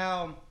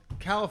how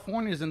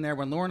California's in there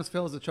when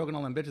Lawrenceville is choking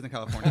all them bitches in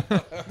California.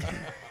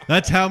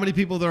 That's how many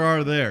people there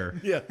are there.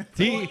 Yeah.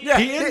 He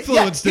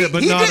influenced it,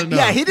 but he not did, enough.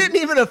 Yeah, he didn't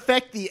even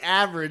affect the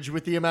average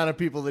with the amount of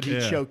people that he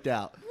Yeah. choked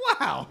out.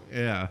 Wow.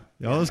 Yeah.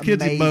 All those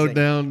kids he Amazing. mowed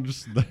down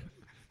just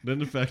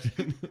didn't affect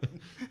it.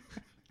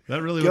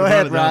 That really Go would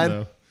have ahead, brought it down,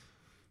 Ryan.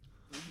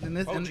 though. And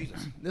this one's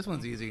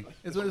easy.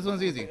 This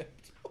one's easy.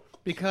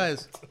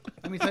 Because,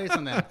 let me tell you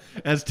something.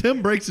 As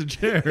Tim breaks a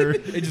chair,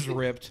 It just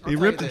ripped. he I'll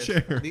tell ripped you the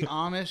this. chair. The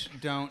Amish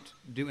don't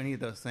do any of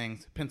those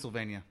things.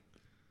 Pennsylvania.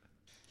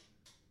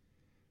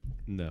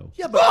 No.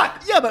 Yeah,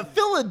 but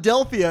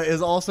Philadelphia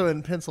is also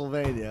in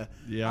Pennsylvania.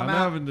 Yeah, I'm I'm out.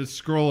 having to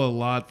scroll a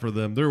lot for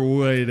them. They're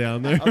way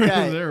down there.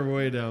 Okay. They're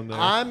way down there.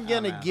 I'm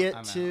gonna I'm get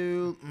out.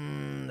 to.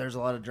 There's a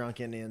lot of drunk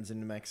Indians in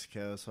New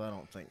Mexico, so I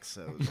don't think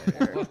so.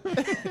 There.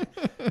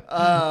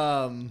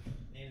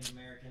 Native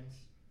Americans.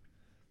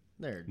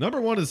 There. Number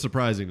 1 is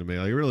surprising to me.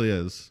 Like, it really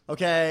is.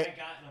 Okay, I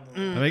got number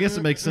I 1. mean, I guess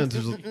it makes sense.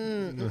 There's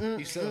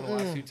You said it the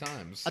last 2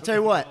 times. I'll tell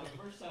you what.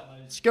 First time I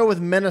Let's go with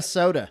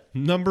Minnesota.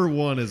 number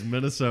 1 is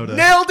Minnesota.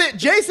 Nailed it.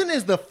 Jason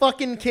is the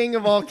fucking king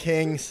of all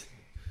kings.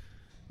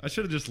 I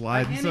should have just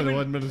lied and can't said it even-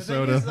 wasn't the thing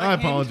Minnesota. is, I I can't even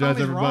tell apologize,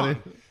 he's everybody.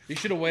 wrong. You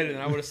should have waited,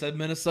 and I would have said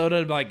Minnesota.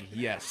 I'd be like,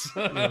 yes.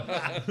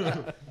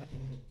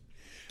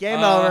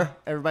 Game over.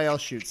 Everybody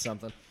else shoots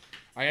something.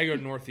 I gotta go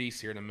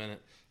northeast here in a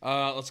minute.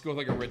 Let's go with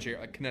like a rich area,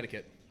 like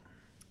Connecticut.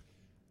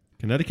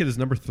 Connecticut is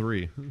number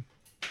 3. I'm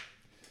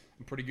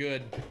pretty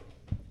good.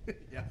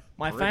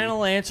 My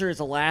final answer is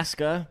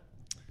Alaska.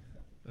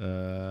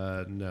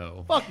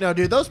 No. Fuck no,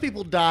 dude. Those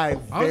people die I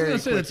was very going to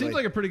say, that quickly. seems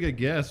like a pretty good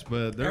guess,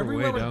 but they're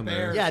Everywhere way with down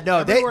there. bears. Yeah,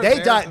 no, they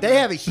Everywhere die. bears They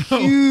have a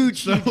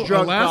huge, So huge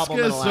drug Alaska problem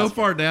in is Alaska. so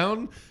far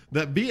down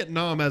that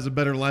Vietnam has a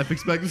better life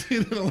expectancy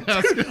than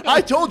Alaska.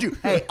 I told you.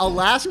 Hey,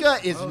 Alaska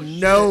is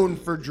known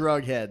for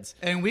drug heads.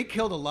 And we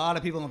killed a lot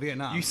of people in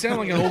Vietnam. You sound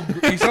like an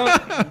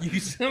old. You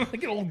sound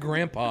like an old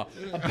grandpa.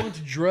 A bunch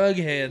of drug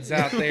heads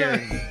out there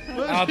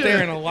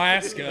in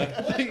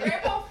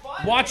Alaska.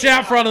 Watch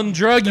out for them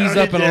druggies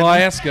up in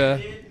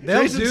Alaska.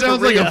 Jason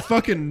sounds like a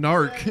fucking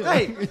narc.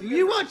 Hey,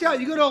 you watch out.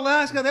 You go to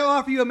Alaska, they'll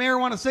offer you a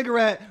marijuana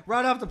cigarette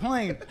right off the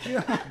plane.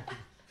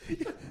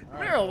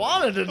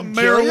 Marijuana didn't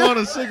kill ya.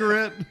 Marijuana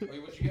cigarette.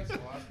 Wait, what you guess,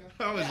 Alaska?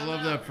 I always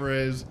love that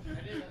phrase.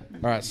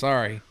 All right,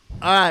 sorry.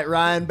 All right,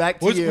 Ryan, back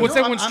to you. What's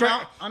No, everyone's I'm strike?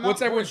 out- I'm out What's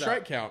for everyone's that.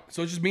 strike count?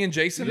 So it's just me and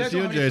Jason. You Just guys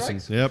you want and any Jason.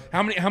 strikes? Yep.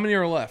 How many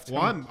are left?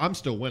 Well, I'm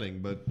still winning,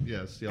 but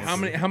yes. y'all How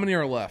see. many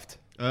are left?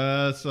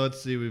 So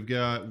let's see. We've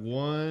got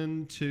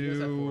 1, You guys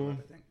have 4 2, left,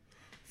 I think.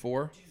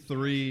 4.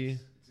 3.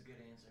 It's a good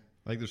answer.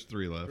 I think there's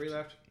 3 left. 3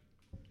 left.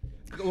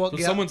 Well, So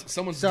yeah.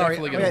 someone's Sorry,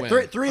 definitely gonna Okay,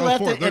 win. three Oh, left.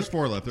 4. and- There's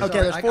 4 left. There's Okay,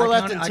 Sorry, there's I 4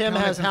 left, counted- and I Tim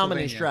counted has how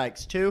many Pennsylvania.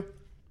 strikes? 2?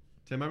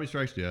 Tim, how many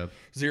strikes do you have?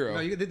 0.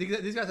 No,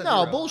 these guys have No,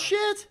 0.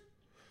 bullshit.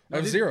 I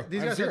have these, 0.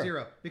 These I have guys 0. have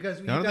 0 because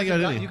I don't think I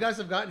did any. you guys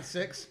have gotten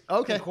 6.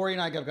 Okay. And Corey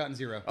and I have gotten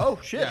 0. Oh,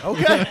 shit.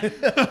 Okay.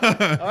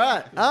 All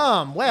right.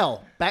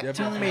 Well, back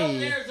to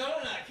me.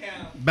 Arizona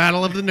count.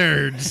 Battle of the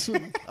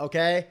Nerds.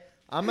 Okay.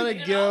 I'm going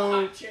to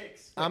go.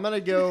 I'm going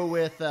to go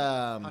with.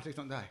 Hot chicks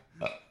don't die.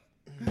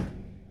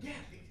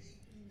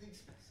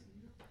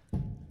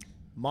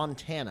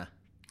 Montana.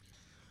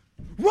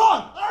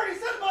 Wrong! I already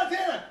said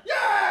Montana!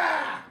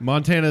 Yeah!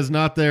 Montana's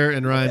not there,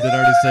 and Ryan did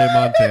already say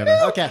Montana.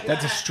 Okay.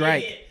 That's a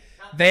strike.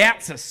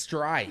 That's a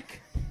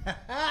strike.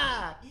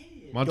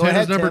 Montana's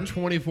ahead, number Tim.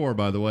 24,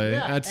 by the way,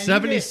 Yeah, at and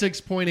you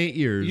 76.8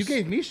 years. You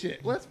gave me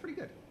shit. Well, that's pretty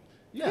good.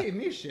 You gave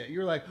me shit. You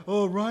were like,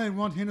 oh, Ryan,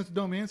 Montana's a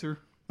dumb answer.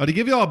 To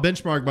give you all a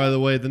benchmark, by the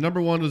way, the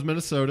number 1 was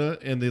Minnesota,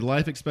 and the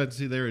life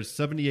expectancy there is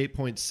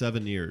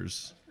 78.7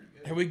 years.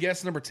 Have we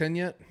guessed number 10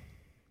 yet?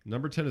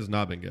 Number 10 has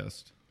not been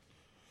guessed.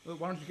 Well,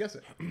 why don't you guess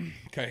it?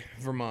 Okay,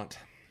 Vermont.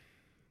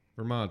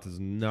 Vermont is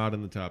not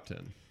in the top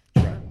 10.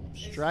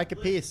 Strike a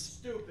piece.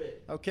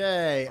 Stupid.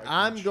 Okay.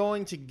 I'm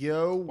going to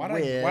go Why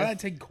with. did I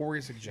take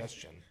Corey's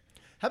suggestion?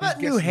 How about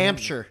He's New guessing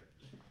Hampshire?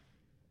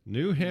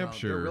 New No,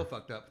 Hampshire. they're real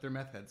fucked up. They're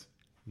meth heads.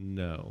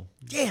 No.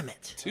 Damn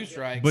it. 2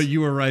 strikes. But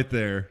you were right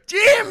there.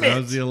 Damn That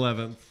it. was the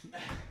 11th.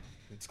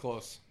 It's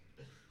close.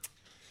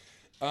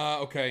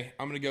 Okay,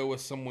 I'm gonna go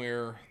with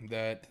somewhere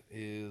that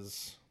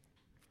is.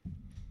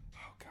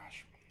 Oh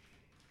gosh.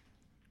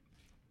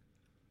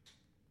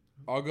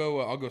 I'll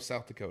go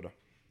South Dakota.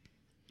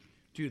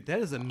 Dude, that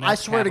is a meth I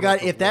swear to God,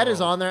 capital if of the that is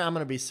world. on there, I'm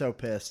going to be so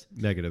pissed.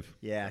 Negative.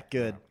 Yeah,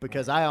 good.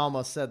 Because I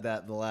almost said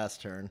that the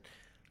last turn.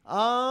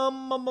 I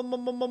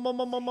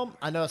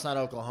know it's not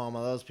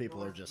Oklahoma. Those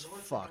people are just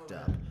fucked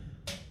up.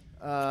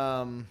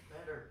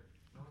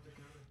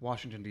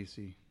 Washington,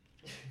 D.C.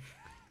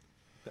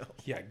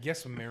 Yeah,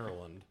 guess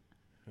Maryland.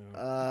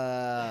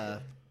 I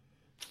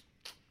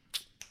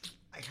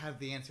have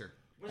the answer.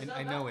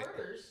 I know it.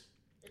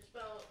 It's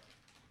about.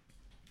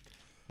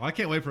 Well, I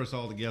can't wait for us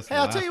all to guess. Hey,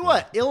 I'll tell you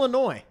what.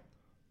 Illinois.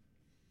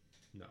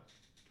 No.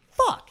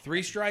 Fuck.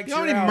 3 strikes. You know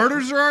how you're many out.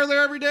 murders there are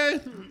there every day?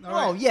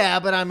 Oh, yeah,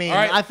 but I mean, All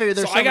right, I figure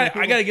there's so so I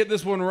many got to get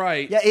this one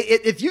right. Yeah,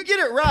 if you get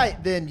it right,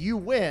 then you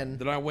win.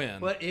 Then I win.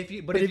 But if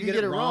you get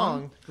it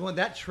wrong, the one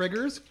that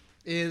triggers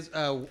is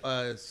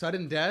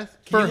sudden death.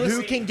 For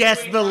who can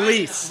guess the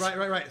least.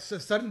 Right. So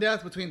sudden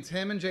death between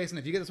Tim and Jason.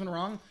 If you get this one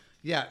wrong,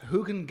 yeah,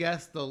 who can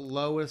guess the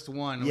lowest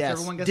one? Yes,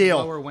 Whichever one gets deal.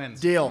 lower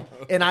wins. Deal.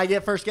 And I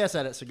get first guess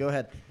at it, so go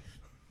ahead.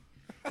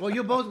 Well,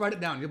 you'll both write it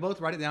down. You'll both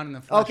write it down in the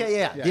flash. Okay,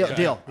 yeah. Deal.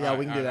 Yeah, All right,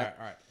 we can do that.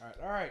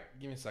 All right.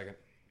 Give me a second.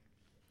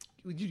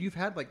 You've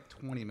had like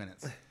 20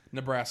 minutes.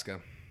 Nebraska.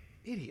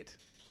 Idiot.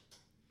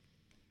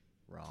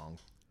 Wrong.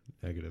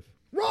 Negative.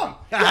 Wrong.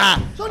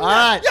 All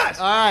right. Yes.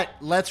 All right.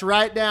 Let's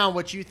write down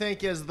what you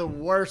think is the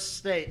worst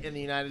state in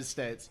the United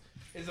States.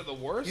 Is it the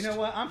worst? You know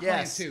what? I'm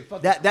Yes. playing too.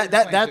 Fuck That this. I'm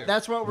playing too.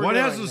 that's what we're What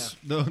doing. has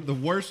the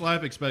worst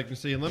life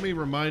expectancy? And let me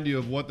remind you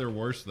of what they're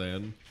worse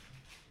than.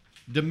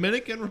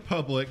 Dominican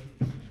Republic,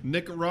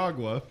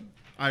 Nicaragua,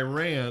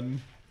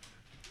 Iran,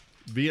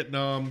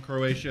 Vietnam,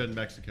 Croatia, and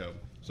Mexico.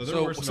 So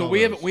they're worse than So all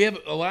we those. have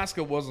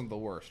Alaska wasn't the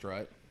worst,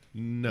 right?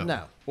 No.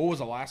 No. What was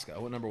Alaska?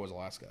 What number was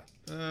Alaska?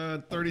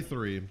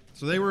 33.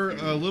 So they were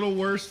a little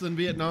worse than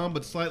Vietnam,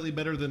 but slightly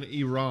better than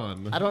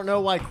Iran. I don't know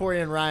why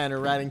Corey and Ryan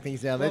are writing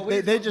things down. Well,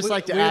 They just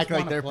like to we act just like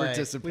wanna they're play. We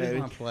participating. just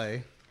want to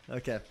play.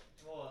 Okay.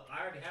 Well,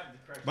 I already have the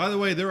correct. By the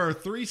way, there are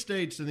 3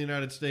 states in the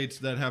United States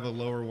that have a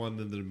lower one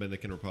than the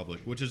Dominican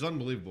Republic, which is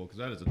unbelievable because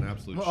that is an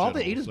absolute Well, all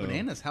they shithole, eat is so-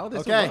 bananas. How are they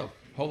Okay. so low?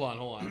 Hold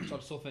on.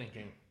 I'm still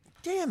thinking.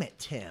 Damn it,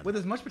 Tim. With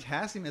as much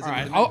potassium as All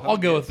right, it I'll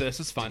go with this.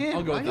 It's fine. Tim,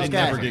 I'll go with I this. They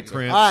Okay. never get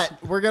cramps. All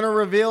right, we're gonna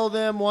reveal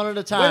them one at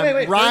a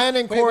time. Ryan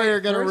and Corey are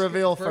gonna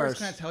reveal first.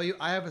 Can I tell you?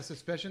 I have a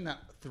suspicion that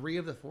 3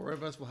 of the 4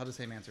 of us will have the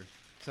same answer.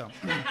 So,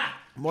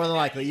 More than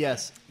likely,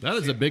 yes. That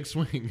is a big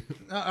swing.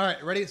 all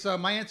right, ready? So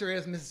my answer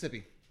is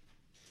Mississippi.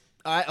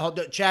 All right, hold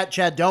on.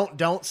 Chad,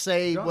 don't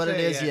say Don't what say it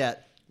it is yet.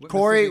 yet. What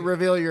Corey, Mississippi?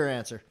 reveal your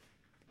answer.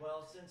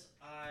 Well, since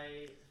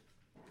I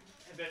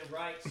have been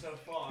right so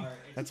far,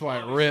 it's That's why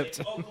it obviously ripped.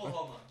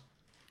 Oklahoma.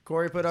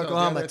 Corey put the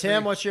Oklahoma. other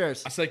Tim, 3. what's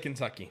yours? I say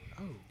Kentucky.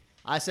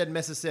 I said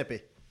Mississippi.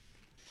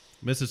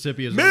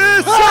 Mississippi is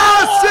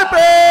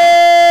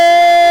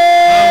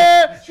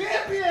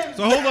Champion!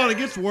 So hold on, it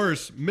gets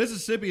worse.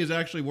 Mississippi is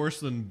actually worse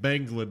than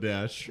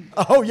Bangladesh.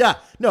 Oh yeah,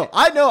 no,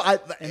 I know.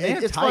 they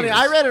have It's funny. tigers.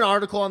 I read an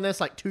article on this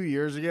like 2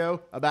 years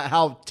ago about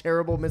how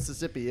terrible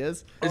Mississippi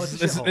is.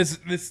 This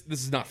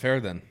is not fair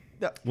then.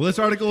 Well, this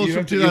article is You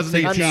from have to-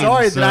 2018. I'm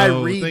sorry that I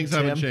so read, things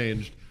haven't Tim.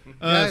 changed.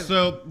 Guys-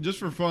 So, just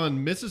for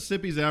fun,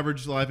 Mississippi's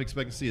average life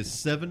expectancy is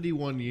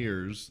 71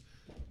 years.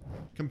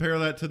 Compare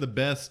that to the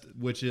best,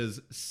 which is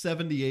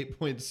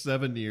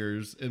 78.7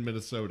 years in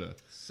Minnesota.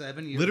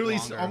 7 years. Literally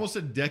longer. almost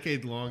a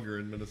decade longer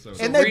in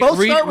Minnesota. And they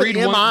both start with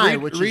MI,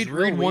 one- which is read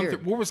real one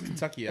weird. Where was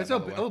Kentucky at? It's by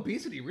the way?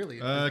 obesity, really.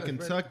 It's-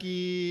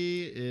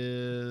 Kentucky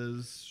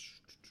is...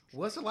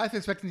 What's the life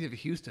expectancy of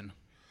Houston?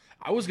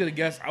 I was gonna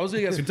guess.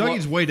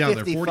 Kentucky's way down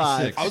there, 55.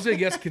 46. I was gonna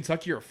guess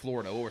Kentucky or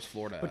Florida. What was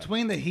Florida? at?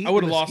 Between the heat, I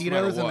would the have lost no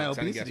matter mosquitoes, and what. the I was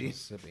gonna guess obesity.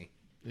 Mississippi.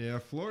 Yeah,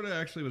 Florida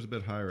actually was a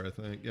bit higher, I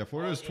think. Yeah,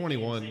 Florida is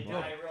 21.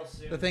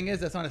 The thing is,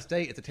 that's not a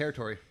state; it's a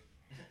territory.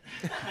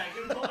 Good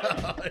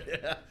point.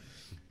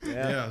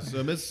 Yeah,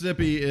 so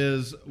Mississippi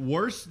is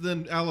worse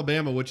than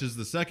Alabama, which is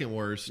the second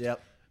worst.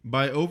 Yep.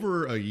 By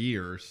over a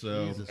year.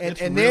 So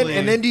And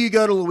then do you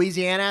go to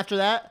Louisiana after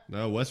that?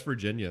 No, West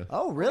Virginia.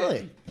 Oh,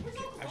 really?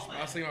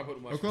 I was thinking about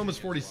putting West Oklahoma's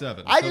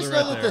 47. I so just they're know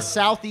right that there. the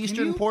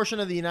southeastern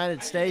portion of the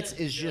United States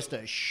is just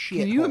a shit.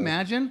 Can you hole.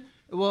 imagine?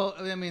 Well,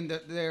 I mean,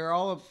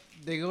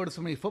 they go to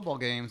so many football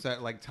games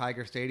at like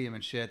Tiger Stadium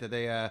and shit that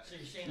they're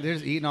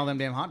just eating all them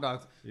damn hot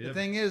dogs. Yep. The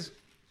thing is,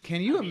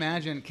 can you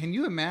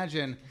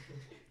imagine,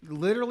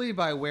 literally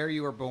by where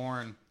you were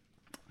born,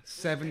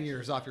 7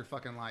 years off your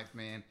fucking life,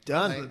 man?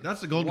 Done. Like,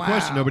 That's the golden wow.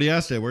 question. Nobody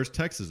asked it. Where's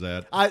Texas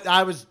at?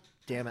 I was,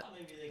 damn it.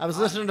 I was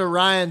listening to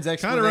Ryan's Kind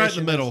explanation. of right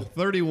in the middle.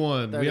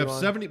 31. We have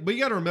 31. 70. But you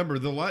got to remember,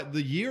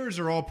 the years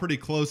are all pretty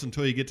close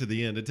until you get to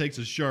the end. It takes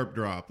a sharp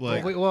drop.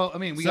 Like, Well, I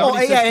mean, we So-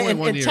 got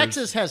 76.1 and years.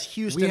 Texas has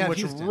Houston, We have which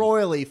Houston.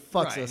 royally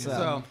fucks right. us up.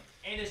 So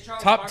And as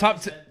Charles top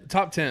Barkley said,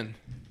 top 10.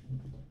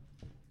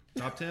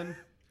 top 10?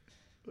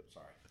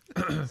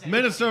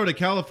 Minnesota,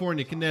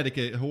 California,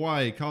 Connecticut,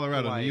 Hawaii,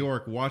 Colorado, Hawaii. New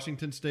York,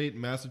 Washington State,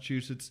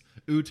 Massachusetts,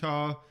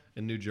 Utah,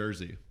 and New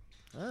Jersey.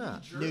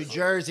 New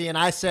Jersey, and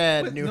I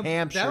said New That'll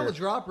Hampshire.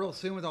 drop real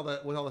soon with all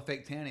the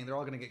fake tanning. They're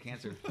all going to get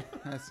cancer.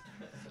 That's,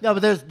 No,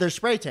 but there's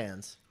spray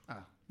tans. oh,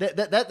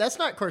 That's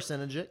not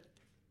carcinogenic.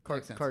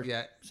 makes sense.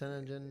 Yeah.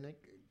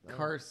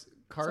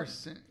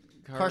 Carcinogenic.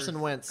 Carson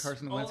Wentz.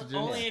 Carson Wentz.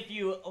 only if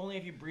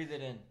you breathe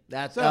it in.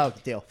 That's So,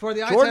 deal. for the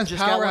Jordan iTest just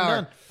got Power one Hour,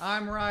 done.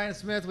 I'm Ryan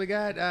Smith. We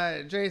got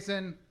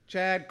Jason,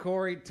 Chad,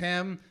 Corey,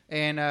 Tim,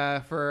 and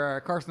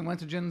for Carson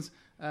Wentzigens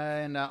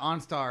and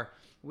OnStar.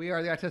 We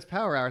are the iTest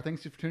Power Hour.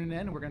 Thanks for tuning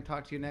in. We're going to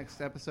talk to you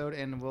next episode,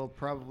 and we'll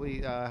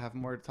probably have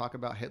more to talk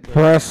about Hitler.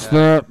 Press and,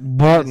 that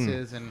button.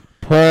 penises and,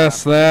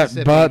 Press that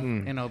Mississippi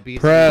button. And obesity.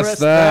 Press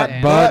that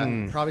and,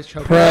 button. Probably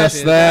choking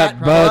Press bitches, that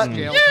probably button.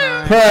 jail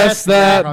time. Press that